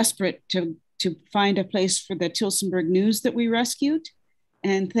desperate to find a place for the Tillsonburg News that we rescued,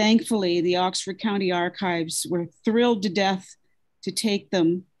 and thankfully the Oxford County Archives were thrilled to death to take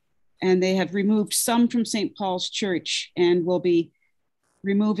them, and they have removed some from St. Paul's Church and will be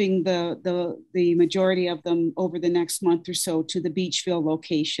removing the majority of them over the next month or so to the Beachville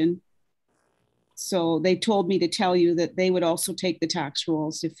location. So they told me to tell you that they would also take the tax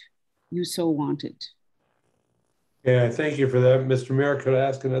rolls if you so wanted. Yeah, thank you for that. Mr. Mayor, could I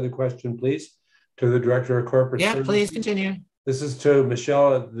ask another question, please, to the Director of Corporate Services? Yeah, please continue. This is to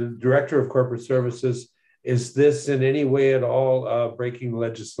Michelle, the Director of Corporate Services. Is this in any way at all breaking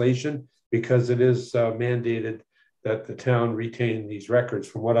legislation? Because it is mandated that the town retain these records,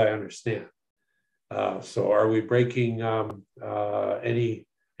 from what I understand. So are we breaking any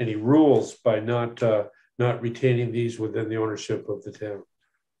rules by not retaining these within the ownership of the town?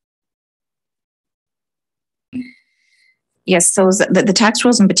 Yes, so the tax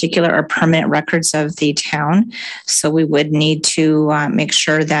rolls in particular are permanent records of the town. So we would need to make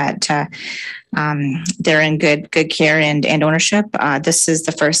sure that they're in good care and ownership. This is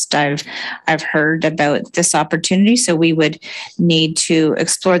the first I've heard about this opportunity. So we would need to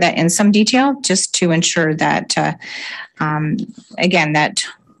explore that in some detail just to ensure that, again, that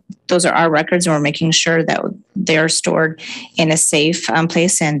those are our records and we're making sure that they're stored in a safe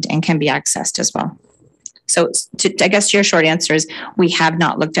place and can be accessed as well. So I guess your short answer is we have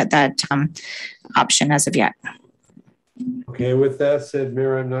not looked at that option as of yet. Okay, with that said,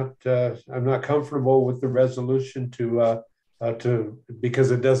 Mayor, I'm not comfortable with the resolution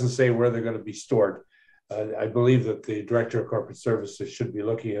because it doesn't say where they're going to be stored. I believe that the Director of Corporate Services should be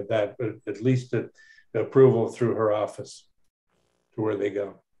looking at that, but at least the approval through her office to where they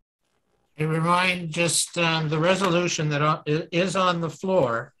go. I remind just the resolution that is on the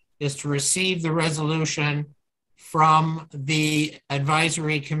floor is to receive the resolution from the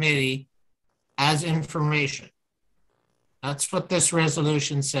advisory committee as information. That's what this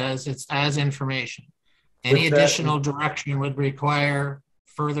resolution says. It's as information. Any additional direction would require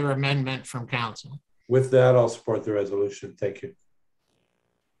further amendment from council. With that, I'll support the resolution. Thank you.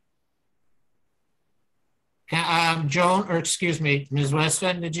 Joan, or excuse me, Ms.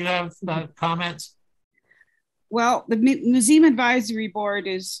 Weston, did you have comments? Well, the Museum Advisory Board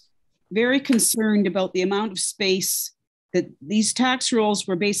is very concerned about the amount of space that these tax rolls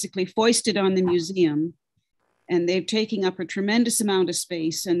were basically foisted on the museum, and they're taking up a tremendous amount of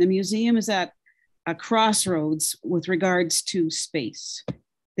space, and the museum is at a crossroads with regards to space.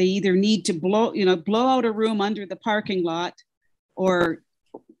 They either need to blow out a room under the parking lot, or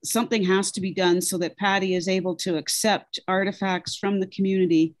something has to be done so that Patty is able to accept artifacts from the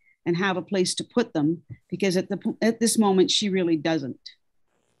community and have a place to put them, because at this moment she really doesn't.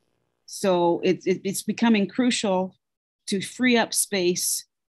 So it's becoming crucial to free up space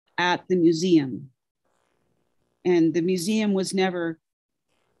at the museum. And the museum was never,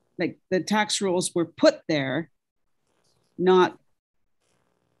 like, the tax rolls were put there, not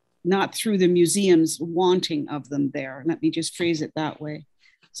through the museum's wanting of them there. Let me just phrase it that way.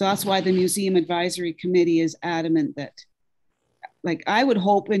 So that's why the Museum Advisory Committee is adamant that, like, I would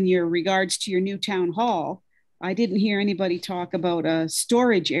hope in your regards to your new town hall, I didn't hear anybody talk about a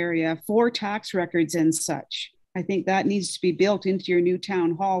storage area for tax records and such. I think that needs to be built into your new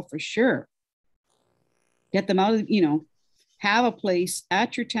town hall for sure. Get them out of, have a place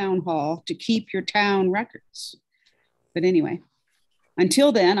at your town hall to keep your town records. But anyway,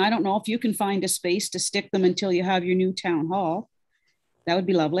 until then, I don't know if you can find a space to stick them until you have your new town hall. That would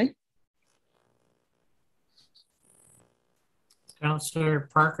be lovely. Councillor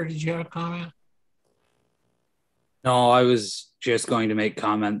Parker, did you have a comment? No, I was just going to make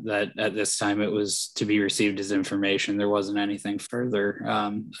comment that at this time it was to be received as information. There wasn't anything further,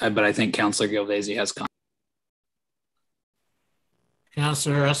 but I think Councillor Gildese has comment.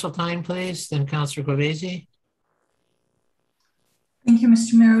 Councillor Esseltine, please, then Councillor Gildese. Thank you,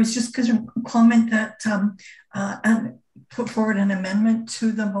 Mr. Mayor. It was just because a comment that put forward an amendment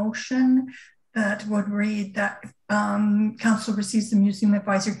to the motion that would read that Council receives the Museum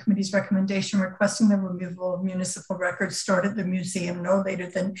Advisory Committee's recommendation requesting the removal of municipal records stored at the museum no later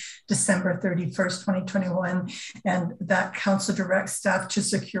than December 31st, 2021, and that Council directs staff to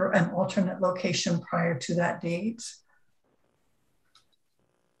secure an alternate location prior to that date.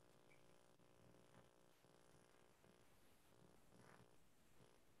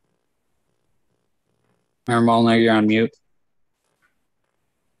 Mayor Molnar, you're on mute.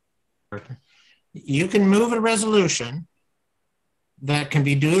 You can move a resolution that can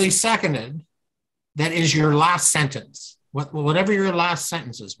be duly seconded that is your last sentence. whatever your last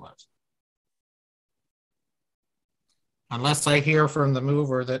sentences was. Unless I hear from the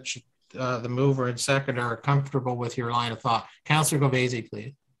mover that the mover and seconder are comfortable with your line of thought. Councillor Govesi,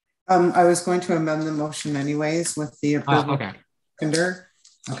 please. I was going to amend the motion anyways with the approval. Okay. Seconder.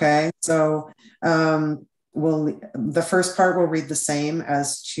 Okay, so the first part will read the same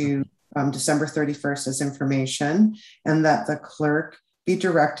as to December 31st as information, and that the clerk be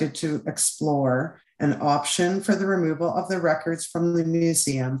directed to explore an option for the removal of the records from the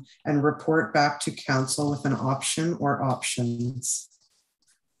museum and report back to council with an option or options.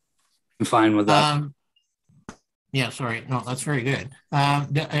 I'm fine with that. Yeah, sorry. No, that's very good.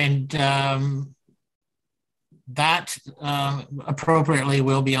 That appropriately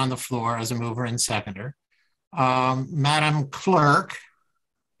will be on the floor as a mover and seconder. Madam Clerk,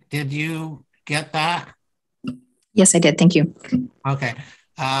 did you get that? Yes, I did. Thank you. Okay.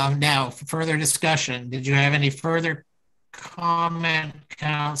 Now, for further discussion, did you have any further comment,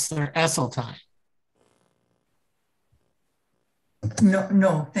 Councillor Esseltine?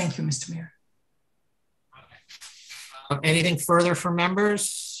 No, thank you, Mr. Mayor. Anything further from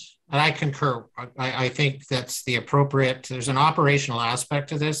members? And I concur. I think that's the appropriate, there's an operational aspect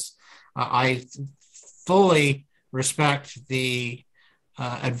to this. I fully respect the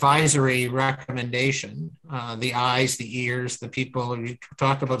advisory recommendation, the eyes, the ears, the people. We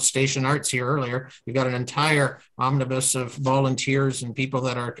talked about Station Arts here earlier. We've got an entire omnibus of volunteers and people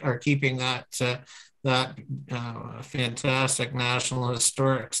that are keeping that fantastic National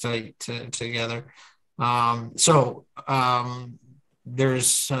Historic Site together.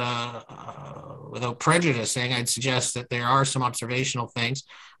 There's, without prejudicing, I'd suggest that there are some observational things,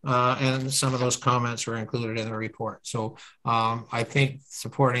 and some of those comments were included in the report. So I think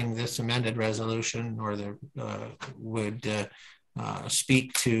supporting this amended resolution or would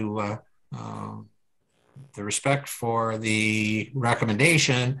speak to the respect for the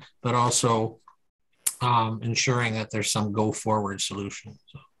recommendation, but also ensuring that there's some go forward solution.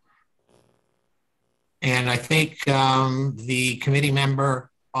 So. And I think the committee member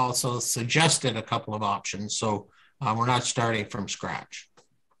also suggested a couple of options. So we're not starting from scratch.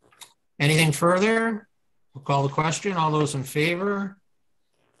 Anything further? We'll call the question. All those in favor?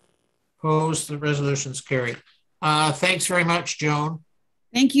 Opposed? The resolution's carried. Thanks very much, Joan.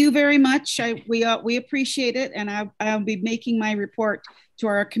 Thank you very much. We appreciate it. And I'll be making my report to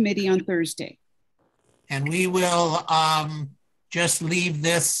our committee on Thursday. And we will just leave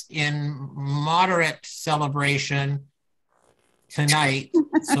this in moderate celebration tonight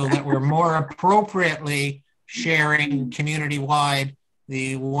so that we're more appropriately sharing community-wide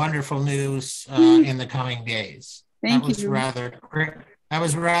the wonderful news in the coming days. Thank you. That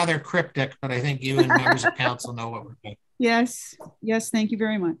was rather cryptic, but I think you and members of council know what we're doing. Yes, thank you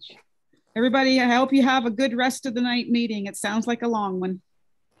very much. Everybody, I hope you have a good rest of the night meeting. It sounds like a long one.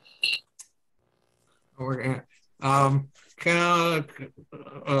 Are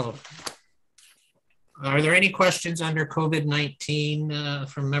there any questions under COVID-19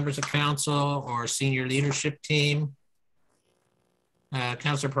 from members of council or senior leadership team?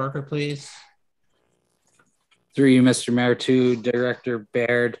 Councillor Parker, please. Through you, Mr. Mayor, to Director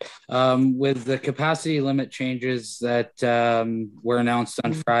Baird. With the capacity limit changes that were announced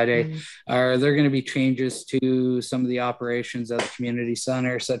on Friday, are there going to be changes to some of the operations at the community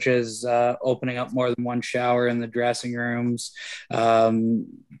center, such as opening up more than one shower in the dressing rooms,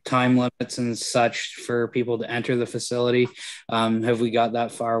 time limits and such for people to enter the facility? Have we got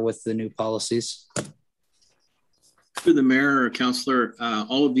that far with the new policies? Through the mayor or councillor,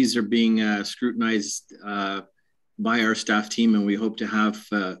 all of these are being scrutinized by our staff team, and we hope to have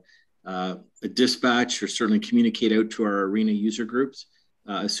a dispatch or certainly communicate out to our arena user groups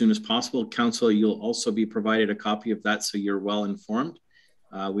as soon as possible. Council, you'll also be provided a copy of that so you're well informed.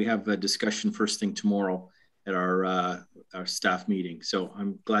 We have a discussion first thing tomorrow at our staff meeting. So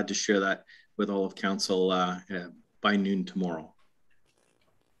I'm glad to share that with all of council by noon tomorrow.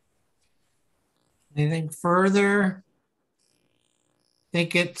 Anything further? I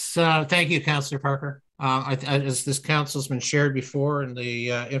think it's, thank you, Councillor Parker. As this council's been shared before, and the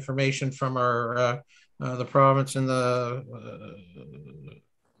information from our the province and the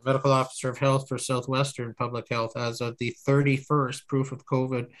medical officer of health for Southwestern Public Health, as of the 31st, proof of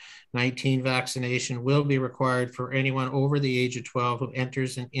COVID-19 vaccination will be required for anyone over the age of 12 who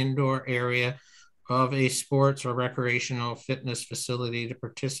enters an indoor area of a sports or recreational fitness facility to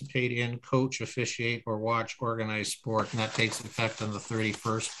participate in, coach, officiate, or watch organized sport. And that takes effect on the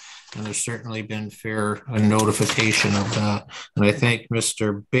 31st. And there's certainly been fair notification of that. And I thank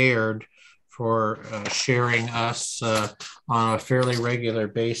Mr. Baird sharing us on a fairly regular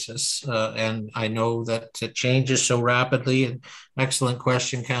basis. And I know that it changes so rapidly. And excellent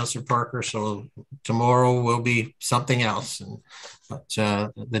question, Councillor Parker. So tomorrow will be something else. But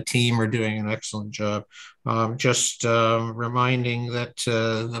the team are doing an excellent job. Just reminding that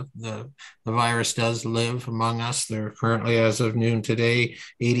the virus does live among us. There are currently, as of noon today,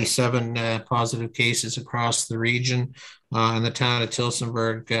 87 positive cases across the region. And the town of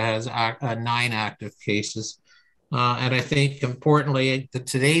Tillsonburg has 9 active cases. And I think importantly,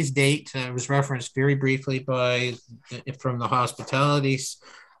 today's date was referenced very briefly from the hospitality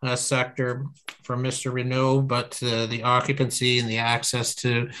sector from Mr. Renaud, but the occupancy and the access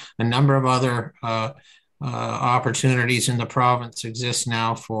to a number of other opportunities in the province exist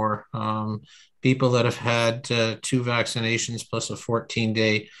now for people that have had 2 vaccinations plus a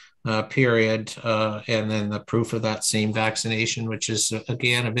 14-day period, and then the proof of that same vaccination, which is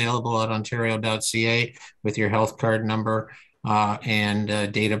again available at ontario.ca with your health card number and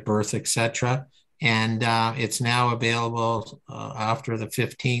date of birth, etc. And it's now available after the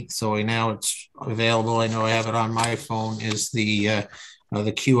 15th. So now it's available. I know I have it on my phone. Is the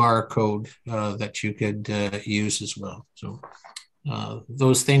QR code that you could use as well. So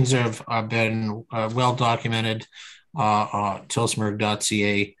those things have been well documented.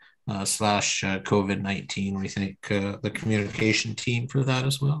 Tillsonburg.ca /COVID-19. We thank the communication team for that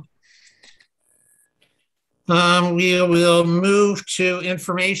as well. We will move to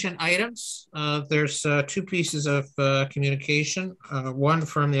information items. There's 2 pieces of communication, one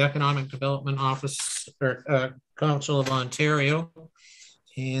from the Economic Development Office or Council of Ontario,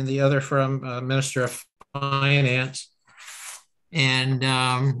 and the other from Minister of Finance. And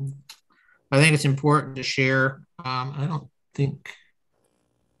I think it's important to share. I don't think.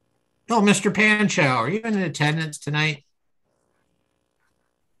 Oh, Mr. Panchow, are you in attendance tonight?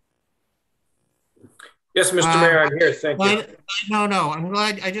 Yes, Mr. Mayor, I'm here. Thank you. No, I'm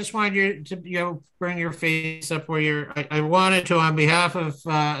glad. I just wanted you to bring your face up where you're. I wanted to, on behalf of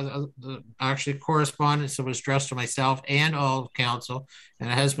actually correspondence that was addressed to myself and all of council, and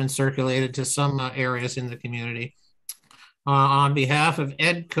it has been circulated to some areas in the community. On behalf of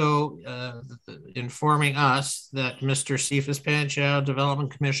EDCO, informing us that Mr. Cephas Panchow,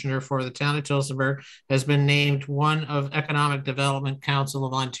 Development Commissioner for the town of Tillsonburg, has been named one of Economic Development Council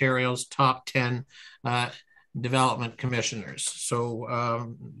of Ontario's top 10 development commissioners.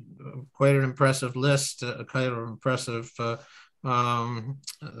 So quite an impressive list, quite an impressive, the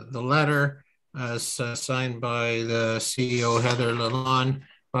letter signed by the CEO, Heather Lalonde,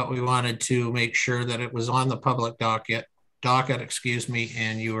 but we wanted to make sure that it was on the public docket,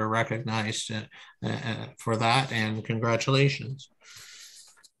 and you were recognized for that, and congratulations.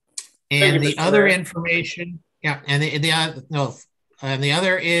 And the other information, and the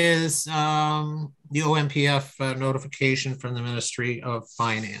other is the OMPF notification from the Ministry of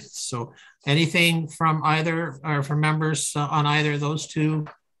Finance. So anything from either, or from members on either of those 2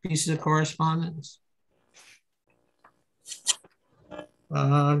 pieces of correspondence?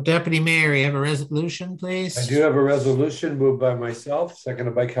 Deputy Mayor, you have a resolution, please? I do have a resolution moved by myself,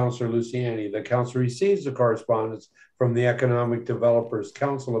 seconded by Councillor Luciani. The council receives the correspondence from the Economic Developers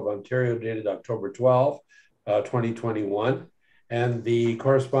Council of Ontario dated October 12, 2021, and the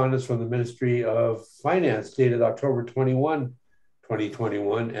correspondence from the Ministry of Finance dated October 21,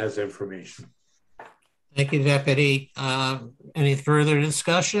 2021 as information. Thank you, Deputy. Any further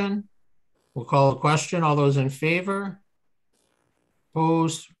discussion? We'll call a question. All those in favor?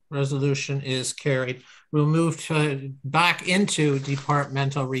 Opposed? Resolution is carried. We'll move back into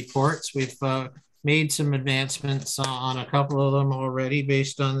departmental reports. We've made some advancements on a couple of them already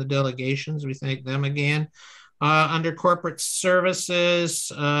based on the delegations. We thank them again. Under corporate services,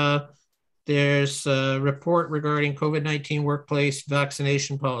 there's a report regarding COVID-19 workplace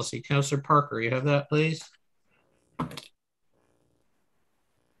vaccination policy. Councillor Parker, you have that, please?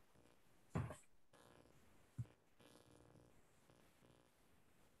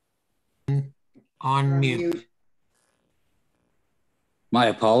 On mute. My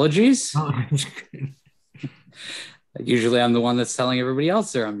apologies. Usually I'm the one that's telling everybody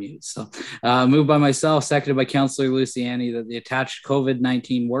else they're on mute. So moved by myself, seconded by Councillor Luciani, that the attached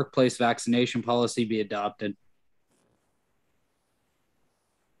COVID-19 workplace vaccination policy be adopted.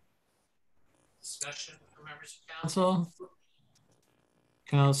 Discussion for members of council.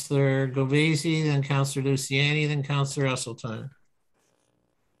 Councillor Govesi, then Councillor Luciani, then Councillor Esseltine.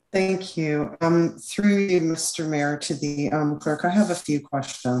 Thank you. Through you, Mr. Mayor, to the clerk, I have a few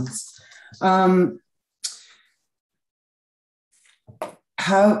questions. How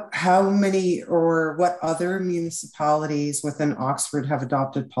how many or what other municipalities within Oxford have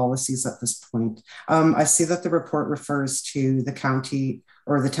adopted policies at this point? I see that the report refers to the county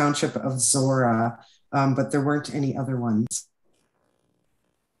or the township of Zora, but there weren't any other ones.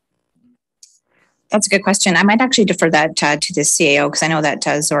 That's a good question. I might actually defer that to the CAO, because I know that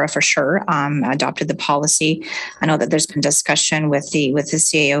Zora for sure adopted the policy. I know that there's been discussion with the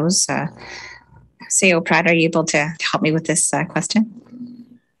CAOs. CAO Pratt, are you able to help me with this question?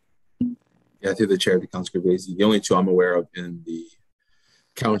 Yeah, through the chair of the council, the only two I'm aware of in the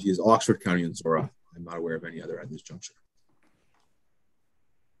county is Oxford County and Zora. I'm not aware of any other at this juncture.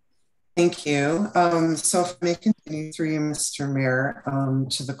 Thank you. So if I may continue through you, Mr. Mayor,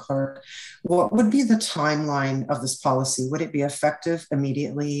 to the clerk, what would be the timeline of this policy? Would it be effective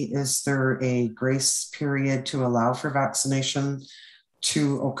immediately? Is there a grace period to allow for vaccination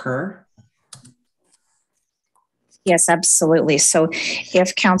to occur? Yes, absolutely. So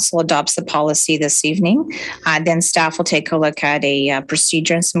if council adopts the policy this evening, then staff will take a look at a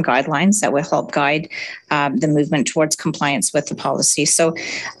procedure and some guidelines that will help guide the movement towards compliance with the policy. So,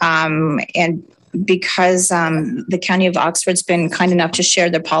 and because the County of Oxford's been kind enough to share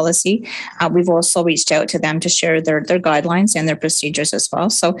their policy, we've also reached out to them to share their guidelines and their procedures as well.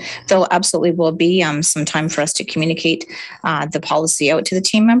 So there absolutely will be some time for us to communicate the policy out to the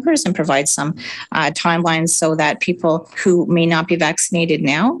team members and provide some timelines so that people who may not be vaccinated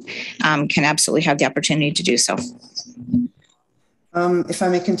now can absolutely have the opportunity to do so. If I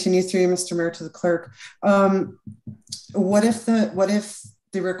may continue through you, Mr. Mayor, to the clerk, what if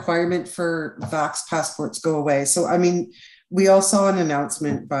the requirement for Vax passports go away? So, I mean, we all saw an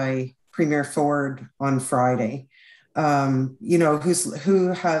announcement by Premier Ford on Friday, you know,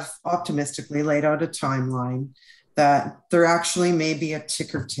 who have optimistically laid out a timeline that there actually may be a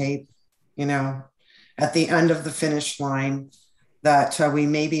ticker tape, you know, at the end of the finish line, that we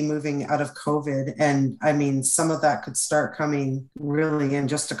may be moving out of COVID. And I mean, some of that could start coming really in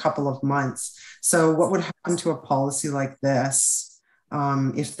just a couple of months. So what would happen to a policy like this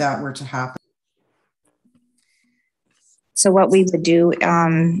if that were to happen? So what we would do,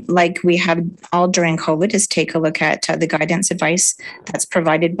 like we have all during COVID, is take a look at the guidance advice that's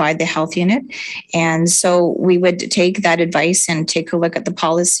provided by the health unit. And so we would take that advice and take a look at the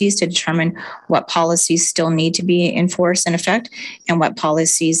policies to determine what policies still need to be enforced in effect and what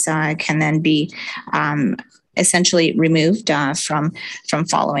policies can then be essentially removed from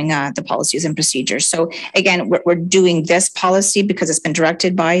following the policies and procedures. So again, we're doing this policy because it's been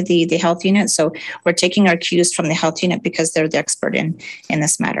directed by the health unit. So we're taking our cues from the health unit because they're the expert in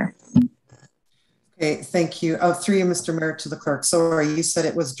this matter. Okay, thank you. Through you, Mr. Mayor, to the clerk. So you said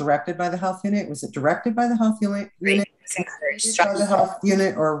it was directed by the health unit. Was it directed by the health unit? It's encouraged by the health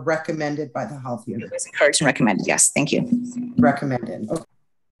unit or recommended by the health unit? It was encouraged and recommended. Yes, thank you. Recommended. Okay.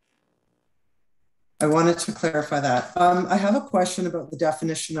 I wanted to clarify that. I have a question about the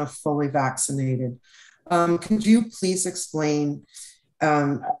definition of fully vaccinated. Could you please explain,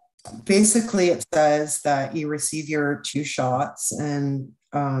 basically it says that you receive your 2 shots and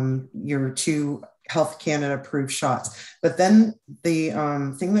your 2 Health Canada approved shots. But then the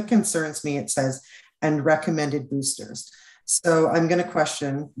thing that concerns me, it says, and recommended boosters. So I'm gonna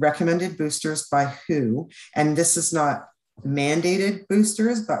question recommended boosters by who? And this is not mandated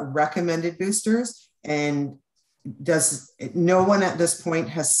boosters, but recommended boosters. And does no one at this point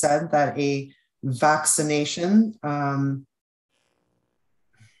has said that a vaccination,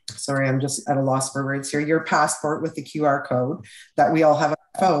 sorry, I'm just at a loss for words here, your passport with the QR code that we all have on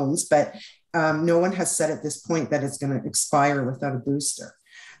our phones, but no one has said at this point that it's going to expire without a booster.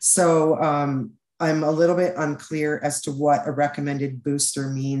 So I'm a little bit unclear as to what a recommended booster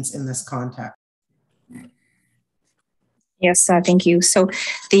means in this context. Yes, thank you. So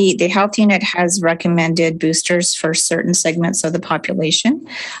the health unit has recommended boosters for certain segments of the population,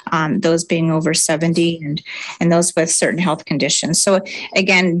 those being over 70 and those with certain health conditions. So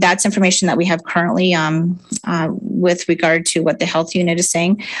again, that's information that we have currently with regard to what the health unit is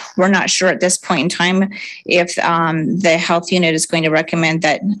saying. We're not sure at this point in time if the health unit is going to recommend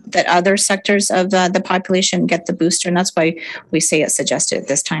that other sectors of the population get the booster, and that's why we say it's suggested at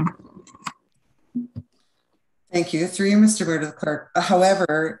this time. Thank you. Through you, Mr. Mayor, to the clerk.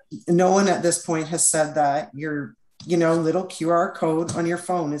 However, no one at this point has said that your, little QR code on your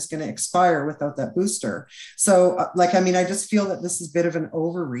phone is going to expire without that booster. So, I mean, I just feel that this is a bit of an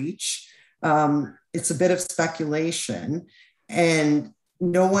overreach. It's a bit of speculation, and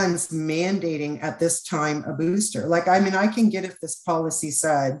no one's mandating at this time a booster. I mean, I can get if this policy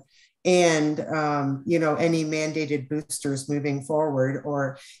said, and any mandated boosters moving forward,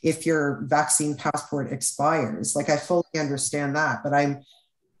 or if your vaccine passport expires. I fully understand that, but I'm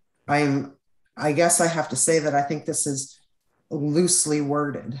I guess I have to say that I think this is loosely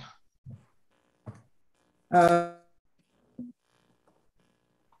worded.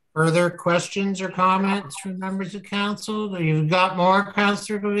 Further questions or comments from members of council? You've got more,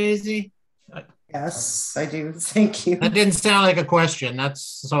 Councillor Gavesi? Yes, I do. Thank you. That didn't sound like a question. That's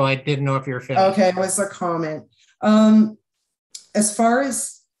so I didn't know if you're finished. Okay, it was a comment. As far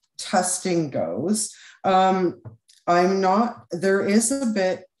as testing goes, there is a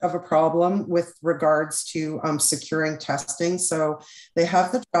bit of a problem with regards to securing testing. So they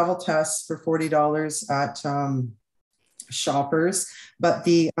have the travel tests for $40 at Shoppers, but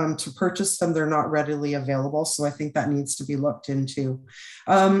to purchase them, they're not readily available. So I think that needs to be looked into.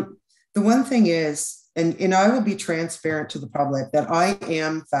 The one thing is, and I will be transparent to the public, that I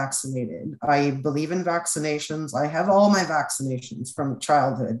am vaccinated. I believe in vaccinations. I have all my vaccinations from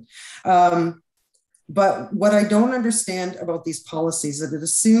childhood. But what I don't understand about these policies is that it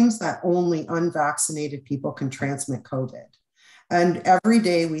assumes that only unvaccinated people can transmit COVID. And every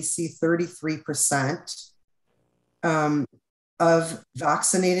day we see 33% of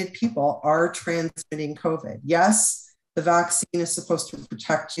vaccinated people are transmitting COVID. Yes, the vaccine is supposed to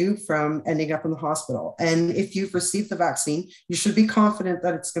protect you from ending up in the hospital. And if you've received the vaccine, you should be confident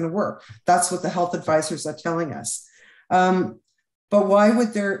that it's going to work. That's what the health advisors are telling us. But why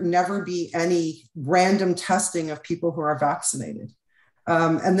would there never be any random testing of people who are vaccinated?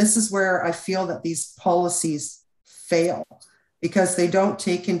 And this is where I feel that these policies fail, because they don't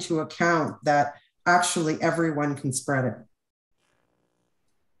take into account that actually everyone can spread it.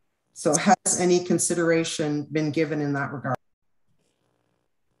 So has any consideration been given in that regard?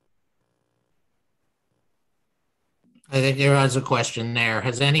 I think there was a question there.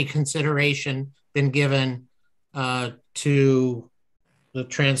 Has any consideration been given to the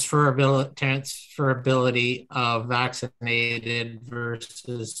transferability of vaccinated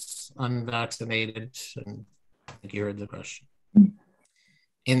versus unvaccinated? And I think you heard the question.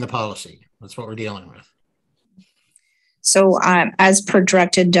 In the policy, that's what we're dealing with. So as per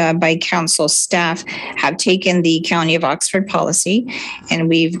directed by council, staff have taken the County of Oxford policy and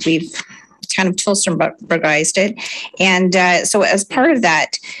we've kind of Tillsonburgized it. And so as part of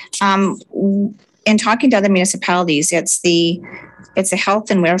that, in talking to other municipalities, it's the health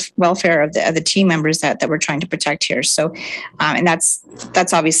and welfare of the team members that we're trying to protect here. So, and that's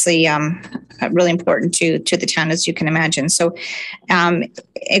obviously really important to the town, as you can imagine. So,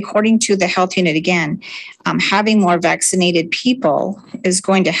 according to the health unit, again, having more vaccinated people is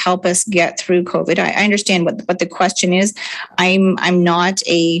going to help us get through COVID. I understand what the question is. I'm not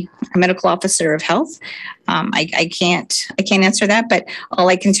a medical officer of health. I can't answer that, but all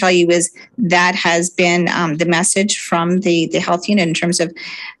I can tell you is that has been the message from the health unit in terms of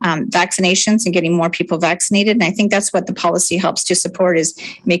vaccinations and getting more people vaccinated. And I think that's what the policy helps to support, is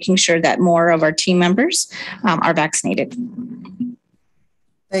making sure that more of our team members are vaccinated.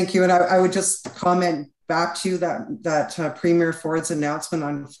 Thank you. And I would just comment back to that Premier Ford's announcement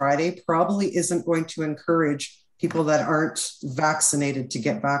on Friday probably isn't going to encourage people that aren't vaccinated to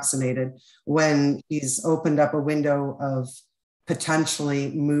get vaccinated, when he's opened up a window of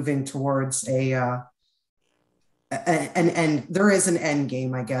potentially moving towards an end. There is an end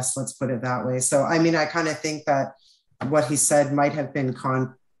game, I guess, let's put it that way. So, I mean, I kind of think that what he said might have been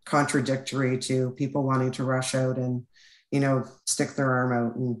contradictory to people wanting to rush out and, stick their arm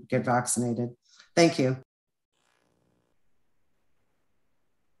out and get vaccinated. Thank you.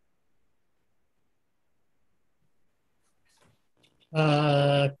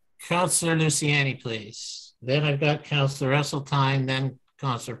 Councillor Luciani, please. Then I've got Councillor Esseltine, then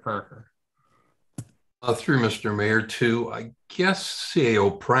Councillor Parker. Through Mr. Mayor, to, I guess,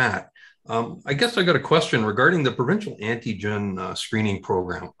 CAO Pratt. I guess I got a question regarding the provincial antigen screening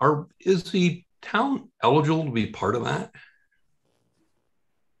program. Is the town eligible to be part of that?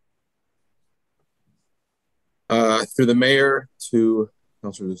 Through the mayor to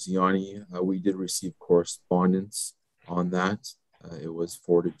Councillor Luciani, we did receive correspondence on that. It was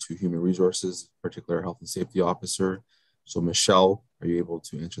forwarded to Human Resources, particular Health and Safety Officer. So Michelle, are you able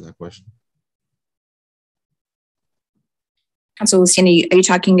to answer that question? Councillor Luciani, are you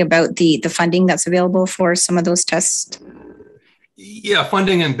talking about the funding that's available for some of those tests? Yeah,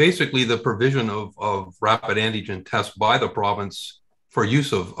 funding and basically the provision of rapid antigen tests by the province for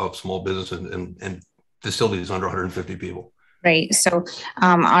use of small business and facilities under 150 people. Right. So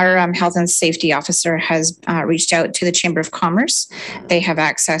our health and safety officer has reached out to the Chamber of Commerce. They have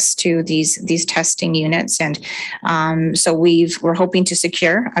access to these testing units, and so we're hoping to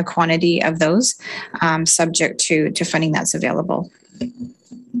secure a quantity of those, subject to funding that's available.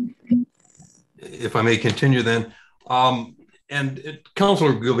 If I may continue, then,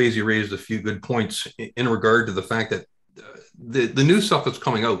 Councillor Gilvesi raised a few good points in regard to the fact that the new stuff that's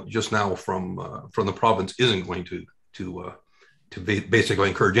coming out just now from the province isn't going to basically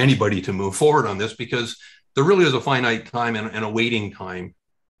encourage anybody to move forward on this, because there really is a finite time and a waiting time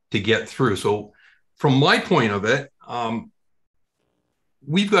to get through. So from my point of it,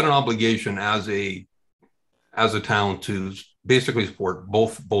 we've got an obligation as a town to basically support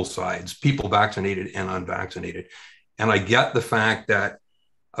both sides, people vaccinated and unvaccinated. And I get the fact that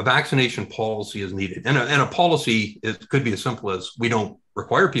a vaccination policy is needed. And a policy could be as simple as we don't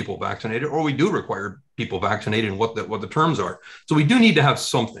require people vaccinated, or we do require people vaccinated, and what the terms are. So we do need to have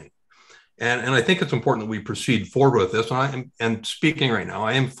something. And I think it's important that we proceed forward with this. And speaking right now,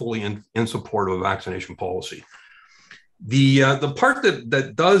 I am fully in support of a vaccination policy. The part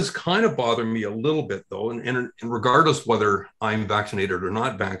that does kind of bother me a little bit, though, and regardless whether I'm vaccinated or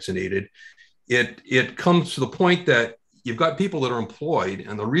not vaccinated, it comes to the point that you've got people that are employed,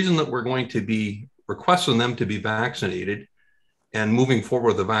 and the reason that we're going to be requesting them to be vaccinated and moving forward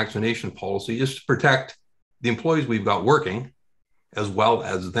with the vaccination policy is to protect the employees we've got working, as well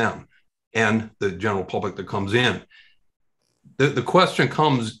as them and the general public that comes in. The question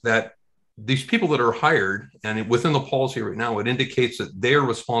comes that these people that are hired, and within the policy right now, it indicates that they're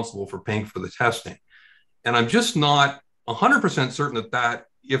responsible for paying for the testing. And I'm just not 100% certain that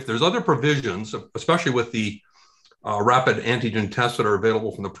if there's other provisions, especially with the rapid antigen tests that are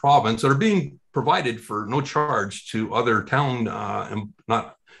available from the province that are being provided for no charge to other town,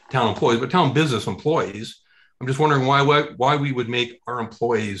 not town employees, but town business employees. I'm just wondering why we would make our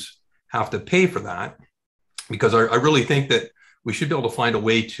employees have to pay for that, because I really think that we should be able to find a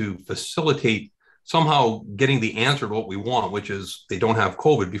way to facilitate somehow getting the answer to what we want, which is they don't have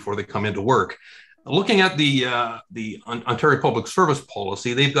COVID before they come into work. Looking at the Ontario Public Service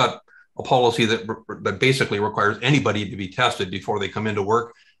policy, they've got a policy that basically requires anybody to be tested before they come into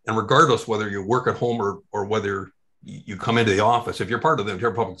work. And regardless whether you work at home or whether you come into the office, if you're part of the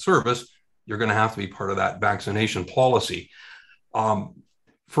Ontario Public Service, you're going to have to be part of that vaccination policy.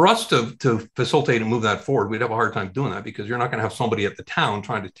 For us to facilitate and move that forward, we'd have a hard time doing that, because you're not going to have somebody at the town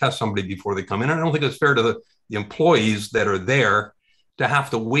trying to test somebody before they come in. And I don't think it's fair to the employees that are there to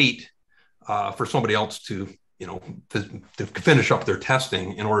have to wait for somebody else to finish up their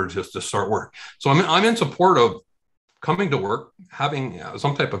testing in order just to start work. So I'm in support of coming to work, having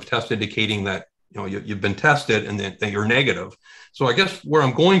some type of test indicating that you've been tested and that you're negative. So I guess where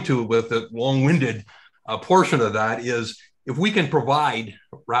I'm going to with the long-winded portion of that is, if we can provide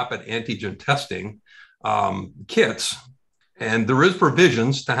rapid antigen testing kits, and there is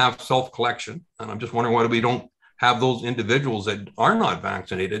provisions to have self-collection, and I'm just wondering why we don't have those individuals that are not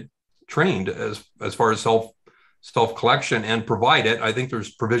vaccinated trained as far as self-collection and provide it. I think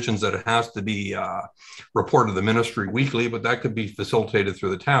there's provisions that it has to be reported to the ministry weekly, but that could be facilitated through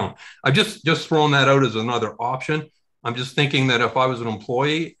the town. I've just thrown that out as another option. I'm just thinking that if I was an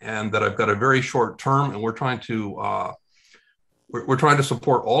employee and that I've got a very short term, and we're trying to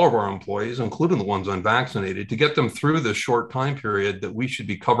support all of our employees, including the ones unvaccinated, to get them through this short time period, that we should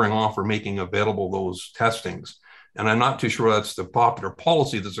be covering off or making available those testings. And I'm not too sure that's the popular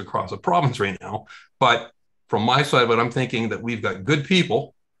policy that's across the province right now. But from my side of it, I'm thinking that we've got good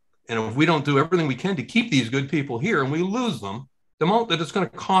people. And if we don't do everything we can to keep these good people here and we lose them, the amount that it's going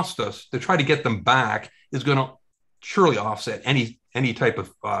to cost us to try to get them back is going to surely offset any type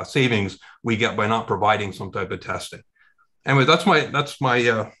of savings we get by not providing some type of testing. Anyway, that's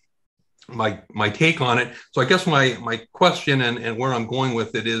my take on it. So I guess my question and where I'm going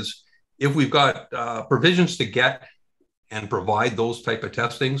with it is, if we've got provisions to get and provide those type of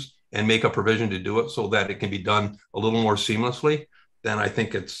testings and make a provision to do it so that it can be done a little more seamlessly, then I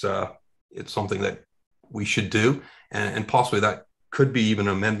think it's something that we should do, and possibly that could be even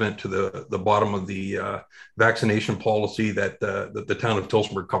an amendment to the bottom of the vaccination policy that the town of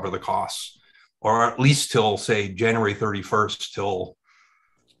Tillsonburg cover the costs, or at least till, say, January 31st till,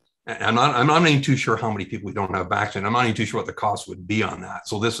 I'm not even too sure how many people we don't have vaccinated. I'm not even too sure what the cost would be on that.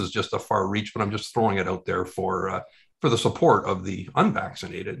 So this is just a far reach, but I'm just throwing it out there for the support of the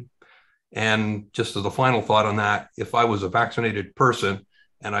unvaccinated. And just as a final thought on that, if I was a vaccinated person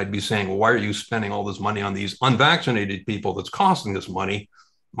and I'd be saying, well, why are you spending all this money on these unvaccinated people that's costing this money?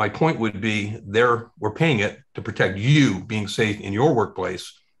 My point would be, we're paying it to protect you being safe in your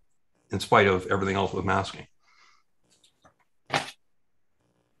workplace, in spite of everything else with masking.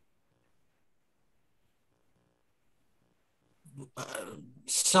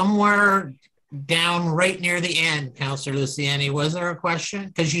 Somewhere down right near the end, Councillor Luciani, was there a question?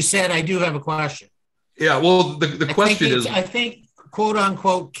 Because you said I do have a question. Yeah, well, the question is, I think, quote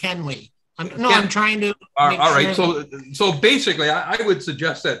unquote, can we? I'm trying to. All right. So basically, I would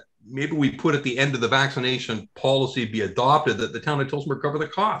suggest that maybe we put at the end of the vaccination policy be adopted that the town of Tillsonburg cover the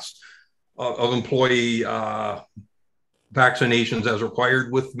cost of employee vaccinations as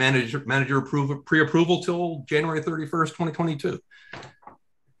required with manager pre-approval till January 31st, 2022.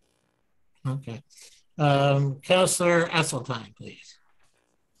 Okay. Councillor Esseltine, please.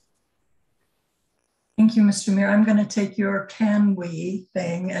 Thank you, Mr. Mayor. I'm going to take your can we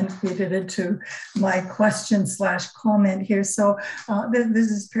thing and feed it into my question / comment here. So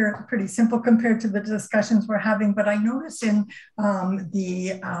this is pretty simple compared to the discussions we're having, but I noticed in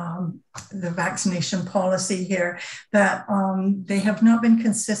the vaccination policy here that they have not been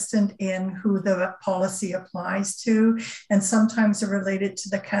consistent in who the policy applies to, and sometimes they're related to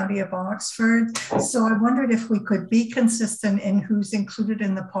the County of Oxford. So I wondered if we could be consistent in who's included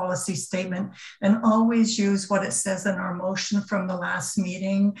in the policy statement and always use what it says in our motion from the last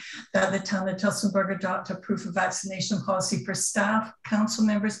meeting, that the town of Tillsonburg adopt a proof of vaccination policy for staff, council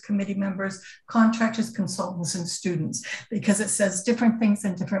members, committee members, contractors, consultants, and students, because it says different things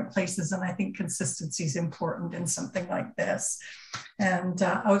in different places. And I think consistency is important in something like this. And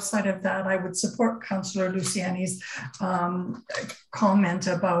outside of that, I would support Councillor Luciani's comment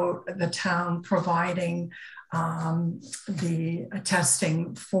about the town providing the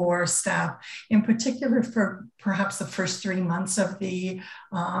testing for staff, in particular for perhaps the first 3 months of the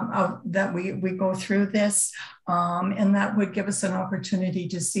that we go through this, and that would give us an opportunity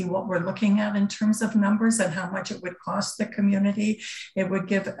to see what we're looking at in terms of numbers and how much it would cost the community. It would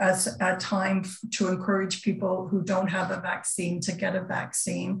give us a time to encourage people who don't have a vaccine to get a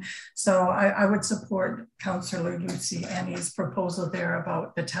vaccine. So I would support Councillor Luciani's proposal there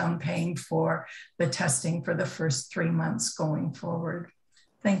about the town paying for the testing for the first 3 months going forward.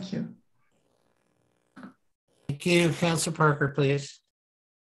 Thank you. Thank you. Councillor Parker, please.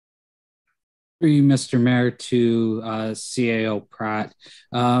 Through you, Mr. Mayor, to CAO Pratt.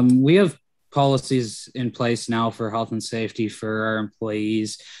 We have policies in place now for health and safety for our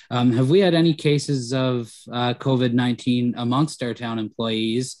employees. Have we had any cases of COVID-19 amongst our town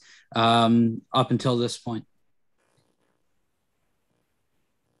employees up until this point?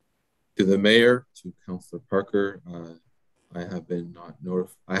 To the mayor, to Councillor Parker, I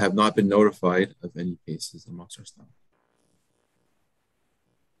have not been notified of any cases amongst our staff.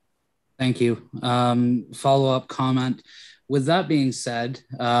 Thank you. Follow-up comment. With that being said,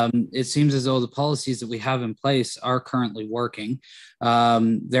 it seems as though the policies that we have in place are currently working.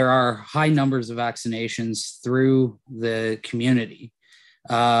 There are high numbers of vaccinations through the community.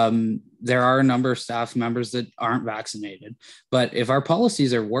 There are a number of staff members that aren't vaccinated, but if our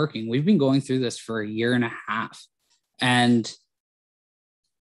policies are working, we've been going through this for 1.5 years and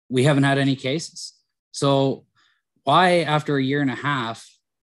we haven't had any cases. So why, after 1.5 years,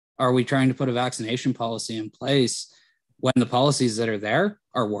 are we trying to put a vaccination policy in place when the policies that are there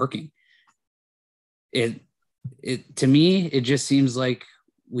are working? To me, it just seems like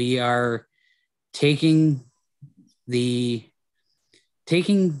we are taking the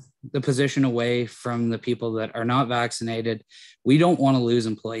position away from the people that are not vaccinated. We don't want to lose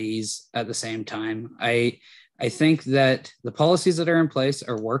employees at the same time. I think that the policies that are in place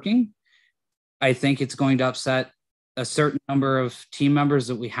are working. I think it's going to upset a certain number of team members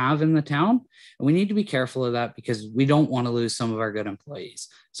that we have in the town. And we need to be careful of that because we don't want to lose some of our good employees.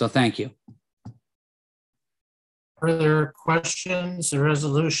 So thank you. Further questions? The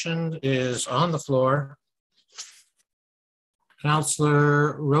resolution is on the floor.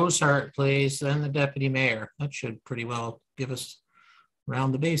 Councillor Rosehart, please, then the Deputy Mayor. That should pretty well give us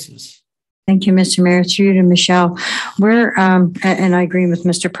around the bases. Thank you, Mr. Mayor. Through you to Michelle. We're, and I agree with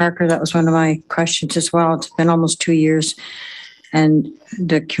Mr. Parker. That was one of my questions as well. It's been almost 2 years and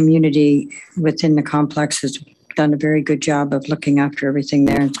the community within the complex has done a very good job of looking after everything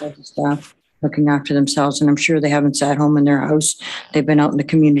there and the staff looking after themselves. And I'm sure they haven't sat home in their house. They've been out in the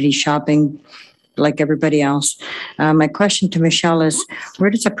community shopping like everybody else. My question to Michelle is, where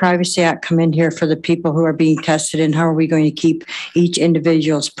does the Privacy Act come in here for the people who are being tested, and how are we going to keep each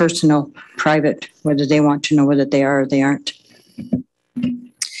individual's personal private, whether they want to know whether they are or they aren't?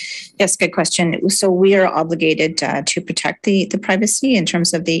 Yes, good question. So we are obligated to protect the privacy in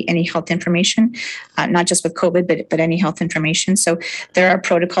terms of any health information, not just with COVID, but any health information. So there are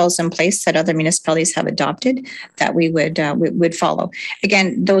protocols in place that other municipalities have adopted that we would follow.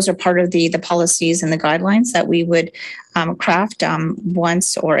 Again, those are part of the policies and the guidelines that we would craft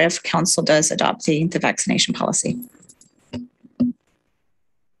once or if council does adopt the vaccination policy.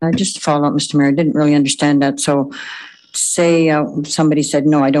 Just to follow up, Mr. Mayor, I didn't really understand that. So say somebody said,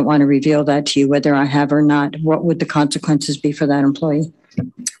 no, I don't want to reveal that to you, whether I have or not, what would the consequences be for that employee?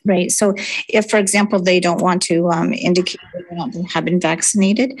 Right. So if, for example, they don't want to indicate that they don't have been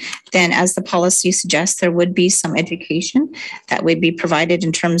vaccinated, then as the policy suggests, there would be some education that would be provided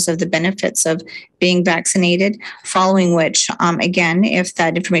in terms of the benefits of being vaccinated, following which, again, if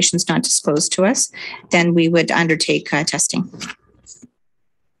that information is not disclosed to us, then we would undertake testing.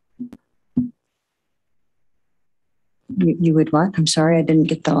 You would what? I'm sorry, I didn't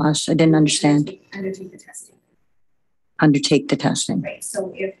get the last, I didn't understand. Undertake the testing. Undertake the testing. Right.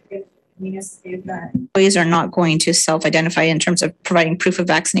 So if employees are not going to self-identify in terms of providing proof of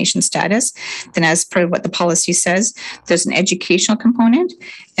vaccination status, then as per what the policy says, there's an educational component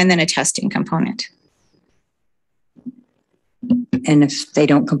and then a testing component. And if they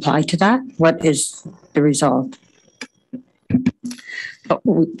don't comply to that, what is the result? But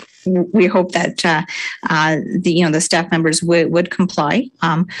we hope that the staff members would comply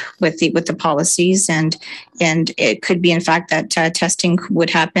with the policies, and it could be in fact that testing would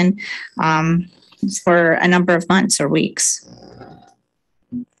happen for a number of months or weeks.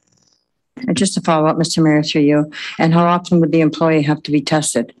 And just to follow up, Mr. Mayor, through you, and how often would the employee have to be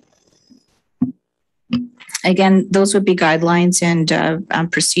tested? Again, those would be guidelines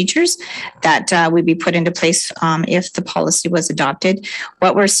and procedures that would be put into place if the policy was adopted.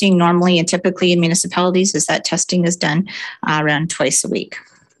 What we're seeing normally and typically in municipalities is that testing is done around twice a week.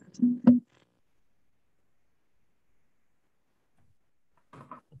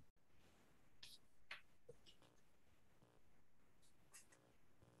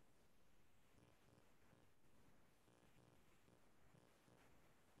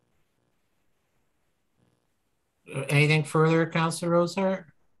 Anything further, Councillor Rosehart?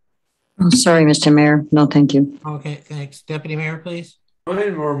 Oh, sorry, Mr. Mayor. No, thank you. Okay, thanks. Deputy Mayor, please.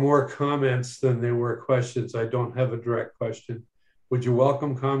 Mine were more comments than they were questions. I don't have a direct question. Would you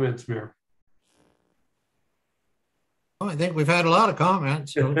welcome comments, Mayor? Oh, I think we've had a lot of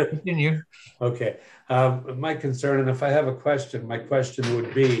comments, so continue. Okay. My concern, and if I have a question, my question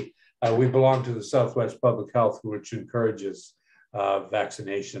would be, we belong to the Southwest Public Health, which encourages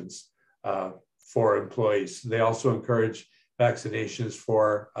vaccinations for employees. They also encourage vaccinations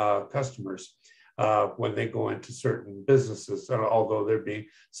for customers when they go into certain businesses, although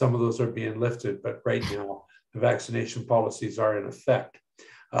some of those are being lifted, but right now the vaccination policies are in effect.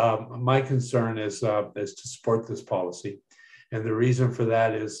 My concern is to support this policy. And the reason for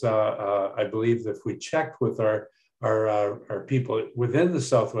that is I believe that if we check with our people within the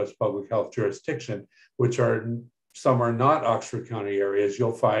Southwest Public Health jurisdiction, which some are not Oxford County areas,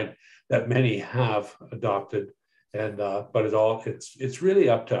 you'll find that many have adopted, and but it's really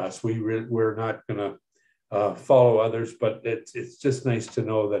up to us. We're not going to follow others, but it's just nice to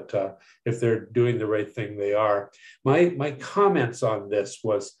know that if they're doing the right thing, they are. My comments on this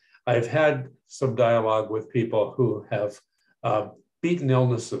was I've had some dialogue with people who have beaten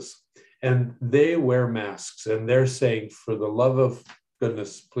illnesses, and they wear masks, and they're saying, for the love of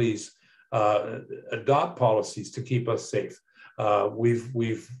goodness, please adopt policies to keep us safe.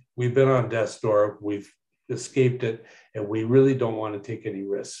 We've been on death's door, we've escaped it, and we really don't want to take any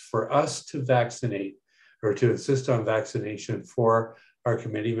risks. For us to vaccinate or to insist on vaccination for our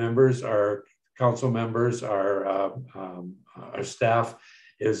committee members, our council members, our staff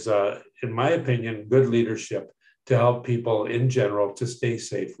is, in my opinion, good leadership to help people in general to stay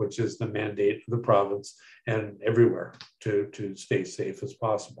safe, which is the mandate of the province and everywhere to stay safe as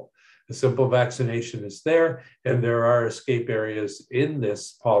possible. A simple vaccination is there, and there are escape areas in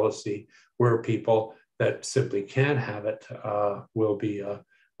this policy where people that simply can't have it will be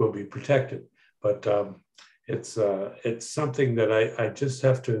protected. But it's something that I just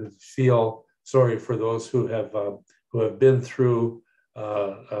have to feel sorry for those who have been through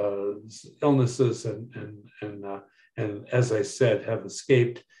illnesses and as I said, have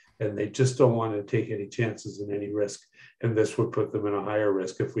escaped, and they just don't want to take any chances and any risk. And this would put them in a higher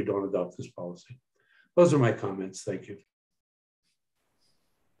risk if we don't adopt this policy. Those are my comments. Thank you.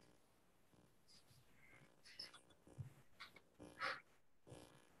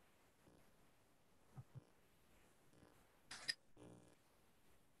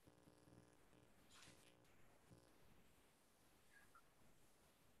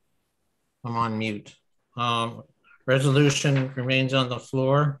 I'm on mute. Resolution remains on the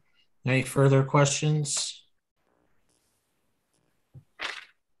floor. Any further questions?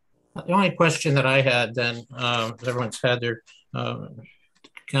 The only question that I had then, everyone's had their,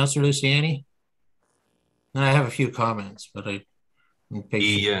 Councillor Luciani? And I have a few comments, but the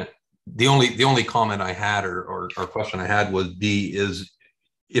only comment I had or question I had was is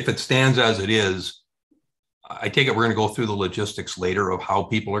if it stands as it is, I take it we're going to go through the logistics later of how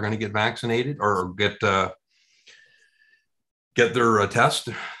people are going to get vaccinated or get get their test,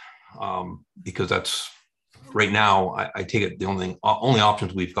 because that's right now. I take it the only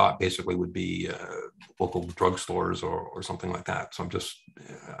options we've got basically would be local drugstores or something like that. So I'm just,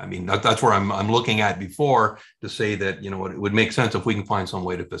 I mean, that's where I'm looking at before to say that, you know, it would make sense if we can find some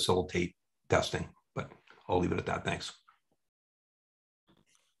way to facilitate testing. But I'll leave it at that. Thanks.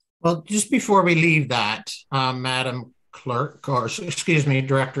 Well, just before we leave that, Madam Clerk, or excuse me,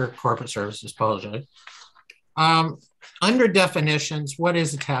 Director of Corporate Services, apologize. Under definitions, what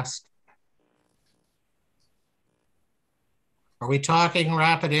is a test? Are we talking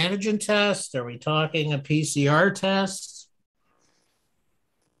rapid antigen test? Are we talking a PCR test?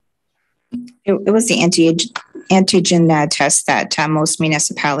 It was the antigen test that most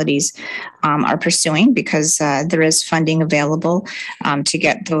municipalities are pursuing, because there is funding available to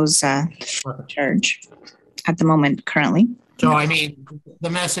get those charged at the moment currently. So, I mean, the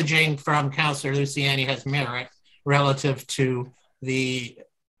messaging from Councillor Luciani has merit relative to the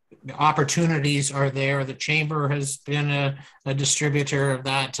opportunities are there. The Chamber has been a distributor of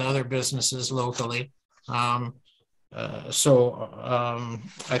that to other businesses locally. I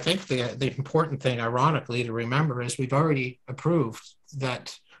think the important thing, ironically, to remember is we've already approved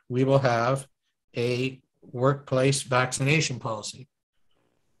that we will have a workplace vaccination policy.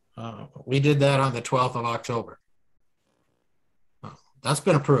 We did that on the 12th of October. That's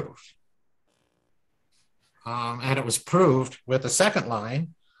been approved. And it was approved with a second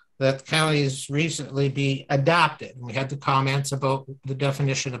line that counties recently be adapted. We had the comments about the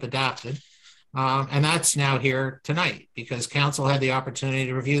definition of adapted. And that's now here tonight because council had the opportunity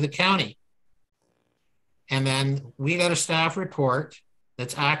to review the county. And then we got a staff report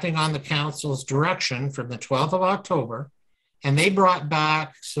that's acting on the council's direction from the 12th of October. And they brought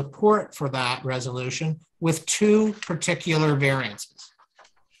back support for that resolution with two particular variances.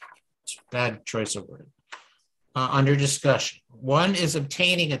 It's a bad choice of word. Under discussion. One is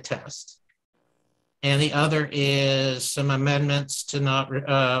obtaining a test. And the other is some amendments to not,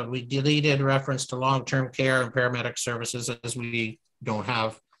 we deleted reference to long-term care and paramedic services as we don't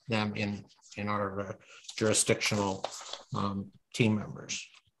have them in our jurisdictional team members.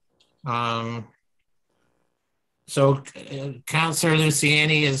 So Councillor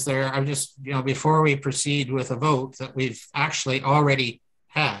Luciani, is there, I'm just, before we proceed with a vote that we've actually already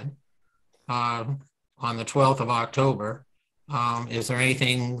had on the 12th of October, is there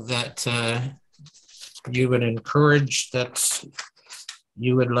anything that you would encourage that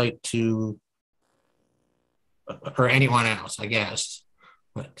you would like to, or anyone else, I guess,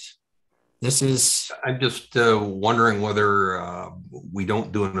 but this is. I'm just wondering whether we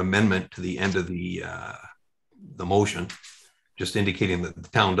don't do an amendment to the end of the motion, just indicating that the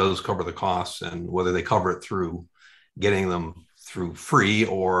town does cover the costs and whether they cover it through getting them through free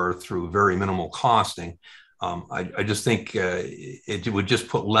or through very minimal costing. I just think it would just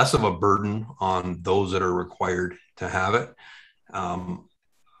put less of a burden on those that are required to have it.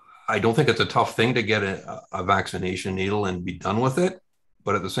 I don't think it's a tough thing to get a vaccination needle and be done with it.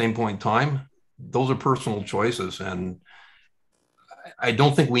 But at the same point in time, those are personal choices. And I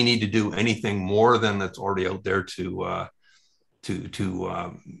don't think we need to do anything more than that's already out there to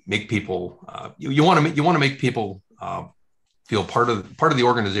make people, you want to make people feel part of the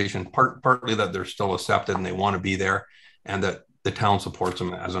organization, partly that they're still accepted and they want to be there, and that the town supports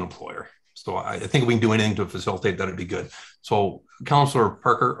them as an employer. So I think if we can do anything to facilitate that, it'd be good. So Councillor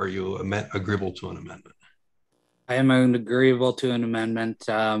Parker, are you agreeable to an amendment? I am agreeable to an amendment.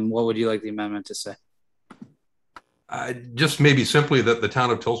 What would you like the amendment to say? Just maybe simply that the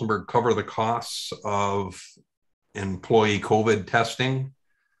town of Tillsonburg cover the costs of employee COVID testing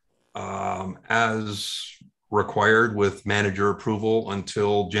as required with manager approval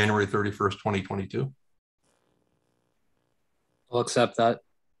until January 31st, 2022. I'll accept that.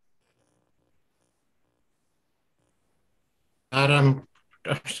 Madam,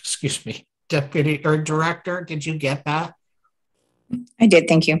 excuse me, Deputy or Director, did you get that? I did,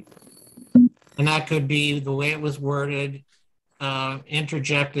 thank you. And that could be the way it was worded,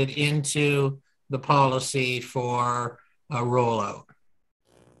 interjected into the policy for a rollout.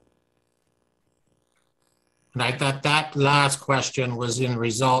 And I thought that last question was in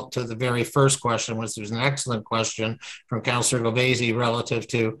result to the very first question, which was an excellent question from Councillor Govesi relative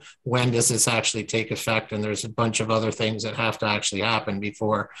to when does this actually take effect? And there's a bunch of other things that have to actually happen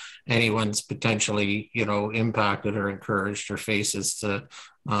before anyone's potentially, impacted or encouraged or faces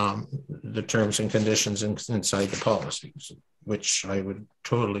the terms and conditions inside the policies, which I would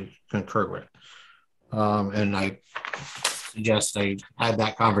totally concur with. And I suggest I had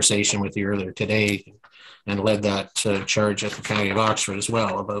that conversation with you earlier today and led that charge at the County of Oxford as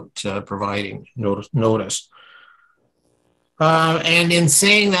well about providing notice. And in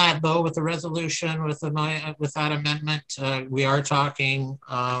saying that, though, with the resolution, with that amendment, we are talking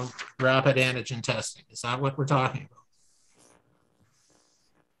rapid antigen testing. Is that what we're talking about?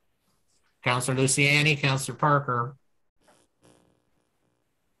 Councillor Luciani, Councillor Parker.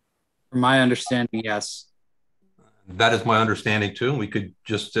 From my understanding, yes. That is my understanding too. We could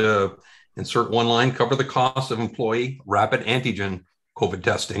just insert one line, cover the cost of employee rapid antigen COVID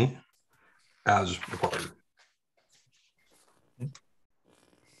testing as required.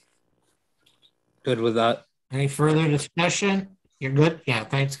 Good with that. Any further discussion? You're good? Yeah,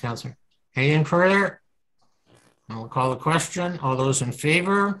 thanks, Councillor. Anything further? I'll call the question. All those in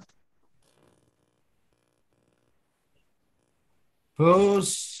favor?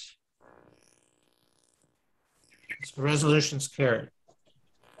 Opposed? The resolution's carried.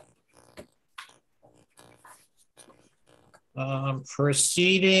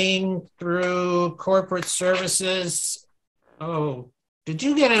 Proceeding through corporate services. Oh, did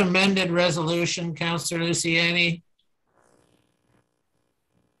you get an amended resolution, Councillor Luciani?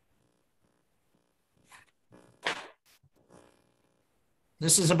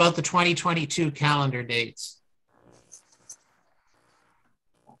 This is about the 2022 calendar dates.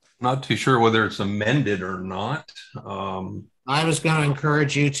 Not too sure whether it's amended or not. I was going to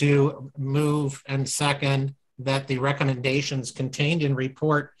encourage you to move and second that the recommendations contained in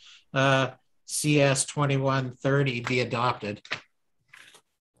report CS 2130 be adopted.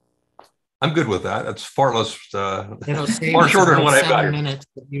 I'm good with that. That's far less, far shorter than what I've got here. Minutes,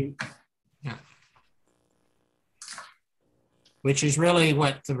 which is really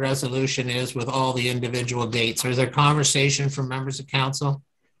what the resolution is with all the individual dates. Is there conversation from members of council?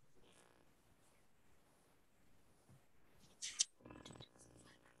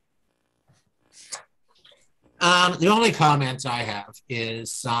 The only comments I have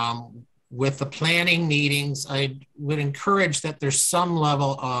is with the planning meetings, I would encourage that there's some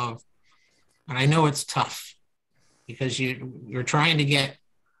level of, and I know it's tough because you're trying to get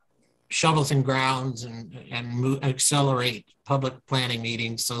shovels in grounds and accelerate public planning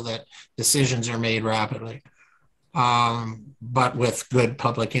meetings so that decisions are made rapidly, but with good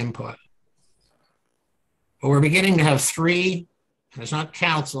public input. But we're beginning to have three, and it's not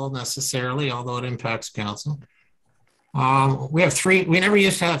council necessarily, although it impacts council. We have three, we never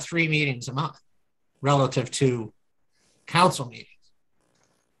used to have 3 meetings a month relative to council meetings.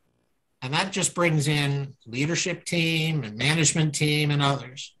 And that just brings in leadership team and management team and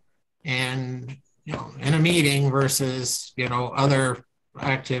others. And, in a meeting versus, other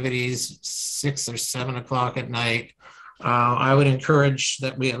activities, 6 or 7 o'clock at night, I would encourage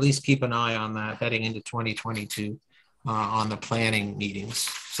that we at least keep an eye on that heading into 2022 on the planning meetings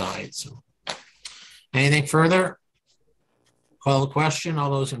side. So anything further? Call the question. All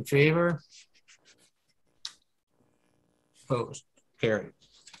those in favor? Opposed? Carried.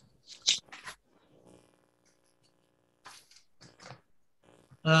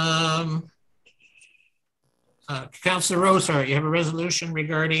 Councillor Rosehart, you have a resolution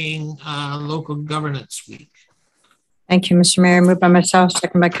regarding local governance week. Thank you, Mr. Mayor. Moved by myself,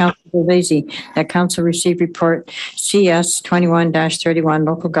 second by Councillor Lazy, that council receive report CS 21-31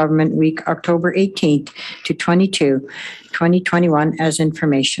 Local Government Week, October 18th to 2021 as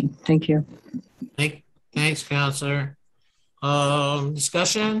information. Thank you. Thanks, Councillor.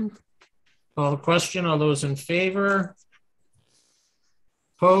 Discussion? Call the question. All those in favor?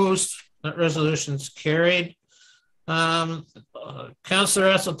 Opposed? That resolution's carried. Councillor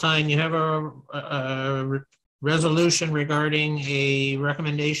Esseltine, you have a resolution regarding a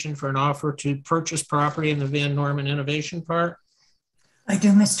recommendation for an offer to purchase property in the Van Norman Innovation Park. I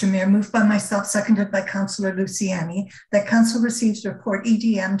do, Mr. Mayor. Moved by myself, seconded by Councillor Luciani, that council receives report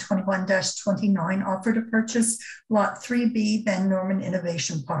EDM 21-29, offer to purchase lot 3B, Van Norman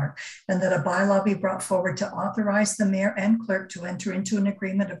Innovation Park, and that a bylaw be brought forward to authorize the mayor and clerk to enter into an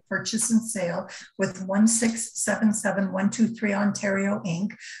agreement of purchase and sale with 1677123 Ontario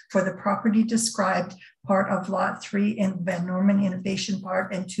Inc. for the property described part of lot 3 in Van Norman Innovation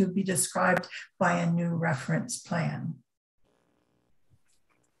Park and to be described by a new reference plan.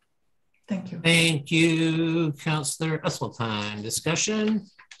 Thank you. Thank you, Councillor Esseltine. Discussion?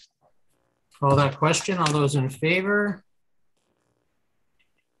 Call that question. All those in favor?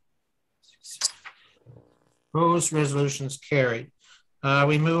 Opposed? Resolutions carried.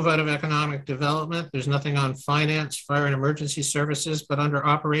 We move out of economic development. There's nothing on finance, fire and emergency services, but under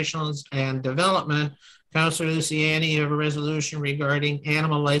operations and development, Councillor Luciani, you have a resolution regarding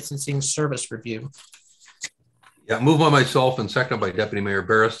animal licensing service review. Yeah, moved by myself and seconded by Deputy Mayor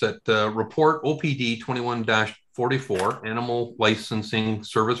Barris that report OPD 21-44 animal licensing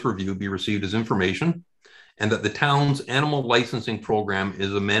service review be received as information and that the town's animal licensing program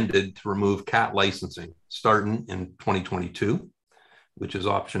is amended to remove cat licensing starting in 2022, which is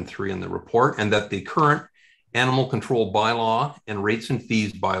option 3 in the report, and that the current animal control bylaw and rates and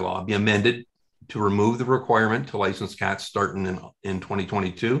fees bylaw be amended to remove the requirement to license cats starting in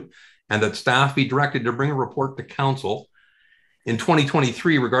 2022, and that staff be directed to bring a report to council in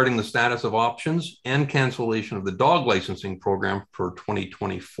 2023 regarding the status of options and cancellation of the dog licensing program for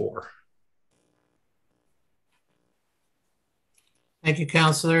 2024. Thank you,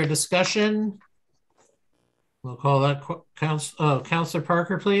 Councillor. Discussion? We'll call that Councillor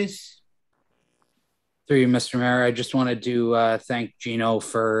Parker, please. Through you, Mr. Mayor, I just wanted to thank Gino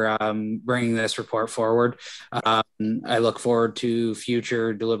for bringing this report forward. I look forward to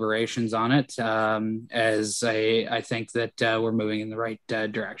future deliberations on it, as I think that we're moving in the right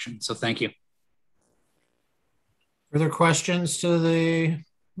direction. So thank you. Further questions to the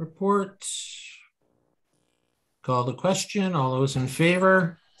report? Call the question. All those in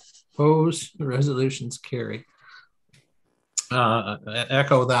favor? Opposed? The resolution's carried.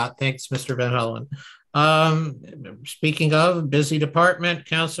 Echo that. Thanks, Mr. Van Hellen. Speaking of busy department,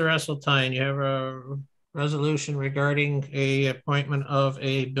 Councillor Esseltine, you have a resolution regarding a appointment of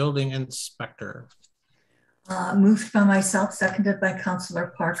a building inspector. Moved by myself, seconded by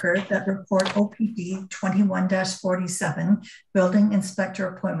Councillor Parker, that report OPD 21-47, building inspector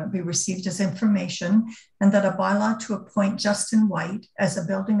appointment, be received as information, and that a bylaw to appoint Justin White as a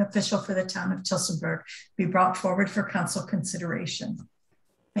building official for the town of Tillsonburg be brought forward for council consideration.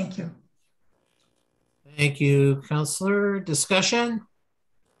 Thank you. Thank you, Councillor. Discussion?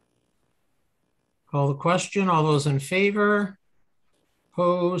 Call the question. All those in favor?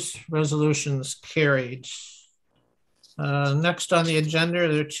 Opposed? Resolutions carried. Next on the agenda,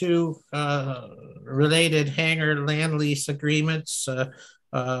 there are two related hangar land lease agreements.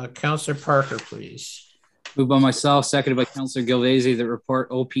 Councillor Parker, please. Moved by myself, seconded by Councillor Gilvesi, that report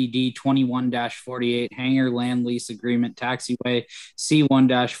OPD 21-48 hangar land lease agreement taxiway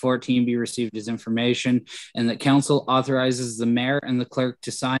C1-14 be received as information, and that council authorizes the mayor and the clerk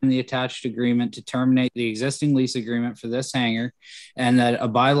to sign the attached agreement to terminate the existing lease agreement for this hangar, and that a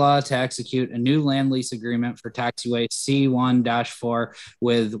bylaw to execute a new land lease agreement for taxiway C1-4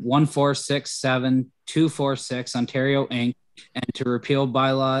 with 1467246 Ontario Inc., and to repeal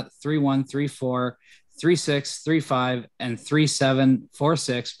bylaw 3134, 3635 and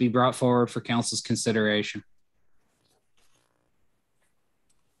 3746 be brought forward for council's consideration.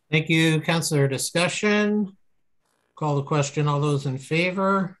 Thank you, Councillor. Discussion? Call the question. All those in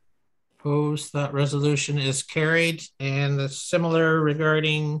favor? Opposed? That resolution is carried. And the similar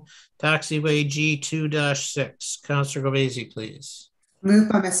regarding taxiway G2-6. Councillor Gilvesi, please.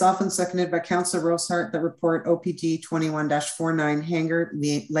 Moved by myself and seconded by Councillor Rosehart, that report OPD 21-49 hangar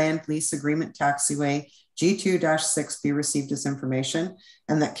land lease agreement taxiway G2-6 be received as information,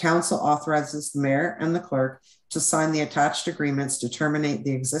 and that council authorizes the mayor and the clerk to sign the attached agreements to terminate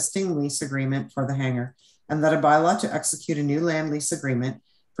the existing lease agreement for the hangar, and that a bylaw to execute a new land lease agreement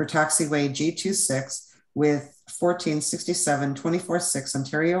for taxiway G26 with 1467-246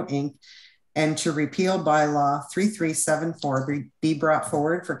 Ontario Inc., and to repeal bylaw 3374 be brought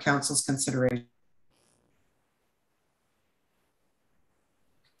forward for council's consideration.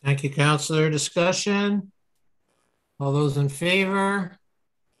 Thank you, Councillor. Discussion? All those in favor?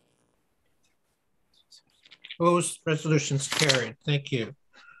 Opposed? Resolution's carried. Thank you.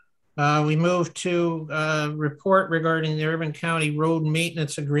 We move to report regarding the Urban County Road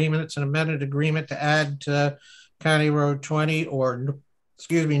Maintenance Agreement. It's an amended agreement to add County Road 20 or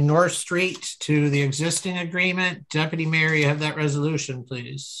North Street to the existing agreement. Deputy Mayor, you have that resolution,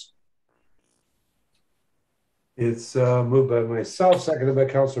 please. It's moved by myself, seconded by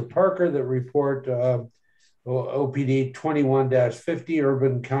Councillor Parker, that report OPD 21-50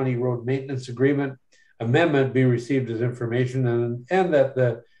 Urban County Road Maintenance Agreement amendment be received as information, and that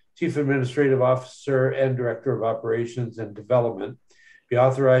the Chief Administrative Officer and Director of Operations and Development be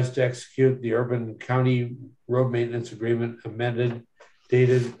authorized to execute the Urban County Road Maintenance Agreement amended,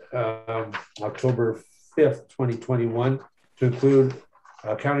 dated October 5th, 2021, to include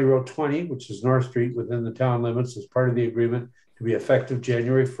County Road 20, which is North Street, within the town limits as part of the agreement, to be effective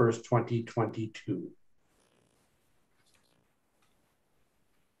January 1st, 2022.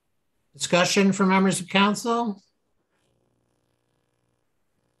 Discussion from members of council?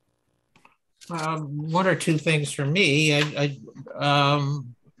 One or two things for me. I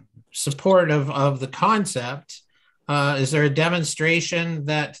supportive of the concept. Is there a demonstration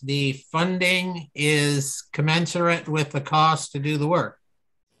that the funding is commensurate with the cost to do the work?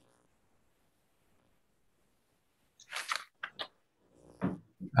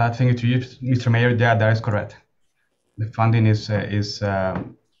 Thank you to you, Mr. Mayor. Yeah, that is correct. The funding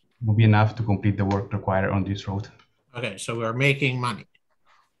will be enough to complete the work required on this road. Okay, so we're making money.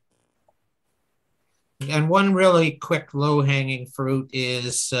 And one really quick low-hanging fruit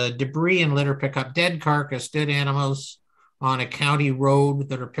is debris and litter pickup. Dead carcass, dead animals on a county road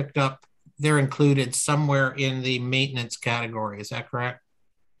that are picked up. They're included somewhere in the maintenance category. Is that correct?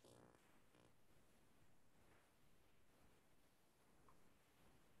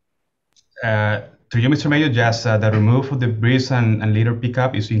 To you, Mr. Mayor, just the remove of the debris and litter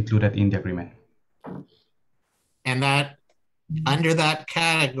pickup is included in the agreement. And that under that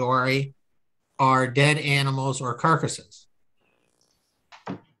category are dead animals or carcasses.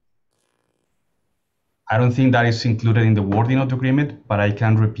 I don't think that is included in the wording of the agreement, but I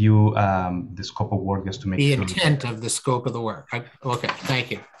can review the scope of work just to make the sure. The intent of the scope of the work. Okay,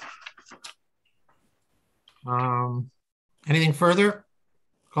 thank you. Anything further?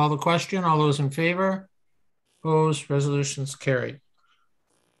 Call the question. All those in favor? Opposed? Resolution's carried.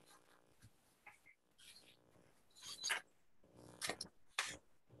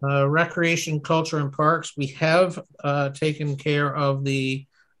 Recreation, culture, and parks. We have taken care of the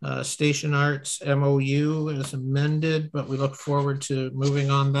Station Arts MOU as amended, but we look forward to moving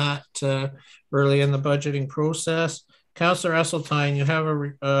on that early in the budgeting process. Councillor Esseltine, you have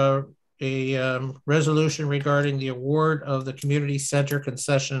a resolution regarding the award of the community center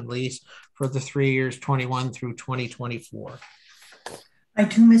concession lease for the 3 years 21 through 2024. I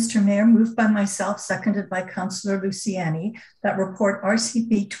do, Mr. Mayor, moved by myself, seconded by Councillor Luciani, that report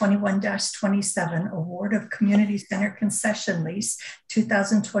RCP 21-27, award of community center concession lease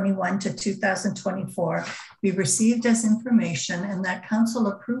 2021 to 2024, be received as information, and that council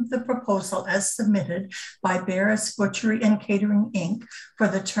approve the proposal as submitted by Barris Butchery and Catering, Inc. for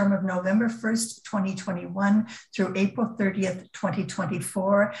the term of November 1st, 2021 through April 30th,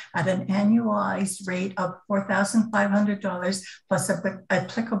 2024 at an annualized rate of $4,500 plus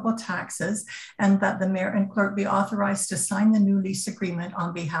applicable taxes, and that the mayor and clerk be authorized to sign the new lease agreement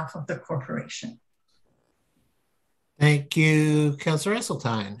on behalf of the corporation. Thank you, Councillor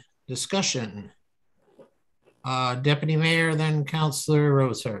Esseltine. Discussion. Deputy Mayor, then Councillor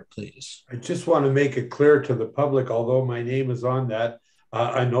Rosehart, please. I just want to make it clear to the public, although my name is on that,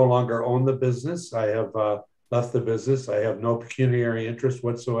 I no longer own the business. I have left the business. I have no pecuniary interest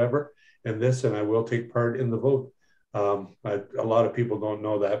whatsoever in this, and I will take part in the vote. A lot of people don't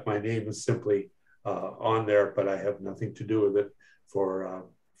know that. My name is simply on there, but I have nothing to do with it for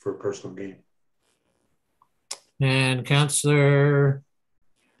personal gain. And Councillor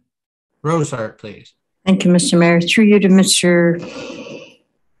Rosehart, please. Thank you, Mr. Mayor. Through you to Mr.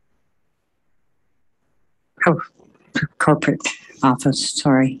 Corporate office,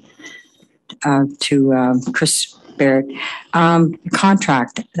 sorry, to Chris Barrett.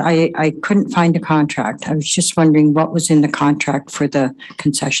 Contract, I couldn't find a contract. I was just wondering what was in the contract for the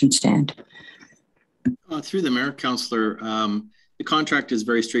concession stand. Through the mayor, Councillor, the contract is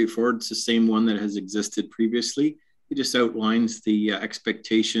very straightforward. It's the same one that has existed previously. It just outlines the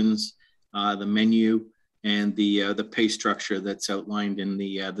expectations, the menu, and the pay structure that's outlined in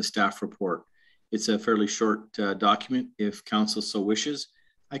the staff report. It's a fairly short document. If council so wishes,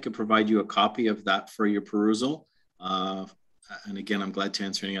 I could provide you a copy of that for your perusal. And again, I'm glad to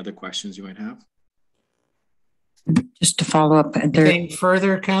answer any other questions you might have. Just to follow up. Anything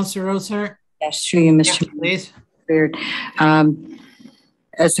further, Councillor Rosehart? Yes, through you, Mr. Yeah, please. Baird.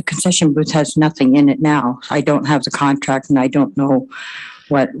 As the concession booth has nothing in it now, I don't have the contract and I don't know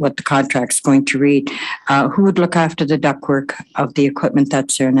what the contract's going to read. Who would look after the ductwork of the equipment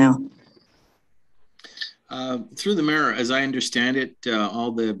that's there now? Through the mayor, as I understand it,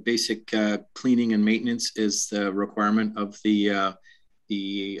 all the basic cleaning and maintenance is the requirement of the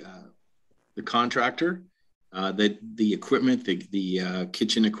contractor. The equipment, the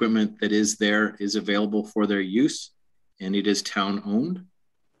kitchen equipment that is there is available for their use, and it is town owned.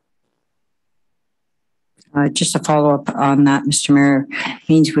 Just a follow up on that, Mr. Mayor,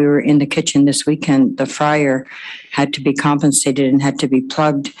 means we were in the kitchen this weekend. The fryer had to be compensated and had to be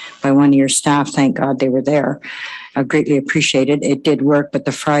plugged by one of your staff. Thank God they were there. I greatly appreciated it. It did work, but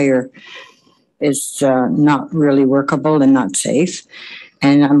the fryer is not really workable and not safe.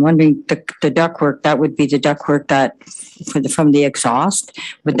 And I'm wondering, the ductwork, that would be the ductwork that from the exhaust.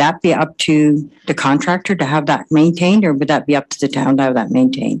 Would that be up to the contractor to have that maintained, or would that be up to the town to have that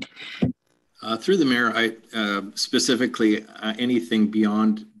maintained? Through the mayor, I specifically anything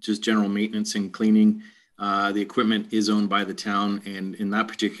beyond just general maintenance and cleaning, the equipment is owned by the town, and in that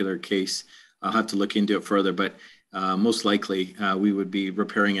particular case, I'll have to look into it further, but most likely we would be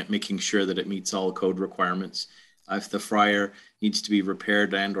repairing it, making sure that it meets all code requirements. if the fryer needs to be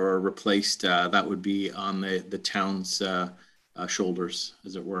repaired and or replaced, that would be on the town's shoulders,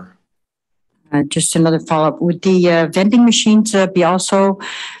 as it were. Just another follow-up. Would the vending machines be also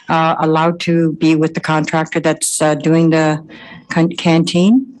allowed to be with the contractor that's doing the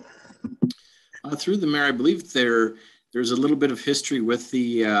canteen? Through the mayor, I believe there's a little bit of history with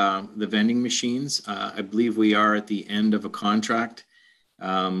the vending machines. I believe we are at the end of a contract.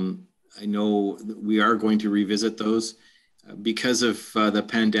 I know that we are going to revisit those. Because of the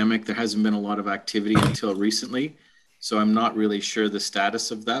pandemic, there hasn't been a lot of activity until recently. So I'm not really sure the status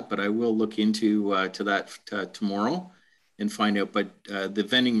of that, but I will look into to that tomorrow and find out. But the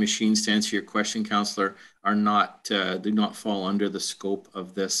vending machines, to answer your question, Councillor, are not do not fall under the scope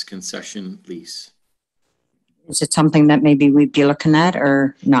of this concession lease. Is it something that maybe we'd be looking at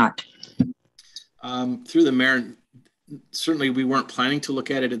or not? Through the mayor, certainly we weren't planning to look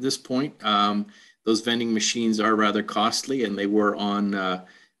at it at this point. Those vending machines are rather costly, and they were on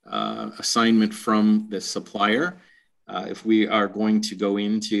assignment from the supplier. If we are going to go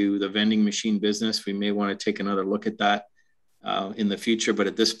into the vending machine business, we may want to take another look at that in the future. But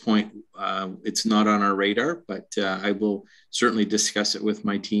at this point, it's not on our radar, but I will certainly discuss it with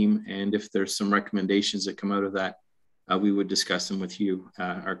my team. And if there's some recommendations that come out of that, we would discuss them with you,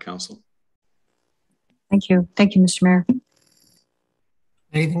 our council. Thank you. Thank you, Mr. Mayor.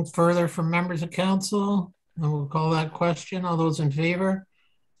 Anything further from members of council? And we'll call that question. All those in favor?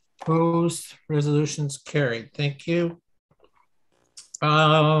 Opposed? Resolution's carried. Thank you.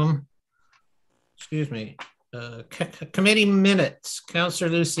 Excuse me. Committee minutes.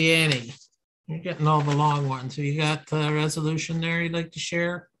 Councillor Luciani. You're getting all the long ones. So you got the resolution there you'd like to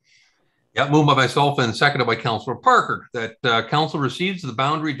share? Yeah, moved by myself and seconded by Councillor Parker that council receives the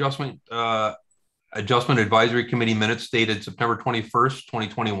boundary adjustment advisory committee minutes dated September 21st,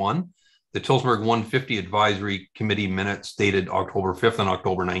 2021. The Tillsonburg 150 Advisory Committee minutes dated October 5th and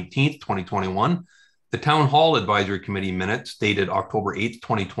October 19th, 2021. The Town Hall Advisory Committee minutes dated October 8th,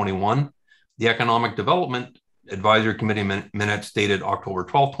 2021. The Economic Development Advisory Committee minutes dated October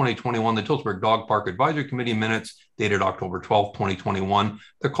 12th, 2021. The Tillsonburg Dog Park Advisory Committee minutes dated October 12th, 2021.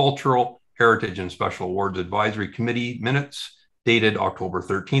 The Cultural Heritage and Special Awards Advisory Committee minutes dated October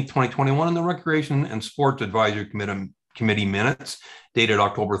 13th, 2021. And the Recreation and Sports Advisory Committee minutes dated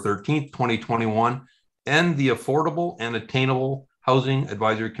October 13th, 2021, and the Affordable and Attainable Housing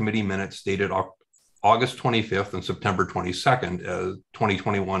Advisory Committee minutes dated August 25th and September 22nd,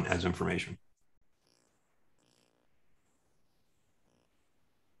 2021 as information.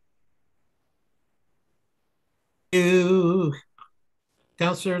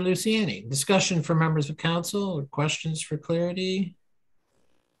 Councillor Luciani, discussion for members of council or questions for clarity?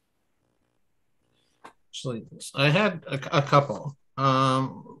 Actually, I had a couple.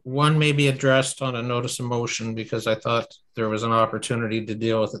 One may be addressed on a notice of motion because I thought there was an opportunity to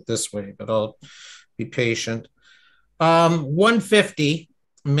deal with it this way, but I'll be patient. 150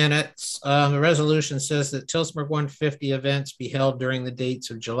 minutes. The resolution says that Tillsonburg 150 events be held during the dates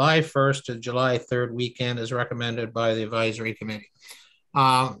of July 1st to July 3rd weekend as recommended by the advisory committee.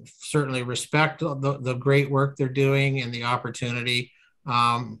 Certainly respect the great work they're doing and the opportunity.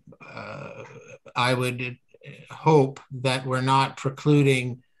 I would hope that we're not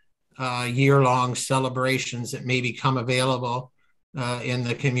precluding year-long celebrations that may become available in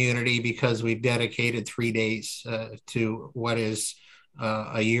the community because we've dedicated 3 days to what is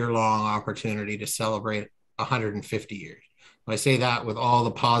a year-long opportunity to celebrate 150 years. I say that with all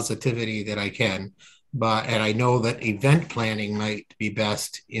the positivity that I can, and I know that event planning might be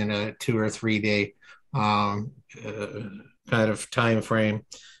best in a 2 or 3 day kind of time frame.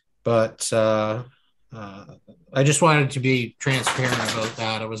 But I just wanted to be transparent about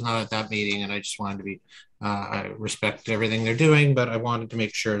that. I was not at that meeting, and I just wanted to be, I respect everything they're doing, but I wanted to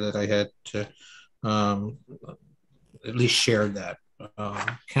make sure that I had to at least share that.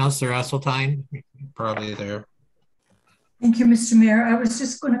 Councillor Esseltine, probably there. Thank you, Mr. Mayor. I was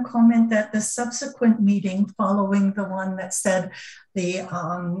just going to comment that the subsequent meeting following the one that said the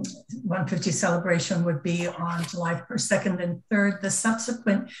 150 celebration would be on July 1st, 2nd, and 3rd, the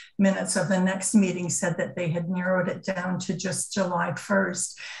subsequent minutes of the next meeting said that they had narrowed it down to just July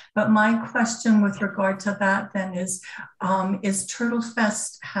 1st. But my question with regard to that then is Turtle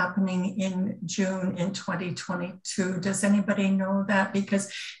Fest happening in June in 2022? Does anybody know that?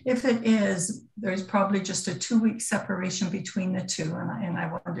 Because if it is, there's probably just a 2-week separation between the two. And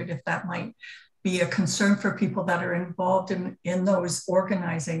I wondered if that might be a concern for people that are involved in those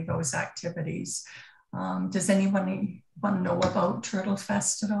organizing those activities. Does anyone want to know about Turtle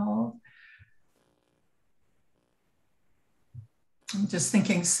Fest at all? I'm just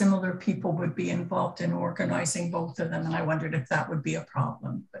thinking similar people would be involved in organizing both of them, and I wondered if that would be a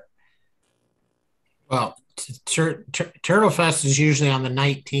problem. But well, Turtle Fest is usually on the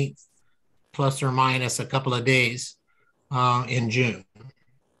 19th, plus or minus a couple of days in June.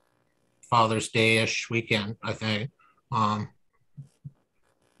 Father's Day-ish weekend, I think.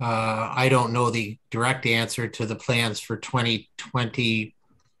 I don't know the direct answer to the plans for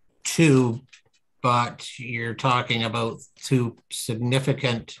 2022, but you're talking about two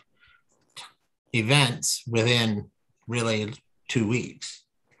significant events within really 2 weeks.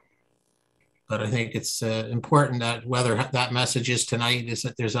 But I think it's important that whether that message is tonight is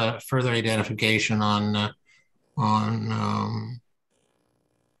that there's a further identification on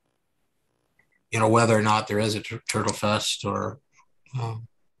you know, whether or not there is a Turtle Fest or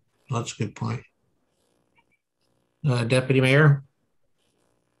that's a good point. Deputy Mayor?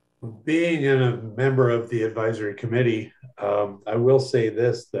 Being a member of the advisory committee, I will say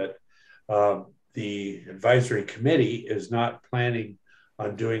this, that the advisory committee is not planning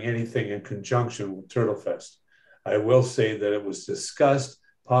on doing anything in conjunction with Turtle Fest. I will say that it was discussed,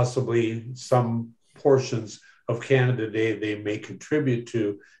 possibly some portions of Canada Day they may contribute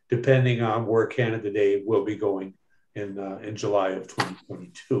to, depending on where Canada Day will be going in July of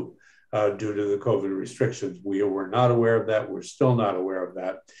 2022. Due to the COVID restrictions. We were not aware of that. We're still not aware of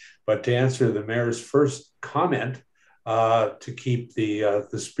that. But to answer the mayor's first comment, to keep the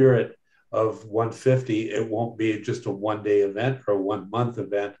spirit of 150, it won't be just a one-day event or a one-month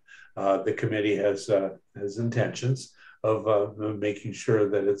event. The committee has intentions of making sure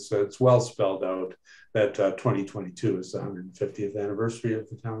that it's well spelled out that 2022 is the 150th anniversary of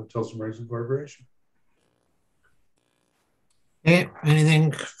the town of Tillsonburg's incorporation. Okay,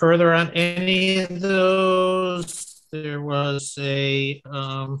 anything further on any of those? There was a,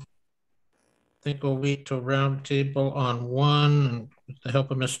 I think we'll wait till round table on one with the help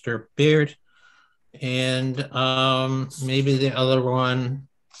of Mr. Beard. And maybe the other one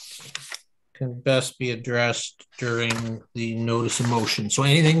can best be addressed during the notice of motion. So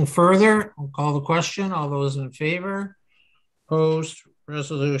anything further? I'll call the question. All those in favor? Opposed?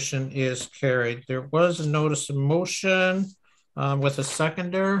 Resolution is carried. There was a notice of motion with a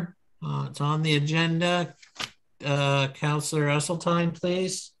seconder. It's on the agenda. Councillor Esseltine,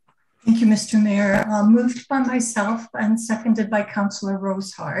 please. thank you, Mr. Mayor. Moved by myself and seconded by Councillor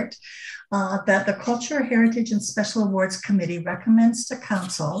Rosehart that the Culture, Heritage and Special Awards Committee recommends to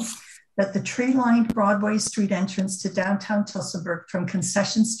Council that the tree-lined Broadway Street entrance to downtown Tillsonburg from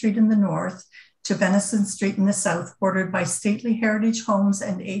Concession Street in the north to Venison Street in the south, bordered by stately heritage homes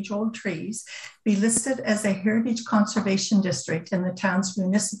and age-old trees, be listed as a heritage conservation district in the town's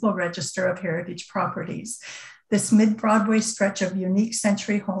municipal register of heritage properties. This mid-Broadway stretch of unique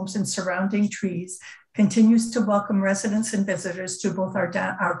century homes and surrounding trees continues to welcome residents and visitors to both our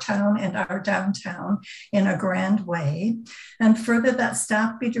town and our downtown in a grand way. And further, that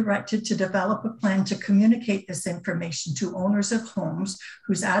staff be directed to develop a plan to communicate this information to owners of homes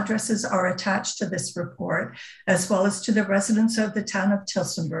whose addresses are attached to this report, as well as to the residents of the town of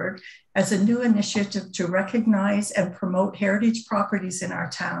Tillsonburg, as a new initiative to recognize and promote heritage properties in our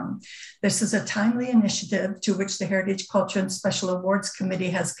town. This is a timely initiative to which the Heritage, Culture and Special Awards Committee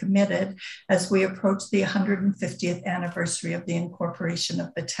has committed as we approach the 150th anniversary of the incorporation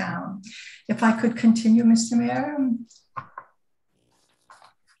of the town. If I could continue, Mr. Mayor.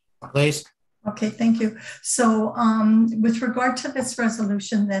 Please. Okay, thank you. So with regard to this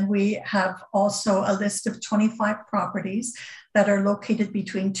resolution, then we have also a list of 25 properties that are located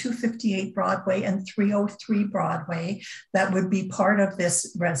between 258 Broadway and 303 Broadway that would be part of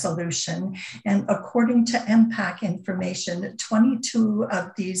this resolution. And according to MPAC information, 22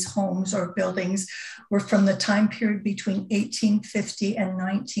 of these homes or buildings were from the time period between 1850 and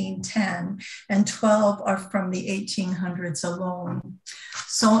 1910, and 12 are from the 1800s alone.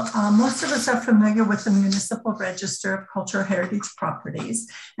 So most of us are familiar with the Municipal Register of Cultural Heritage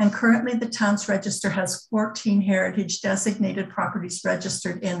Properties, and currently the town's register has 14 heritage designated properties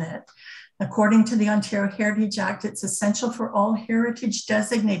registered in it. According to the Ontario Heritage Act, it's essential for all heritage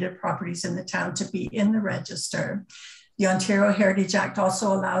designated properties in the town to be in the register. The Ontario Heritage Act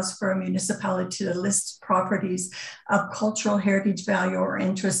also allows for a municipality to list properties of cultural heritage value or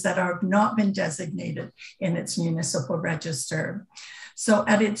interest that have not been designated in its municipal register. So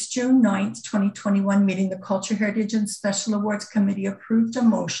at its June 9th, 2021 meeting, the Culture, Heritage and Special Awards Committee approved a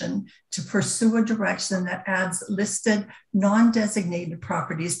motion to pursue a direction that adds listed non-designated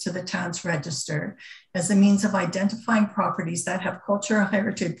properties to the town's register as a means of identifying properties that have cultural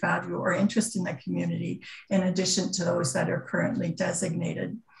heritage value or interest in the community, in addition to those that are currently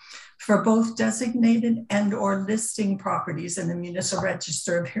designated. For both designated and or listing properties in the Municipal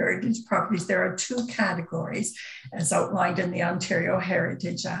Register of Heritage Properties, there are two categories as outlined in the Ontario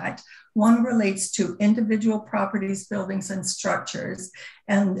Heritage Act. One relates to individual properties, buildings, and structures,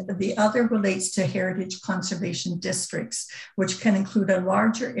 and the other relates to heritage conservation districts, which can include a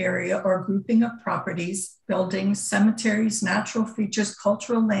larger area or grouping of properties, buildings, cemeteries, natural features,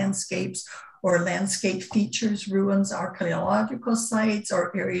 cultural landscapes, or landscape features, ruins, archaeological sites,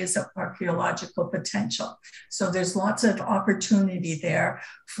 or areas of archaeological potential. So there's lots of opportunity there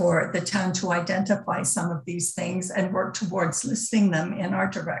for the town to identify some of these things and work towards listing them in our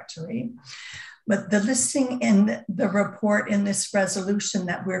directory. But the listing in the report in this resolution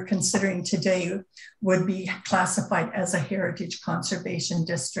that we're considering today would be classified as a heritage conservation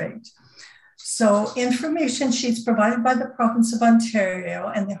district. So information sheets provided by the province of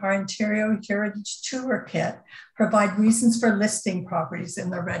Ontario and the Ontario Heritage Toolkit provide reasons for listing properties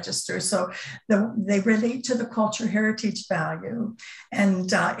in the register. So they relate to the cultural heritage value,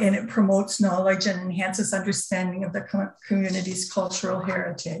 and it promotes knowledge and enhances understanding of the community's cultural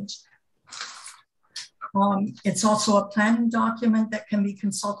heritage. It's also a planning document that can be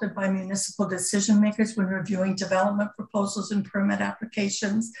consulted by municipal decision makers when reviewing development proposals and permit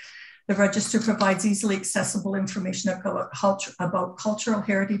applications. The register provides easily accessible information about cultural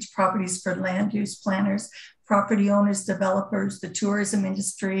heritage properties for land use planners, property owners, developers, the tourism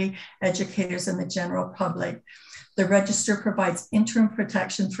industry, educators, and the general public. The register provides interim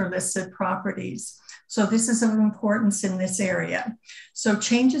protection for listed properties. So this is of importance in this area. So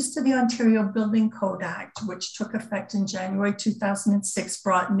changes to the Ontario Building Code Act, which took effect in January 2006,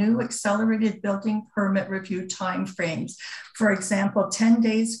 brought new accelerated building permit review timeframes. For example, 10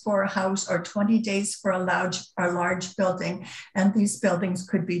 days for a house or 20 days for a large building, and these buildings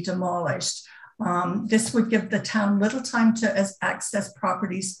could be demolished. This would give the town little time to assess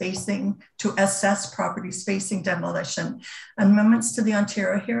properties facing demolition. Amendments to the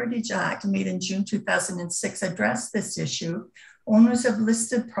Ontario Heritage Act made in June 2006 address this issue. Owners of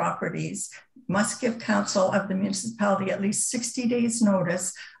listed properties must give council of the municipality at least 60 days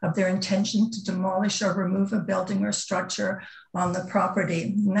notice of their intention to demolish or remove a building or structure on the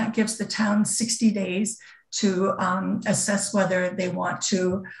property. And that gives the town 60 days to assess whether they want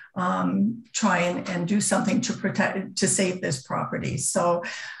to try and do something to save this property. So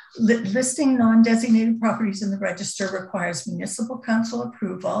listing non-designated properties in the register requires municipal council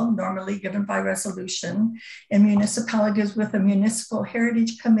approval, normally given by resolution. In municipalities with a municipal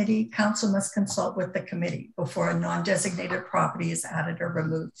heritage committee, council must consult with the committee before a non-designated property is added or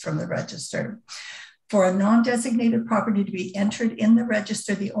removed from the register. For a non-designated property to be entered in the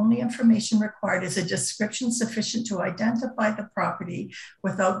register, the only information required is a description sufficient to identify the property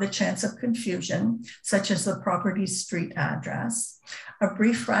without the chance of confusion, such as the property's street address. A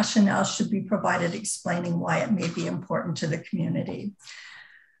brief rationale should be provided explaining why it may be important to the community.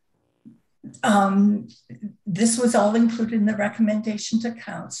 This was all included in the recommendation to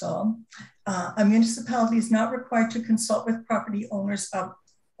council. A municipality is not required to consult with property owners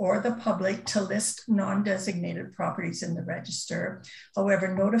or the public to list non-designated properties in the register.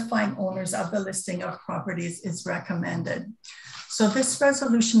 However, notifying owners of the listing of properties is recommended. So this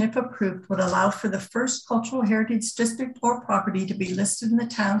resolution, if approved, would allow for the first cultural heritage district or property to be listed in the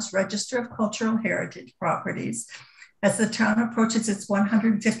town's Register of Cultural Heritage Properties. As the town approaches its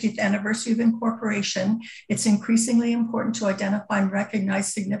 150th anniversary of incorporation, it's increasingly important to identify and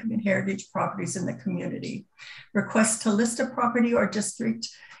recognize significant heritage properties in the community. Requests to list a property or district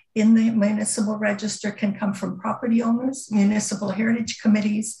in the municipal register can come from property owners, municipal heritage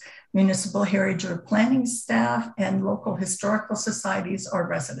committees, municipal heritage or planning staff, and local historical societies or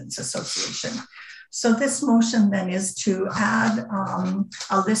residents association. So this motion then is to add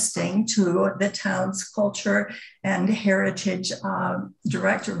a listing to the town's culture and heritage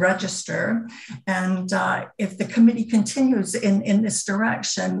director register. And if the committee continues in this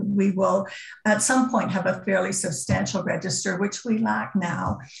direction, we will at some point have a fairly substantial register, which we lack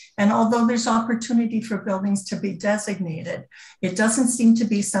now. And although there's opportunity for buildings to be designated, it doesn't seem to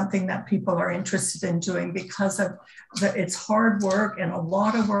be something that people are interested in doing because of it's hard work and a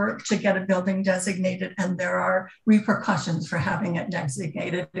lot of work to get a building designated, and there are repercussions for having it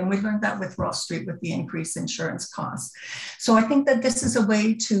designated. And we learned that with Ross Street with the increased insurance costs. So I think that this is a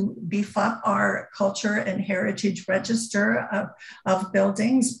way to beef up our culture and heritage register of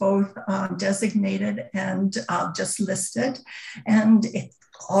buildings, both designated and just listed. And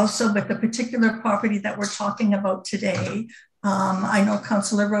also with the particular property that we're talking about today, I know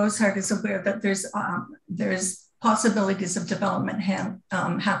Councillor Rosehart is aware that there's possibilities of development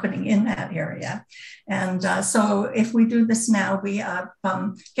happening in that area. And so if we do this now, we have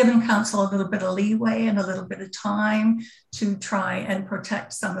given council a little bit of leeway and a little bit of time to try and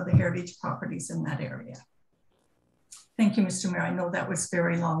protect some of the heritage properties in that area. Thank you, Mr. Mayor. I know that was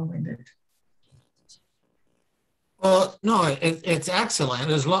very long-winded. Well, no, it's excellent.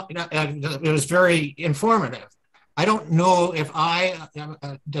 It was very informative. I don't know if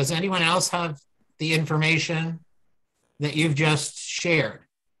does anyone else have the information that you've just shared?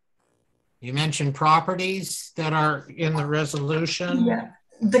 You mentioned properties that are in the resolution. Yeah,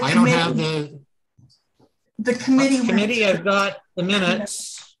 I don't have the committee. I've got the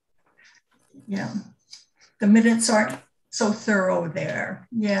minutes. Yeah, the minutes aren't so thorough there.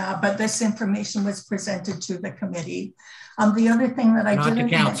 Yeah, but this information was presented to the committee. The other thing that I didn't— Not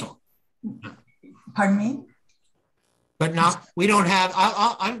to council. Pardon me? But not, we don't have,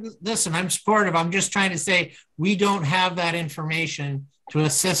 listen, I'm supportive. I'm just trying to say we don't have that information to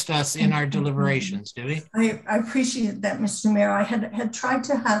assist us in our deliberations, do we? I appreciate that, Mr. Mayor. I had tried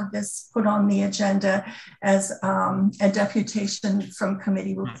to have this put on the agenda as a deputation from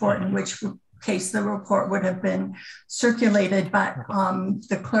committee report, in which case the report would have been circulated, but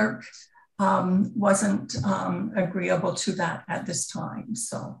the clerk wasn't agreeable to that at this time.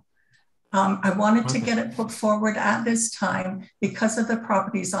 So I wanted to get it put forward at this time because of the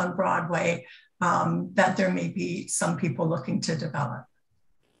properties on Broadway that there may be some people looking to develop.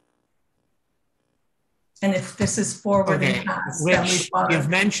 And if this is forward and passed, which you've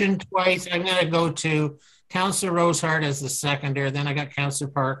mentioned twice, I'm going to go to Councillor Rosehart as the seconder. Then I got Councillor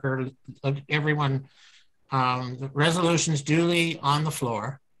Parker. Everyone, the resolution's duly on the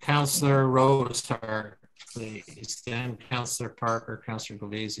floor. Councillor Rosehart, please. Then Councillor Parker, Councillor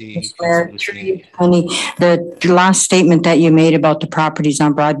Govesi. The last statement that you made about the properties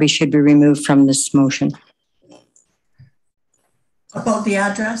on Broadway should be removed from this motion. About the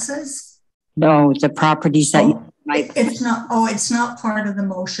addresses? No, the properties that you might. It's not. Oh, it's not part of the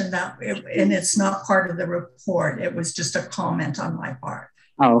motion and it's not part of the report. It was just a comment on my part.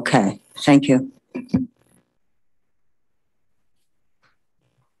 Oh, okay. Thank you.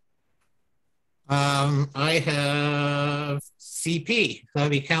 I have CP.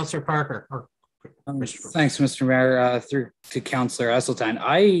 That'd be Councillor Parker. Thanks, Mr. Mayor. Through to Councillor Esseltine.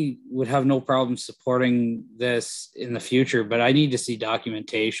 I would have no problem supporting this in the future, but I need to see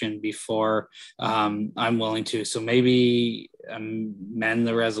documentation before I'm willing to. So maybe amend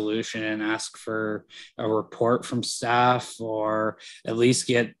the resolution and ask for a report from staff, or at least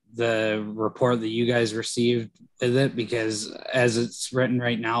get the report that you guys received with it, because as it's written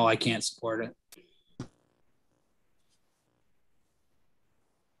right now, I can't support it.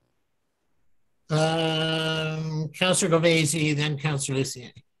 Councillor Govesi, then Councillor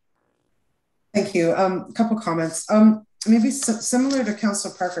Luciani. Thank you. A couple comments. Maybe similar to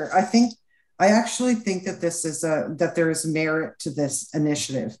Councillor Parker. I actually think that this is that there is merit to this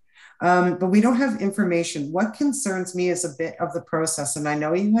initiative, but we don't have information. What concerns me is a bit of the process, and I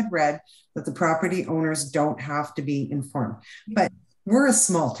know you had read that the property owners don't have to be informed, but we're a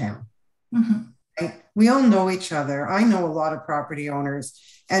small town. Mm-hmm. Right? We all know each other. I know a lot of property owners,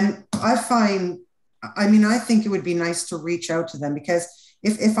 and I think it would be nice to reach out to them, because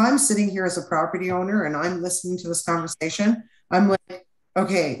if I'm sitting here as a property owner and I'm listening to this conversation, I'm like,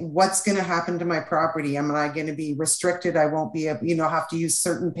 okay, what's going to happen to my property? Am I going to be restricted? I won't be able, have to use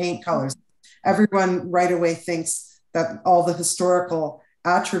certain paint colors. Everyone right away thinks that all the historical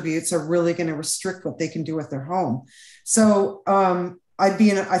attributes are really going to restrict what they can do with their home. So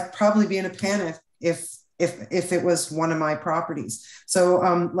I'd probably be in a panic if it was one of my properties. So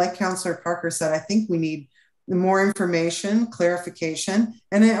like Councillor Parker said, I think we need more information, clarification,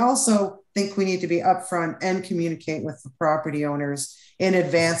 and I also think we need to be upfront and communicate with the property owners in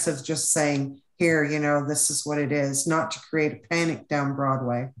advance of just saying, here, this is what it is, not to create a panic down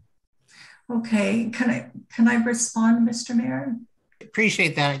Broadway. Okay, can I respond, Mr. Mayor?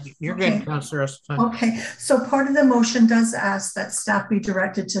 Appreciate that. You're good, Councillor. Okay, so part of the motion does ask that staff be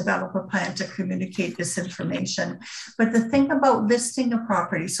directed to develop a plan to communicate this information. But the thing about listing a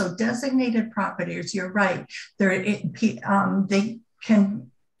property, so designated properties, you're right. They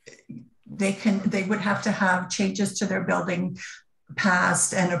would have to have changes to their building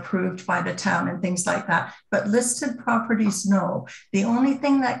passed and approved by the town and things like that. But listed properties, no. The only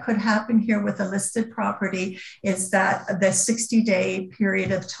thing that could happen here with a listed property is that the 60-day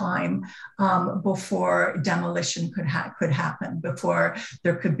period of time before demolition could happen, before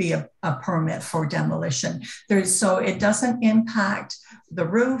there could be a permit for demolition. So it doesn't impact the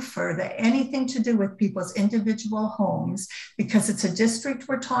roof or anything to do with people's individual homes, because it's a district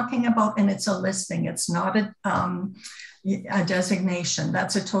we're talking about and it's a listing. It's not a designation.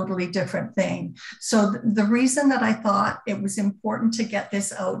 That's a totally different thing. So the reason that I thought it was important to get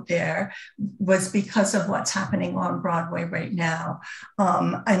this out there was because of what's happening on Broadway right now.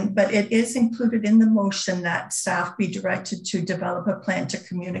 But it is included in the motion that staff be directed to develop a plan to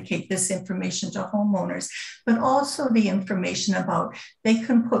communicate this information to homeowners, but also the information about they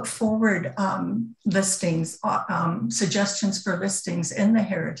can put forward listings, suggestions for listings in the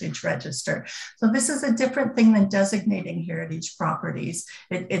Heritage Register. So this is a different thing than designating heritage properties.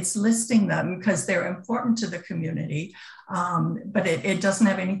 It's listing them because they're important to the community, but it doesn't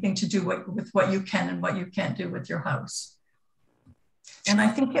have anything to do with what you can and what you can't do with your house. And I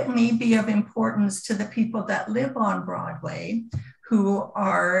think it may be of importance to the people that live on Broadway who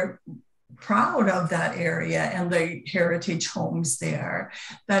are proud of that area and the heritage homes there,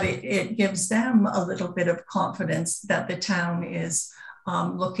 that it gives them a little bit of confidence that the town is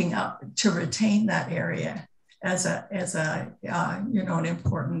looking up to retain that area as a you know, an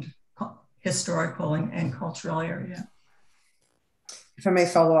important historical and cultural area. If I may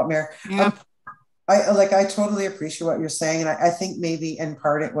follow up, Mayor. Yeah. I totally appreciate what you're saying. And I think maybe in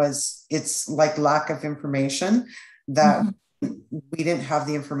part it's like lack of information, that we didn't have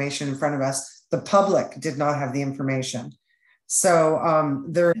the information in front of us. The public did not have the information. So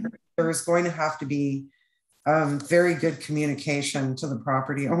there's going to have to be very good communication to the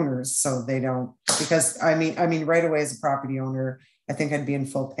property owners, so they don't, because I mean, right away as a property owner, I think I'd be in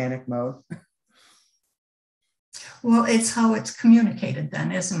full panic mode. Well, it's how it's communicated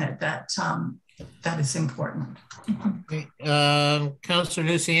then, isn't it? That is important. Okay. Councillor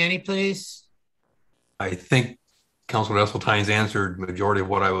Luciani, please. I think Councillor Esseltine's answered the majority of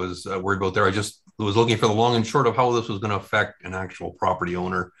what I was worried about there. I just was looking for the long and short of how this was going to affect an actual property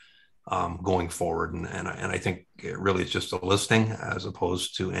owner going forward. And I think it really it's just a listing as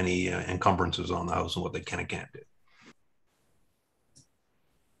opposed to any encumbrances on the house and what they can and can't do.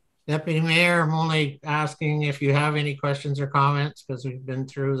 Deputy Mayor, I'm only asking if you have any questions or comments because we've been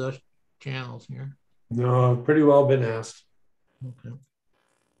through the channels here. No, pretty well been asked. Okay.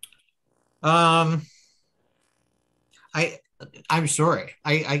 I'm sorry.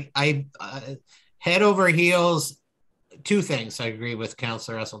 I head over heels. Two things I agree with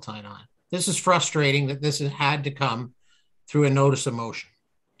Councillor Esseltine on. This is frustrating that this has had to come through a notice of motion.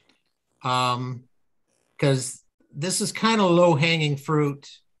 Because this is kind of low-hanging fruit.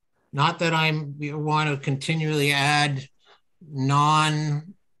 Not that want to continually add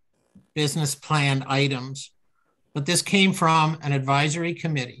non-business plan items, but this came from an advisory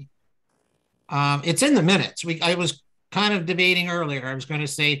committee. It's in the minutes. I was kind of debating earlier. I was going to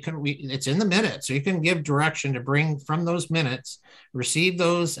say, it's in the minutes. So you can give direction to bring from those minutes, receive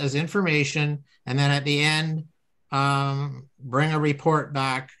those as information, and then at the end, bring a report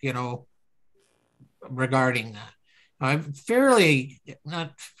back, you know, regarding that. I'm fairly,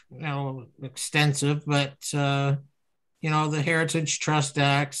 not, you know, extensive, but, you know, the Heritage Trust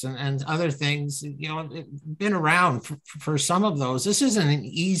Acts and other things, you know, been around for some of those. This isn't an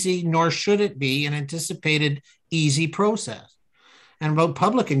easy, nor should it be an anticipated easy process. And about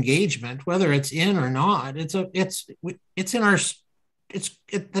public engagement, whether it's in or not, it's at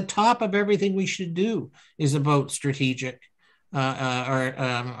the top of everything we should do is about strategic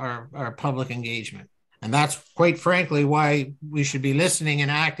or public engagement. And that's quite frankly why we should be listening and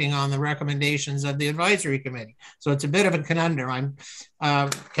acting on the recommendations of the advisory committee. So it's a bit of a conundrum.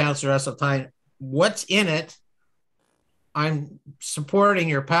 Councillor Esseltine, what's in it? I'm supporting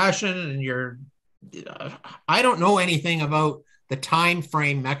your passion and your, I don't know anything about the time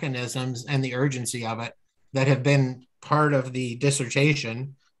frame mechanisms and the urgency of it that have been part of the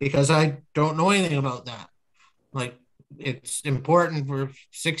dissertation, because I don't know anything about that. Like, it's important for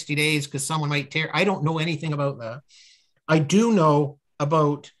 60 days because someone might tear. I don't know anything about that. I do know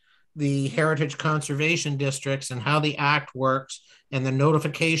about the heritage conservation districts and how the act works and the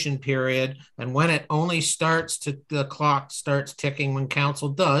notification period, and when it only starts to, the clock starts ticking when council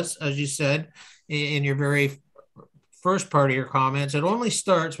does, as you said in your very first part of your comments, it only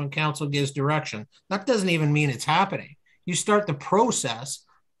starts when council gives direction. That doesn't even mean it's happening. You start the process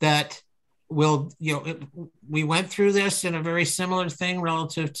that will, you know, we went through this in a very similar thing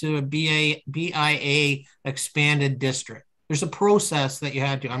relative to a BIA expanded district. there's a process that you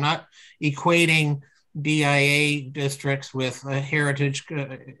had to. I'm not equating DIA districts with heritage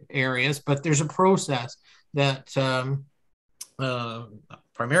areas, but there's a process that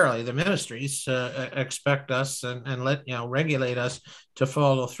primarily the ministries expect us and let regulate us to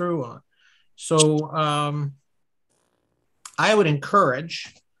follow through on. So I would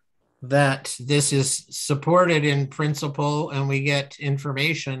encourage that this is supported in principle and we get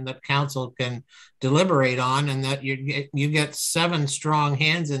information that council can deliberate on, and that you get 7 strong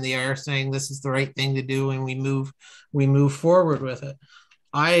hands in the air saying this is the right thing to do, and we move forward with it.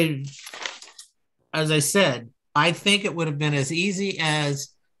 As I said, I think it would have been as easy as,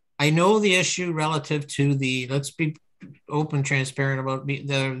 I know the issue relative to the, let's be open, transparent about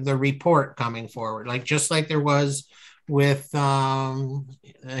the report coming forward, just like there was with Heritage,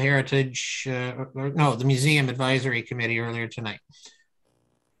 the Museum Advisory Committee earlier tonight.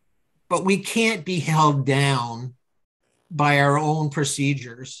 But we can't be held down by our own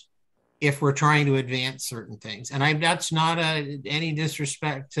procedures if we're trying to advance certain things. And that's not any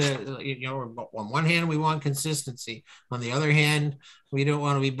disrespect to, on one hand, we want consistency. On the other hand, we don't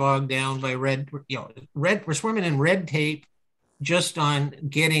want to be bogged down by we're swimming in red tape just on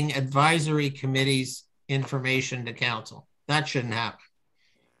getting advisory committees information to council. That shouldn't happen.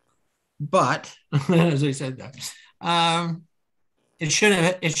 But as I said that, it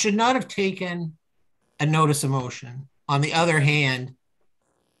should not have taken a notice of motion. On the other hand,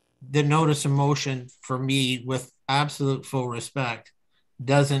 the notice of motion, for me, with absolute full respect,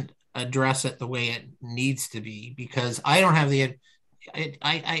 doesn't address it the way it needs to be, because I don't have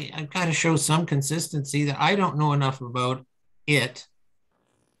I've got to show some consistency that I don't know enough about it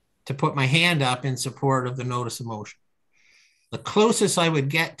to put my hand up in support of the notice of motion. The closest I would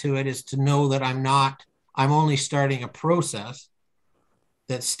get to it is to know that I'm only starting a process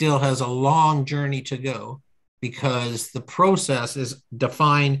that still has a long journey to go, because the process is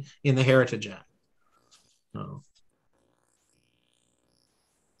defined in the Heritage Act. So.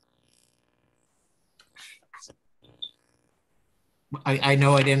 I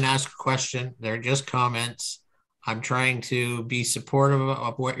know I didn't ask a question. They're just comments. I'm trying to be supportive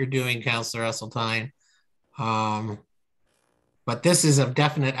of what you're doing, Councillor Esseltine. But this is a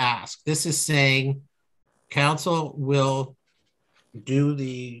definite ask. This is saying council will do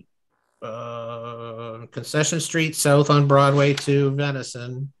the Concession Street south on Broadway to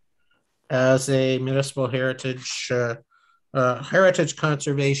Venison as a municipal heritage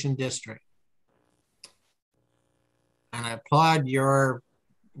conservation district. And I applaud your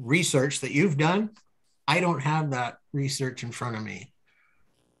research that you've done. I don't have that research in front of me.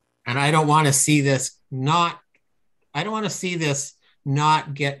 And I don't want to see this not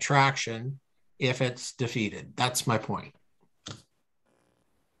get traction if it's defeated. That's my point.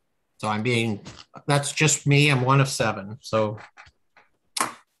 So that's just me. I'm one of 7. So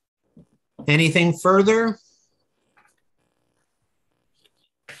anything further?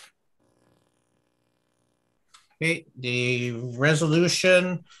 Okay, the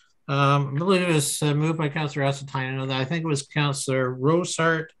resolution, I believe it was moved by Councillor Esseltine. I know that. I think it was Councillor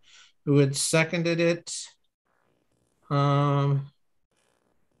Rosehart who had seconded it.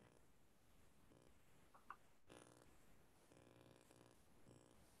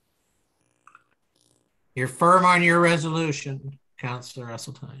 You're firm on your resolution, Councillor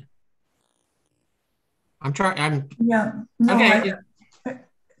Esseltine. Yeah. No, okay.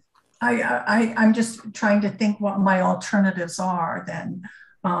 I'm just trying to think what my alternatives are then.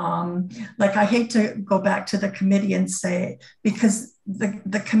 I hate to go back to the committee and say, because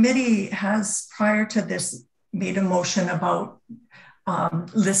the committee has, prior to this, made a motion about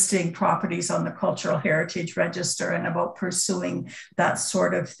listing properties on the Cultural Heritage Register and about pursuing that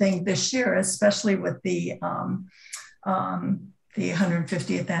sort of thing this year, especially with the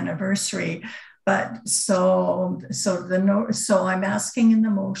 150th anniversary. But so I'm asking in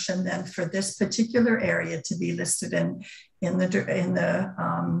the motion then for this particular area to be listed in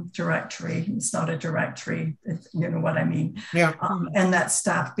the directory. It's not a directory, you know what I mean? Yeah. And that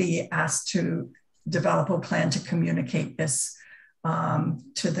staff be asked to develop a plan to communicate this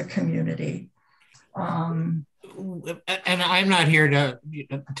to the community. And I'm not here to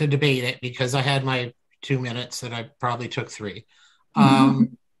debate it, because I had my 2 minutes that I probably took 3.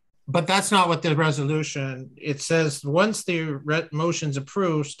 But that's not what the resolution, it says once the motion's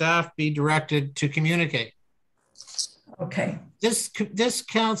approved, staff be directed to communicate. Okay. This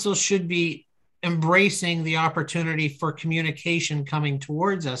council should be embracing the opportunity for communication coming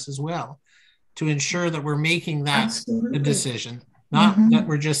towards us as well, to ensure that we're making that the decision, not that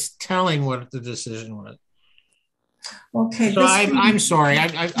we're just telling what the decision was. Okay. So I'm sorry.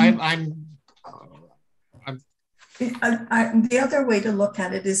 The other way to look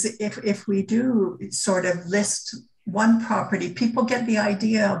at it is if we do sort of list one property, people get the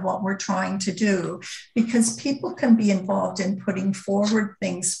idea of what we're trying to do, because people can be involved in putting forward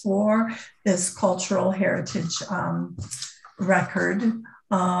things for this cultural heritage record.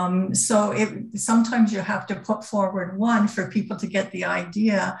 So sometimes you have to put forward one for people to get the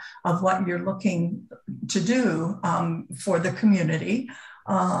idea of what you're looking to do for the community.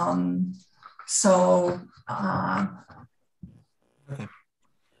 I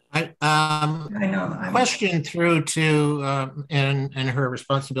know. Question through to and her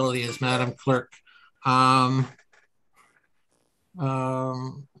responsibility as Madam Clerk.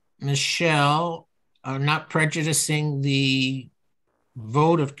 Michelle, not prejudicing the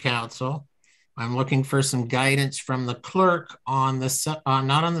vote of council. I'm looking for some guidance from the clerk on the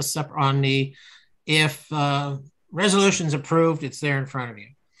if resolution's approved, it's there in front of you.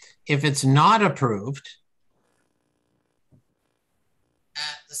 If it's not approved,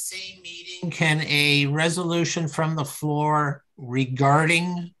 at the same meeting, can a resolution from the floor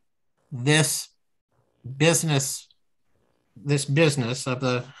regarding this business of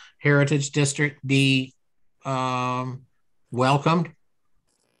the Heritage District be welcomed?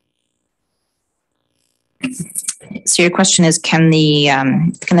 So your question is, can the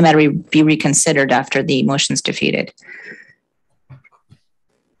matter be reconsidered after the motion's defeated?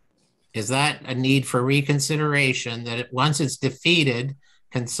 Is that a need for reconsideration, that once it's defeated,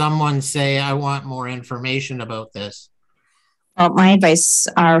 can someone say, I want more information about this? Well, my advice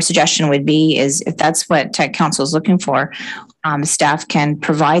or suggestion would be is if that's what tech council is looking for, staff can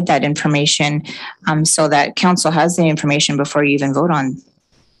provide that information so that council has the information before you even vote on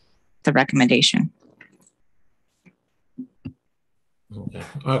the recommendation.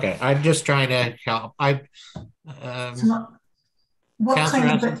 Okay, I'm just trying to help.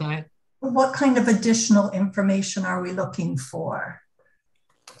 What kind of additional information are we looking for?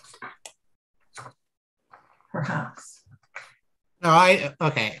 Perhaps. No,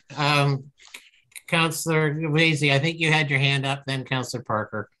 okay. Councillor Gavese, I think you had your hand up, then Councillor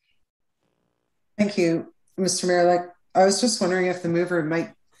Parker. Thank you, Mr. Mayor. Like, I was just wondering if the mover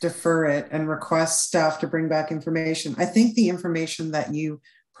might defer it and request staff to bring back information. I think the information that you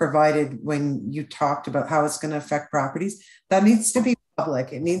provided when you talked about how it's going to affect properties, that needs to be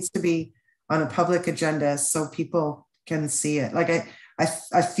public. It needs to be on a public agenda so people can see it. Like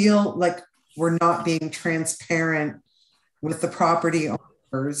I feel like we're not being transparent with the property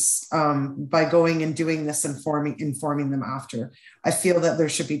owners by going and doing this, informing them after. I feel that there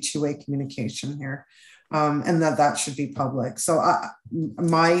should be two-way communication here. And that should be public. So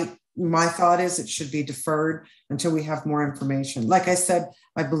my thought is it should be deferred until we have more information. Like I said,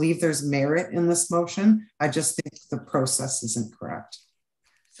 I believe there's merit in this motion. I just think the process isn't correct.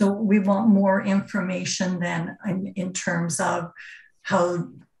 So we want more information then in terms of how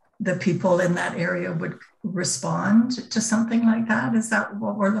the people in that area would respond to something like that? Is that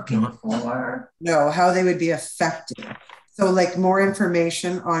what we're looking for? No, how they would be affected. So like more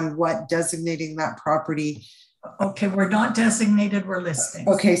information on what designating that property. Okay, we're not designated, we're listing.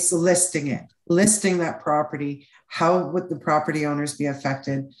 Okay, so listing that property. How would the property owners be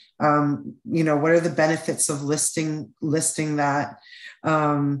affected? What are the benefits of listing that?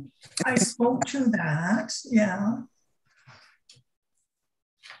 I spoke to that, yeah.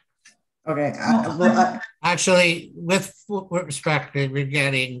 Okay. Actually, with respect to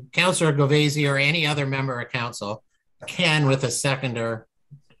getting Councillor Gavese or any other member of council can, with a seconder,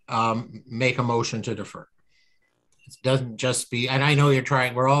 make a motion to defer. It doesn't just be, and I know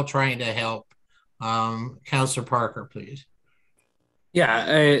we're all trying to help. Councillor Parker, please.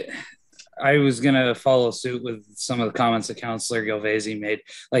 Yeah, I was going to follow suit with some of the comments that Councillor Gavese made.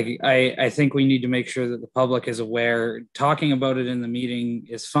 Like, I think we need to make sure that the public is aware. Talking about it in the meeting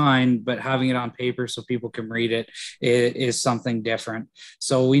is fine, but having it on paper so people can read it is something different.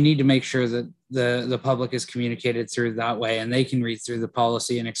 So we need to make sure that the public is communicated through that way and they can read through the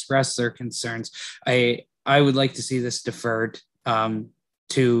policy and express their concerns. I would like to see this deferred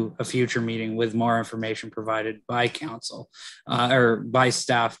to a future meeting with more information provided by council or by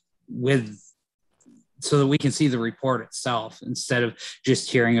staff so that we can see the report itself instead of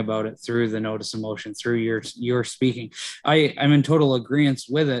just hearing about it through the notice of motion, through your speaking. I'm in total agreement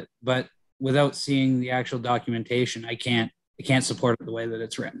with it, but without seeing the actual documentation, I can't support it the way that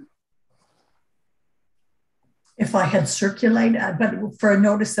it's written. If I had circulated, but for a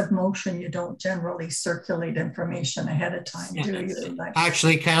notice of motion, you don't generally circulate information ahead of time, do you?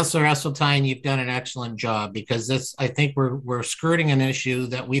 Actually, Councillor Esseltine, you've done an excellent job, because this, I think we're skirting an issue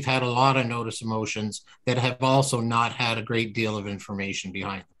that we've had a lot of notice of motions that have also not had a great deal of information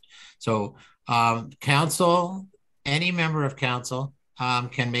behind them. So council, any member of council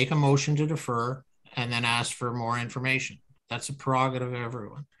can make a motion to defer and then ask for more information. That's a prerogative of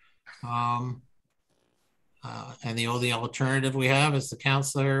everyone. And the only alternative we have is the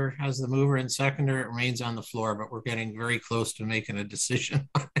councillor as the mover and seconder. It remains on the floor, but we're getting very close to making a decision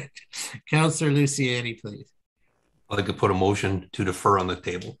on it. Councillor Luciani, please. I'd like to put a motion to defer on the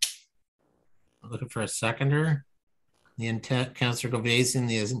table. I'm looking for a seconder. The intent, Councillor Govesian,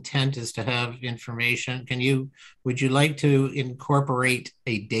 the intent is to have information. Would you like to incorporate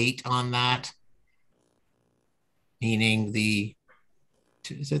a date on that? Meaning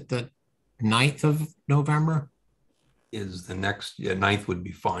is it the 9th of November? Is the next, 9th would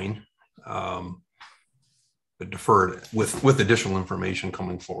be fine. But defer it with additional information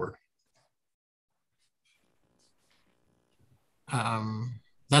coming forward.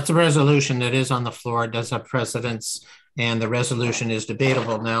 That's a resolution that is on the floor. It does have precedence, and the resolution is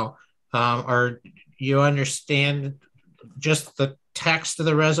debatable. Now, you understand just the text of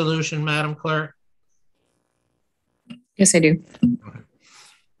the resolution, Madam Clerk? Yes, I do.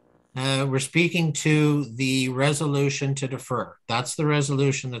 We're speaking to the resolution to defer. That's the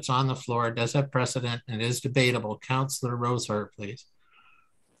resolution that's on the floor. It does have precedent and it is debatable. Councillor Rosehart, please.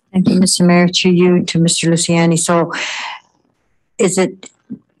 Thank you, Mr. Mayor. To you, to Mr. Luciani. So is it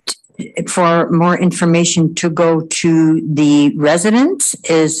for more information to go to the residents?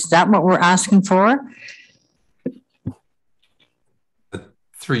 Is that what we're asking for?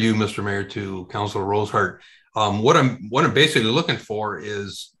 Through you, Mr. Mayor, to Councillor Rosehart. What I'm basically looking for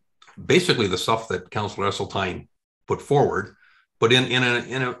is basically the stuff that Councillor Esseltine put forward, but in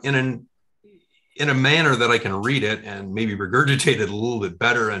a manner that I can read it and maybe regurgitate it a little bit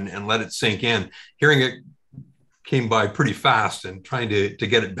better and let it sink in. Hearing it came by pretty fast, and trying to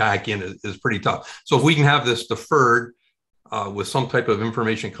get it back in is pretty tough. So if we can have this deferred with some type of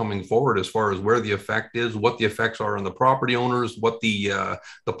information coming forward as far as where the effect is, what the effects are on the property owners, what the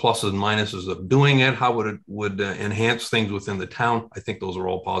pluses and minuses of doing it, how would enhance things within the town. I think those are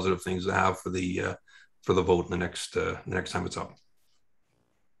all positive things to have for the vote in the next time it's up.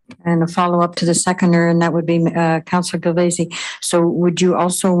 And a follow up to the seconder, and that would be Councillor Govesi. So would you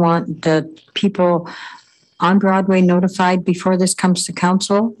also want the people on Broadway notified before this comes to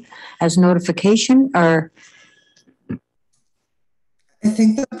council as notification, or? I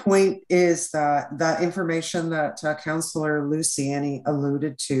think the point is that information that Councillor Luciani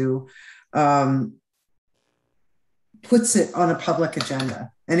alluded to puts it on a public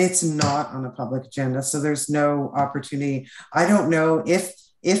agenda, and it's not on a public agenda. So there's no opportunity. I don't know if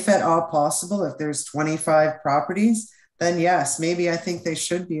at all possible, if there's 25 properties, then yes, maybe I think they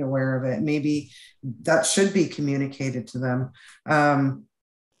should be aware of it. Maybe that should be communicated to them.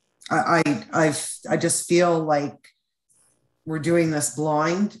 I just feel like we're doing this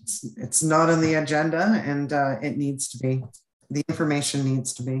blind. It's not on the agenda, and it needs to be. The information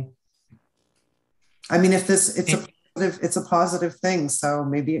needs to be. I mean, if it's a positive thing, so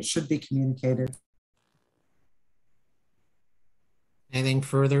maybe it should be communicated. Anything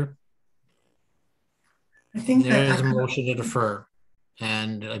further? I think there is a motion to defer,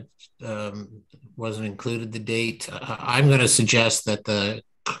 and wasn't included the date. I'm going to suggest that the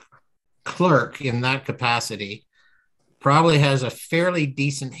clerk in that capacity probably has a fairly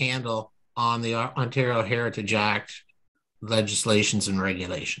decent handle on the Ontario Heritage Act legislations and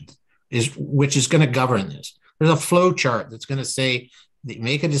regulations, which is going to govern this. There's a flow chart that's going to say that you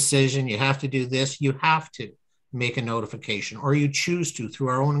make a decision, you have to do this, you have to make a notification, or you choose to through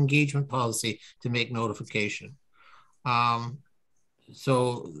our own engagement policy to make notification.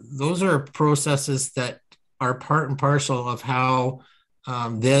 So those are processes that are part and parcel of how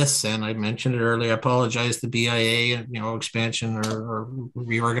this, and I mentioned it earlier, I apologize, the BIA, expansion or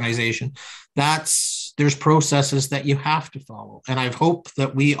reorganization, there's processes that you have to follow. And I hope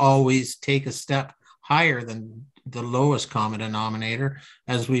that we always take a step higher than the lowest common denominator,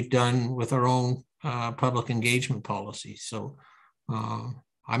 as we've done with our own public engagement policy. So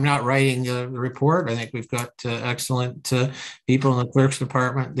I'm not writing the report. I think we've got excellent people in the clerk's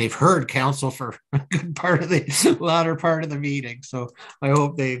department. They've heard counsel for a good part of the latter part of the meeting. So I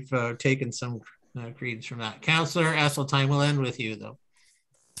hope they've taken some credence from that. Councillor Esseltine, we'll end with you though.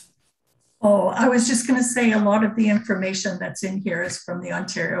 Oh, I was just going to say a lot of the information that's in here is from the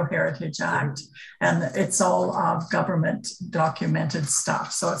Ontario Heritage Act, and it's all government documented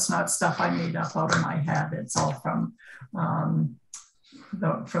stuff. So it's not stuff I made up out of my head. It's all from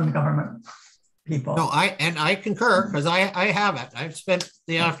the government people. No, I concur, because I have it. I've spent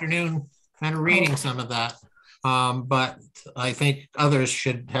the afternoon kind of reading some of that, but I think others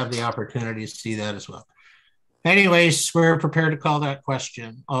should have the opportunity to see that as well. Anyways, we're prepared to call that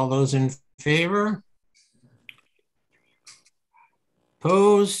question. All those in favor?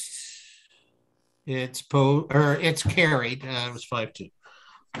 Opposed? It's carried. It was 5-2.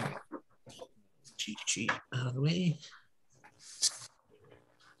 Cheat sheet out of the way.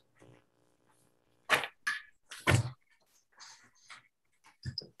 I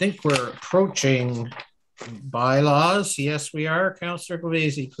think we're approaching bylaws. Yes, we are. Councillor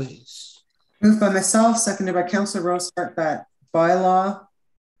Gavesi, please. Moved by myself, seconded by Councillor Rosehart, that bylaw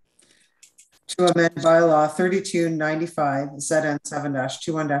to amend bylaw 3295 ZN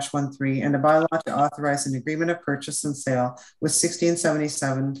 7-21-13 and a bylaw to authorize an agreement of purchase and sale with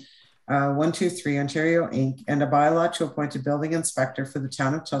 1677 123 Ontario Inc. and a bylaw to appoint a building inspector for the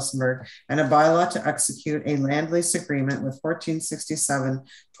town of Tillsonburg and a bylaw to execute a land lease agreement with 1467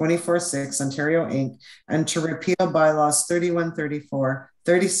 246 Ontario Inc. and to repeal bylaws 3134,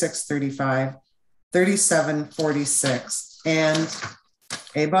 3635, 3746 and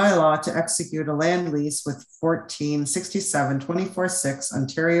a bylaw to execute a land lease with 1467 246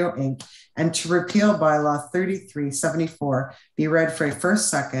 Ontario Inc. and to repeal bylaw 3374 be read for a first,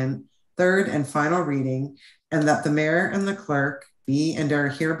 second, third, and final reading, and that the mayor and the clerk be and are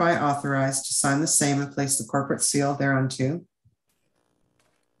hereby authorized to sign the same and place the corporate seal thereunto.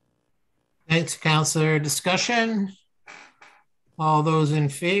 Thanks, Councillor. Discussion? All those in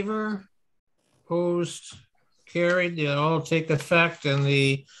favor? Opposed? Carried. They all take effect, and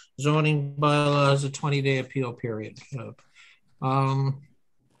the zoning bylaw has a 20-day appeal period.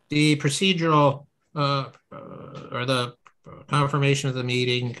 The procedural or the confirmation of the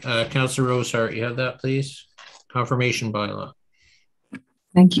meeting, Councillor Rosehart, you have that, please? Confirmation bylaw.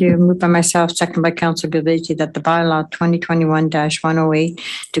 Thank you. Moved by myself, second by Councillor Gavesi, that the bylaw 2021-108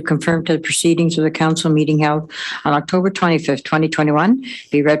 to confirm to the proceedings of the council meeting held on October 25th, 2021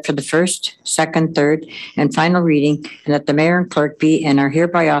 be read for the first, second, third, and final reading, and that the mayor and clerk be and are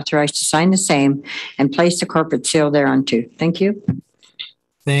hereby authorized to sign the same and place the corporate seal thereunto. Thank you.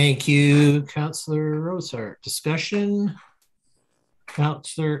 Thank you, Councillor Rosehart. Discussion?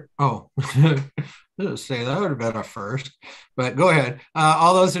 Councillor, let's say that would have been a first, but go ahead.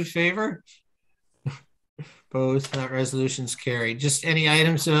 All those in favor? Opposed? That resolution's carried. Just any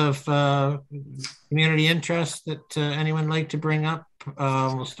items of community interest that anyone like to bring up?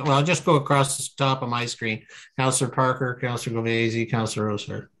 Well, I'll just go across the top of my screen. Councillor Parker, Councillor Gavesi, Councillor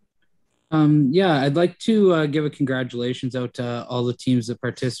Rosehart. Yeah, I'd like to give a congratulations out to all the teams that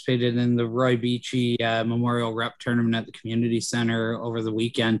participated in the Roy Beachy Memorial Rep Tournament at the Community Center over the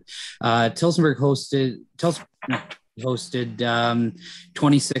weekend. Tillsonburg hosted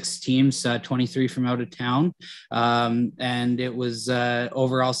 26 teams, 23 from out of town, and it was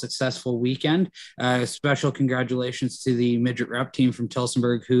overall successful weekend. Special congratulations to the midget rep team from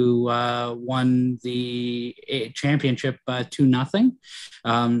Tillsonburg who won the championship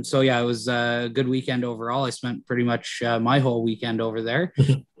 2-0. So yeah, it was a good weekend overall. I spent pretty much my whole weekend over there.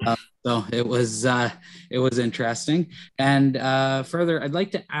 So it was interesting. And further, I'd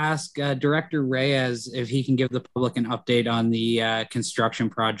like to ask Director Reyes if he can give the public an update on the construction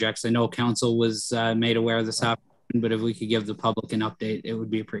projects. I know council was made aware of this afternoon, but if we could give the public an update, it would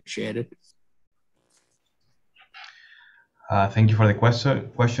be appreciated. Thank you for the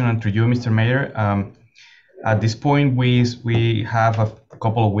question, and to you, Mr. Mayor. At this point, we have a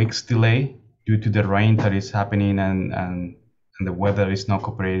couple of weeks delay due to the rain that is happening and the weather is not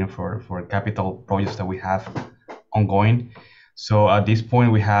cooperating for capital projects that we have ongoing. So at this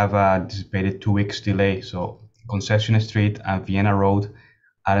point, we have anticipated 2 weeks delay. So Concession Street and Vienna Road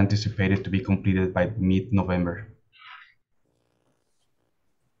are anticipated to be completed by mid-November.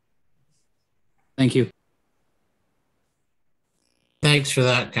 Thank you. Thanks for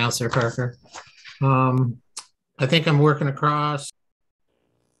that, Councillor Parker. I think I'm working across.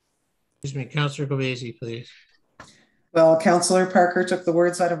 Excuse me, Councillor Gavesi, please. Well, Councillor Parker took the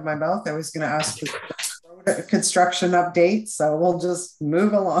words out of my mouth. I was going to ask for construction update, so we'll just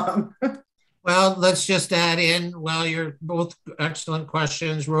move along. Well, let's just add in, well, you're both excellent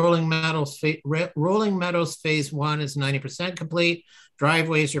questions. Rolling Meadows Phase 1 is 90% complete.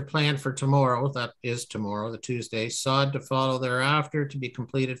 Driveways are planned for tomorrow. That is tomorrow, the Tuesday. Sod to follow thereafter to be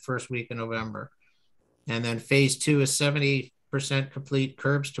completed first week in November. And then Phase 2 is 70% complete.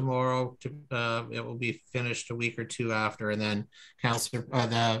 Curbs tomorrow. It will be finished a week or two after. And then Councillor,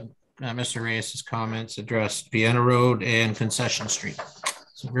 Mr. Reyes' comments addressed Vienna Road and Concession Street.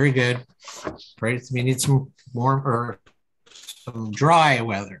 So very good. Right, we need some warm or some dry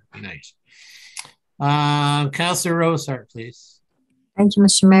weather. Be nice. Councillor Rosehart, please. Thank you,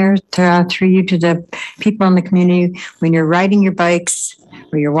 Mr. Mayor. Through you to the people in the community, when you're riding your bikes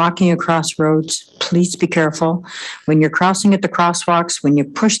or you're walking across roads, please be careful. When you're crossing at the crosswalks, when you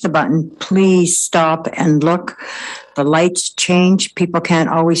push the button, please stop and look The lights change. People can't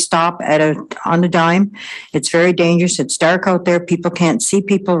always stop on a dime. It's very dangerous. It's dark out there. People can't see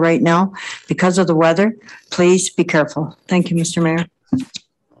people right now because of the weather. Please be careful. Thank you, Mr. Mayor.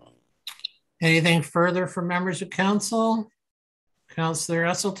 Anything further from members of council? Councillor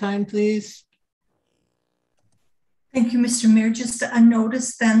Esseltine, please. Thank you, Mr. Mayor. Just a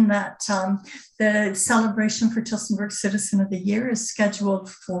notice then that the celebration for Tillsonburg Citizen of the Year is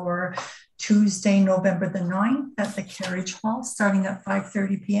scheduled for Tuesday, November the 9th at the Carriage Hall, starting at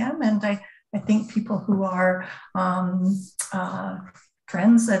 5:30 p.m. And I think people who are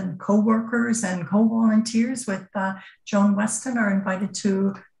friends and co-workers and co-volunteers with Joan Weston are invited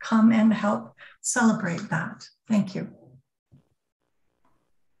to come and help celebrate that. Thank you.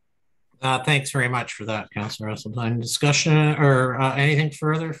 Thanks very much for that, Councillor Esseltine. Discussion or anything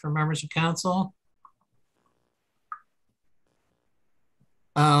further from members of council?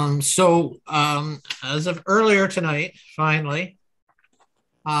 As of earlier tonight, finally,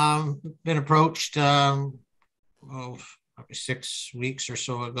 been approached probably 6 weeks or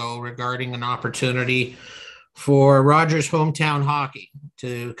so ago regarding an opportunity for Rogers Hometown Hockey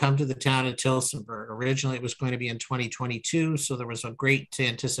to come to the town of Tillsonburg. Originally, it was going to be in 2022, so there was a great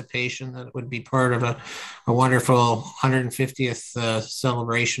anticipation that it would be part of a wonderful 150th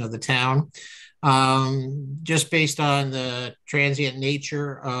celebration of the town. Just based on the transient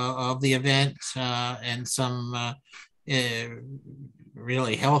nature of the event and some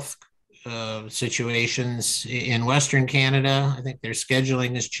really health situations in Western Canada, I think their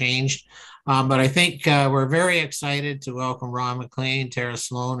scheduling has changed. But I think we're very excited to welcome Ron McLean, Tara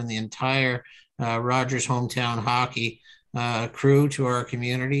Sloan, and the entire Rogers Hometown Hockey crew to our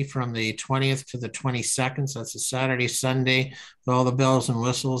community from the 20th to the 22nd. So that's a Saturday, Sunday, with all the bells and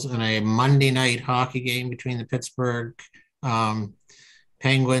whistles, and a Monday night hockey game between the Pittsburgh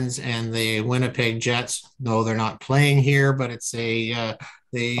Penguins and the Winnipeg Jets. No, they're not playing here, but it's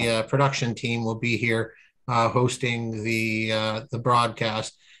the production team will be here hosting the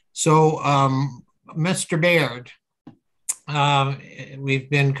broadcast. So, Mr. Baird, we've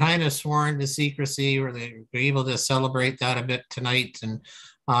been kind of sworn to secrecy. We're able to celebrate that a bit tonight and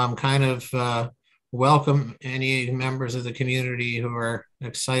kind of welcome any members of the community who are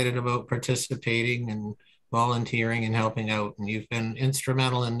excited about participating and volunteering and helping out. And you've been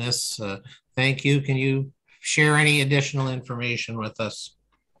instrumental in this. Thank you. Can you share any additional information with us?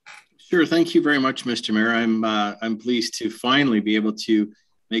 Sure. Thank you very much, Mr. Mayor. I'm pleased to finally be able to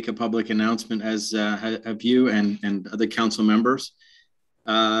make a public announcement as of you and other council members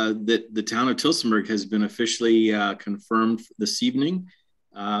that the town of Tillsonburg has been officially confirmed this evening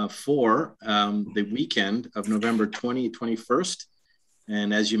for the weekend of November 21st.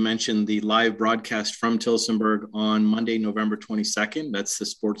 And as you mentioned, the live broadcast from Tillsonburg on Monday, November 22nd. That's the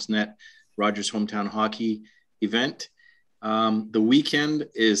Sportsnet Rogers Hometown Hockey event. The weekend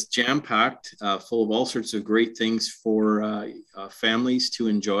is jam-packed, full of all sorts of great things for families to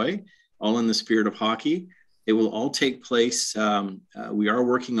enjoy, all in the spirit of hockey. It will all take place. We are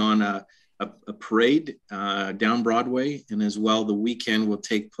working on a parade down Broadway, and as well, the weekend will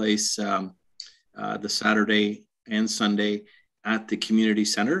take place the Saturday and Sunday at the community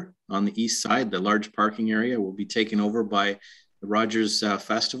center on the east side. The large parking area will be taken over by the Rogers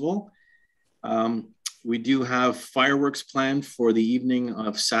Festival. We do have fireworks planned for the evening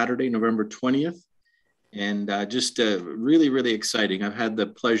of Saturday, November 20th. And just really, really exciting. I've had the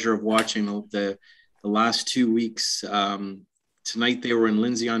pleasure of watching the last 2 weeks. Tonight they were in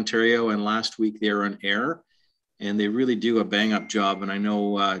Lindsay, Ontario, and last week they were in Ayr. And they really do a bang up job. And I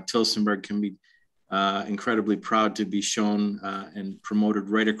know Tillsonburg can be incredibly proud to be shown and promoted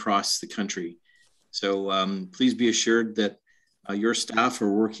right across the country. So please be assured that your staff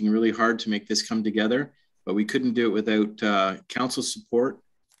are working really hard to make this come together, but we couldn't do it without council support,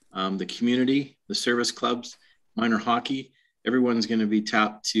 the community, the service clubs, minor hockey. Everyone's going to be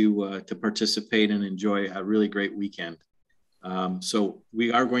tapped to participate and enjoy a really great weekend. So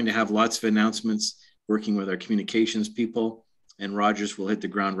we are going to have lots of announcements working with our communications people, and Rogers will hit the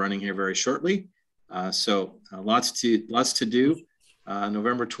ground running here very shortly. So lots to do.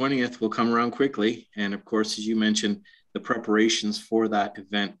 November 20th will come around quickly. And of course, as you mentioned, the preparations for that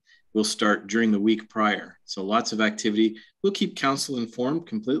event will start during the week prior. So lots of activity. We'll keep council informed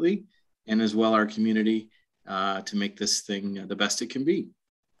completely, and as well our community to make this thing the best it can be.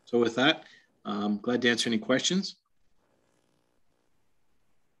 So with that, I'm glad to answer any questions.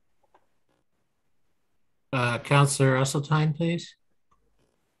 Councillor Esseltine, please.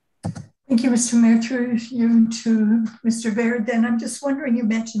 Thank you, Mr. Mayor. Through you to Mr. Baird. Then I'm just wondering, you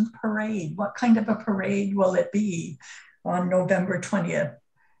mentioned parade. What kind of a parade will it be on November 20th?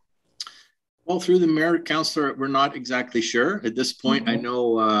 Well, through the mayor, councillor, we're not exactly sure at this point. I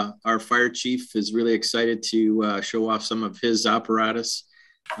know our fire chief is really excited to show off some of his apparatus.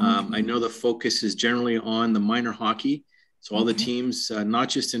 I know the focus is generally on the minor hockey. So all the teams, not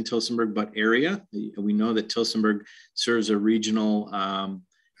just in Tillsonburg, but area. We know that Tillsonburg serves a regional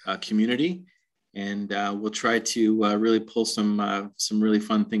community, and we'll try to really pull some really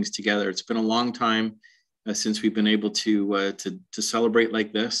fun things together. It's been a long time since we've been able to celebrate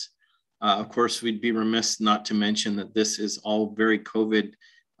like this. Of course, we'd be remiss not to mention that this is all very COVID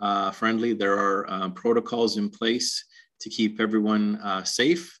friendly. There are protocols in place to keep everyone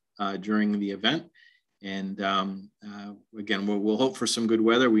safe during the event. And again, we'll hope for some good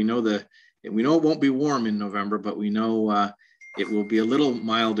weather. We know it won't be warm in November, but we know it will be a little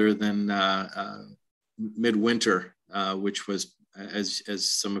milder than midwinter, which was, as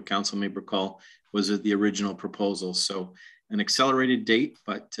some of council may recall, was the original proposal. So an accelerated date,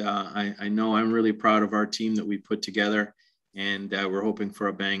 but I know I'm really proud of our team that we put together, and we're hoping for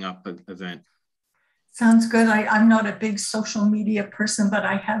a bang up event. Sounds good. I'm not a big social media person, but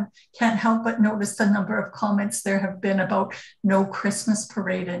I can't help but notice the number of comments there have been about no Christmas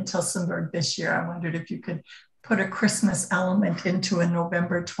parade in Tillsonburg this year. I wondered if you could put a Christmas element into a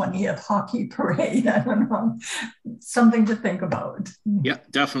November 20th hockey parade. I don't know, something to think about. Yeah,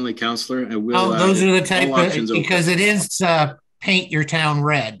 definally, councillor. I will. Those are the type of, because it is paint your town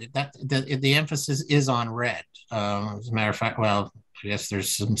red. That the emphasis is on red. As a matter of fact, well, I guess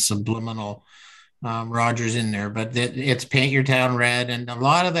there's some subliminal Rogers in there, but it's paint your town red, and a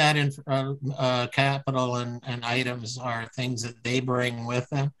lot of that in capital and items are things that they bring with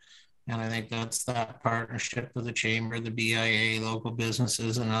them. And I think that's that partnership with the chamber, the BIA, local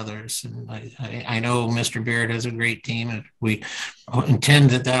businesses, and others. And I know Mr. Baird has a great team, and we intend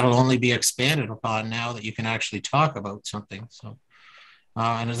that that'll only be expanded upon now that you can actually talk about something. So,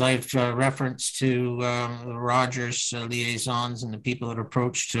 and as I've referenced to the Rogers liaisons and the people that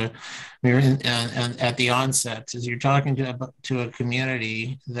approached me at the onset, is you're talking to a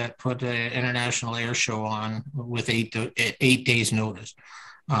community that put an international air show on with eight days notice.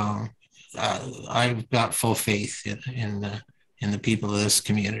 I've got full faith in the people of this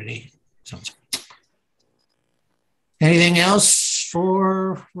community. So, anything else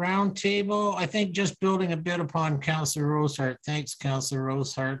for roundtable? I think just building a bit upon Councillor Rosehart. Thanks, Councillor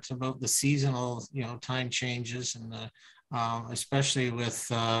Rosehart, about the seasonal, time changes and the especially with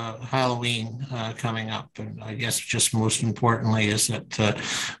Halloween coming up. And I guess just most importantly is that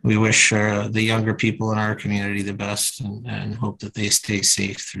we wish the younger people in our community the best, and hope that they stay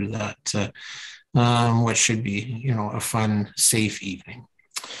safe through that, what should be, a fun, safe evening.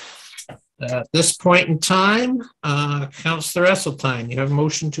 At this point in time, Councillor Esseltine, you have a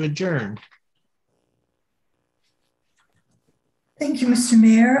motion to adjourn. Thank you, Mr.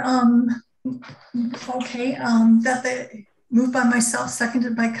 Mayor. Okay, moved by myself,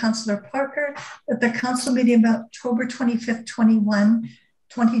 seconded by Councillor Parker, that the council meeting of October 25th,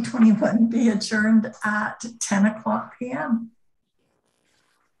 2021 be adjourned at 10:00 p.m.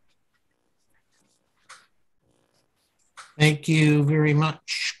 Thank you very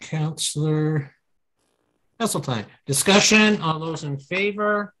much, Councillor Esseltine. Discussion, all those in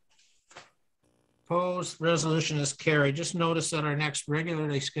favor? Opposed, resolution is carried. Just notice that our next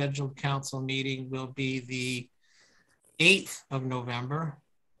regularly scheduled council meeting will be the 8th of November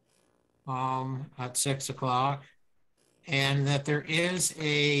at 6:00, and that there is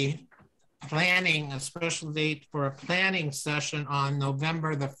a special date for a planning session on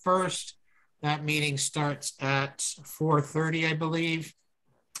November the 1st. That meeting starts at 4:30, I believe.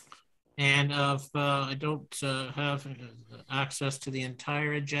 And I don't have access to the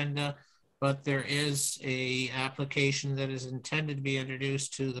entire agenda, but there is a application that is intended to be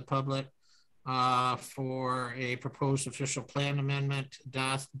introduced to the public for a proposed official plan amendment,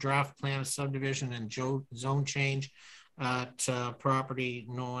 draft plan of subdivision and zone change at property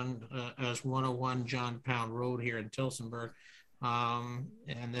known as 101 John Pound Road here in Tillsonburg.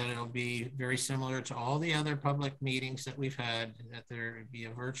 And then it'll be very similar to all the other public meetings that we've had, that there would be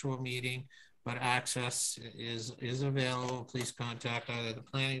a virtual meeting, but access is available. Please contact either the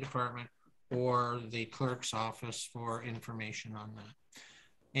planning department or the clerk's office for information on that.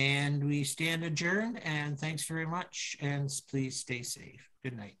 And we stand adjourned, and thanks very much, and please stay safe.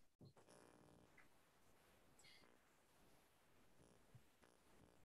 Good night.